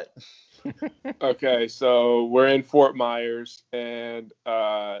tell it. Okay, so we're in Fort Myers, and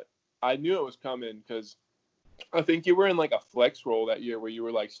I knew it was coming because I think you were in like a flex role that year where you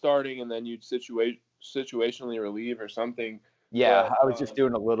were like starting, and then you'd situationally relieve or something. Yeah, but I was just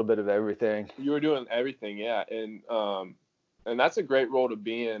doing a little bit of everything. You were doing everything, yeah, and that's a great role to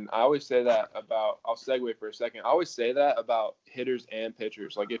be in. I always say that about. I'll segue for a second. I always say that about hitters and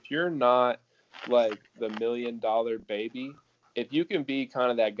pitchers. Like if you're not like the $1 million baby, if you can be kind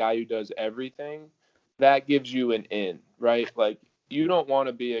of that guy who does everything, that gives you an in, right? Like you don't want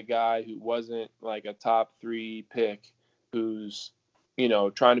to be a guy who wasn't like a top 3 pick who's,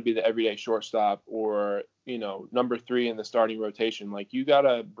 trying to be the everyday shortstop or, number 3 in the starting rotation. Like you got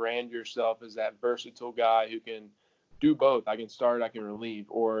to brand yourself as that versatile guy who can do both. I can start, I can relieve,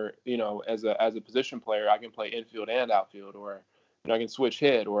 or, as a position player, I can play infield and outfield, or, I can switch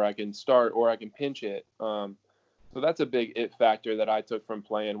hit, or I can start, or I can pinch hit. So that's a big it factor that I took from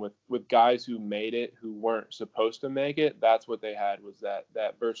playing with guys who made it, who weren't supposed to make it. That's what they had, was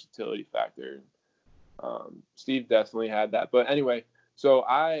that versatility factor. Steve definitely had that. But anyway, so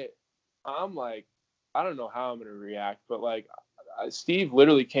I'm like, I don't know how I'm going to react, but like Steve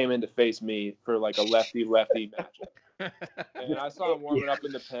literally came in to face me for like a lefty-lefty matchup. And I saw him warming up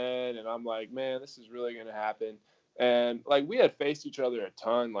in the pen, and I'm like, man, this is really going to happen. And like we had faced each other a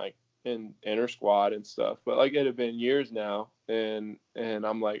ton, like in inter squad and stuff, but like it had been years now, and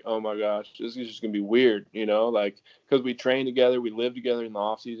I'm like, oh my gosh, this is just gonna be weird, like because we trained together, we lived together in the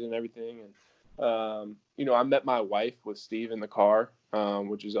off season and everything, and I met my wife with Steve in the car,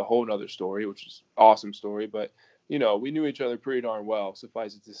 which is a whole nother story, which is an awesome story, but we knew each other pretty darn well,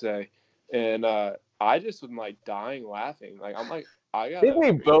 suffice it to say, And I just was like dying laughing. Like I'm like, I I think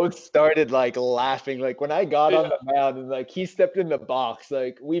we gotta. both started like laughing. Like when I got on the mound and like he stepped in the box,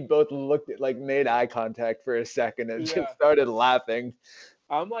 like we both looked at like made eye contact for a second and just started laughing.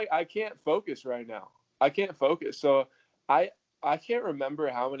 I'm like, I can't focus right now. I can't focus. So I can't remember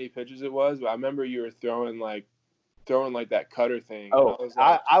how many pitches it was, but I remember you were throwing like that cutter thing. Oh, I was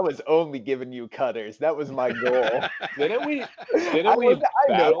like, I was only giving you cutters. That was my goal. Didn't we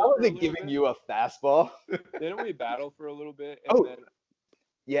I wasn't giving you a fastball. Didn't we battle for a little bit? And then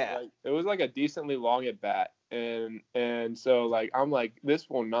yeah. like, it was like a decently long at bat. And so like I'm like, this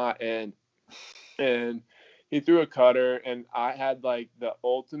will not end. And he threw a cutter and I had like the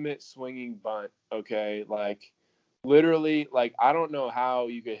ultimate swinging bunt. Okay. Like literally, like, I don't know how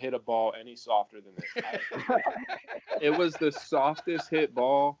you could hit a ball any softer than this. It was the softest hit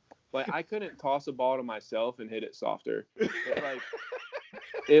ball. Like, I couldn't toss a ball to myself and hit it softer.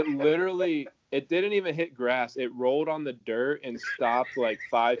 It literally, it didn't even hit grass. It rolled on the dirt and stopped like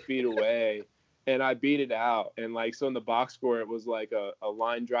 5 feet away. And I beat it out. And like, so in the box score, it was like a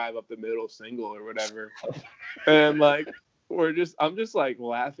line drive up the middle single or whatever. And like, I'm just like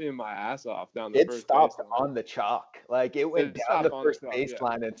laughing my ass off down the first baseline. It stopped on the chalk. Like it went down the first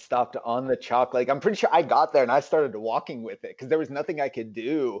baseline and stopped on the chalk. Like I'm pretty sure I got there and I started walking with it because there was nothing I could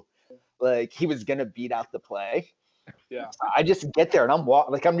do. Like he was gonna beat out the play. Yeah. So I just get there and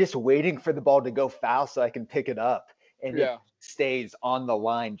I'm just waiting for the ball to go foul so I can pick it up. And it stays on the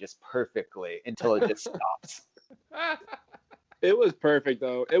line just perfectly until it just stops. It was perfect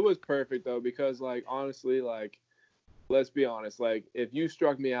though because like honestly, like, let's be honest, like if you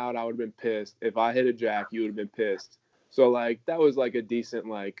struck me out, I would have been pissed. If I hit a jack, you would have been pissed. So like that was like a decent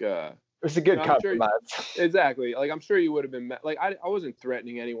like it was a good compromise. Exactly. Like I'm sure you would have been like I wasn't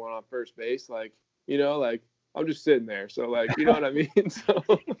threatening anyone on first base, like, you know, like I'm just sitting there. So like, you know what I mean? So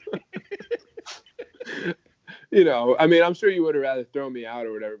you know, I mean, I'm sure you would have rather thrown me out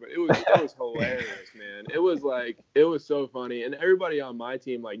or whatever, but it was hilarious, man. It was so funny. And everybody on my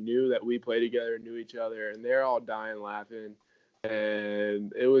team like knew that we played together, knew each other, and they're all dying laughing.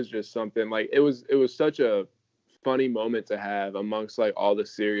 And it was just something like it was such a funny moment to have amongst like all the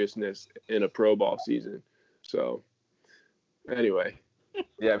seriousness in a pro ball season. So anyway.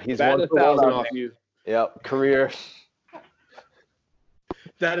 Yeah, he's batting 1,000 off you. Yep, career.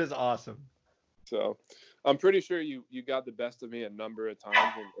 That is awesome. So I'm pretty sure you got the best of me a number of times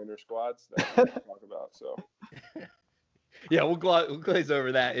in inter squads that we can talk about. So yeah, we'll glaze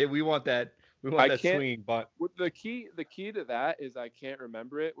over that. We want that. We want that swinging bunt. The key to that is I can't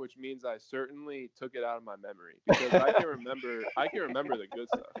remember it, which means I certainly took it out of my memory because I can remember the good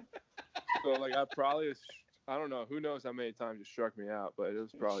stuff. So like I don't know, who knows how many times it struck me out, but it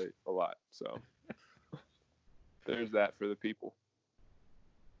was probably a lot. So there's that for the people.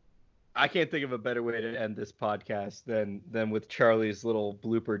 I can't think of a better way to end this podcast than with Charlie's little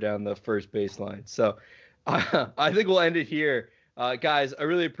blooper down the first baseline. So I think we'll end it here. Guys, I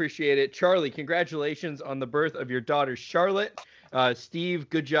really appreciate it. Charlie, congratulations on the birth of your daughter, Charlotte. Steve,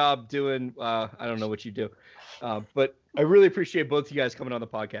 good job doing, I don't know what you do. But I really appreciate both of you guys coming on the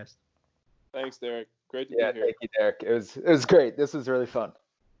podcast. Thanks, Derek. Great to be here. Thank you, Derek. It was great. This was really fun.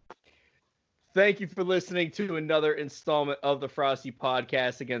 Thank you for listening to another installment of the Frosty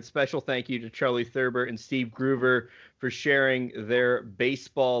Podcast. Again, special thank you to Charley Thurber and Steve Gruver for sharing their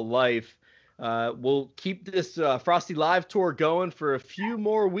baseball life. We'll keep this Frosty Live Tour going for a few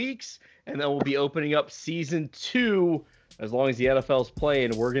more weeks, and then we'll be opening up Season 2 as long as the NFL's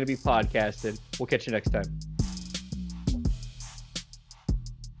playing. We're going to be podcasting. We'll catch you next time.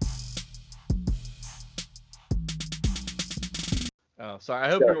 Oh, sorry. I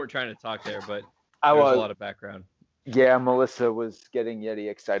hope you weren't trying to talk there, but there was a lot of background. Yeah, Melissa was getting Yeti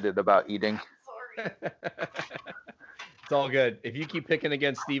excited about eating. Sorry. It's all good. If you keep picking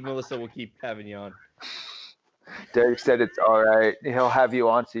against Steve, Melissa, we'll keep having you on. Derek said it's all right. He'll have you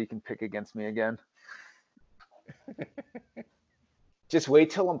on so you can pick against me again. Just wait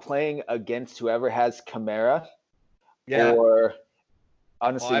till I'm playing against whoever has Chimera. Yeah. Or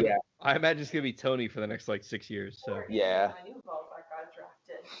honestly, well, I imagine it's gonna be Tony for the next like 6 years. So yeah.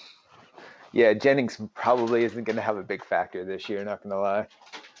 Yeah, Jennings probably isn't gonna have a big factor this year. Not gonna lie.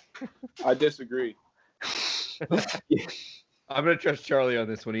 I disagree. I'm gonna trust Charlie on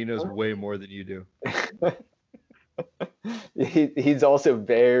this one. He knows way more than you do. He's also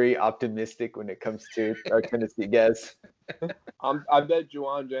very optimistic when it comes to our Tennessee guys. I bet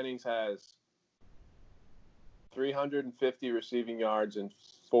Juwan Jennings has 350 receiving yards and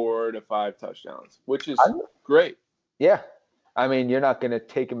 4 to 5 touchdowns, which is great. Yeah. I mean, you're not going to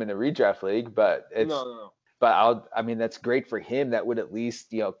take him in a redraft league, but it's no. But that's great for him. That would at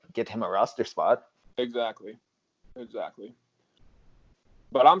least, get him a roster spot. Exactly.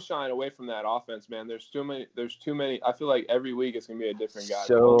 But I'm shying away from that offense, man. There's too many. I feel like every week it's going to be a different guy.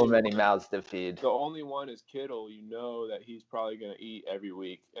 So many mouths to feed. The only one is Kittle. You know that he's probably going to eat every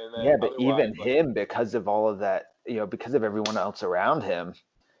week. And then Yeah, but even him, because of all of that, because of everyone else around him,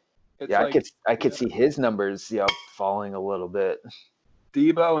 I could see his numbers, falling a little bit.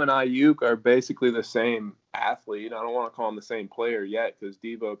 Debo and Ayuk are basically the same athlete. I don't want to call him the same player yet because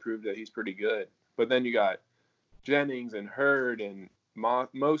Debo proved that he's pretty good. But then you got Jennings and Hurd and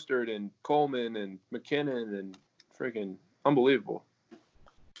Mostert and Coleman and McKinnon and freaking unbelievable.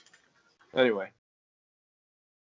 Anyway,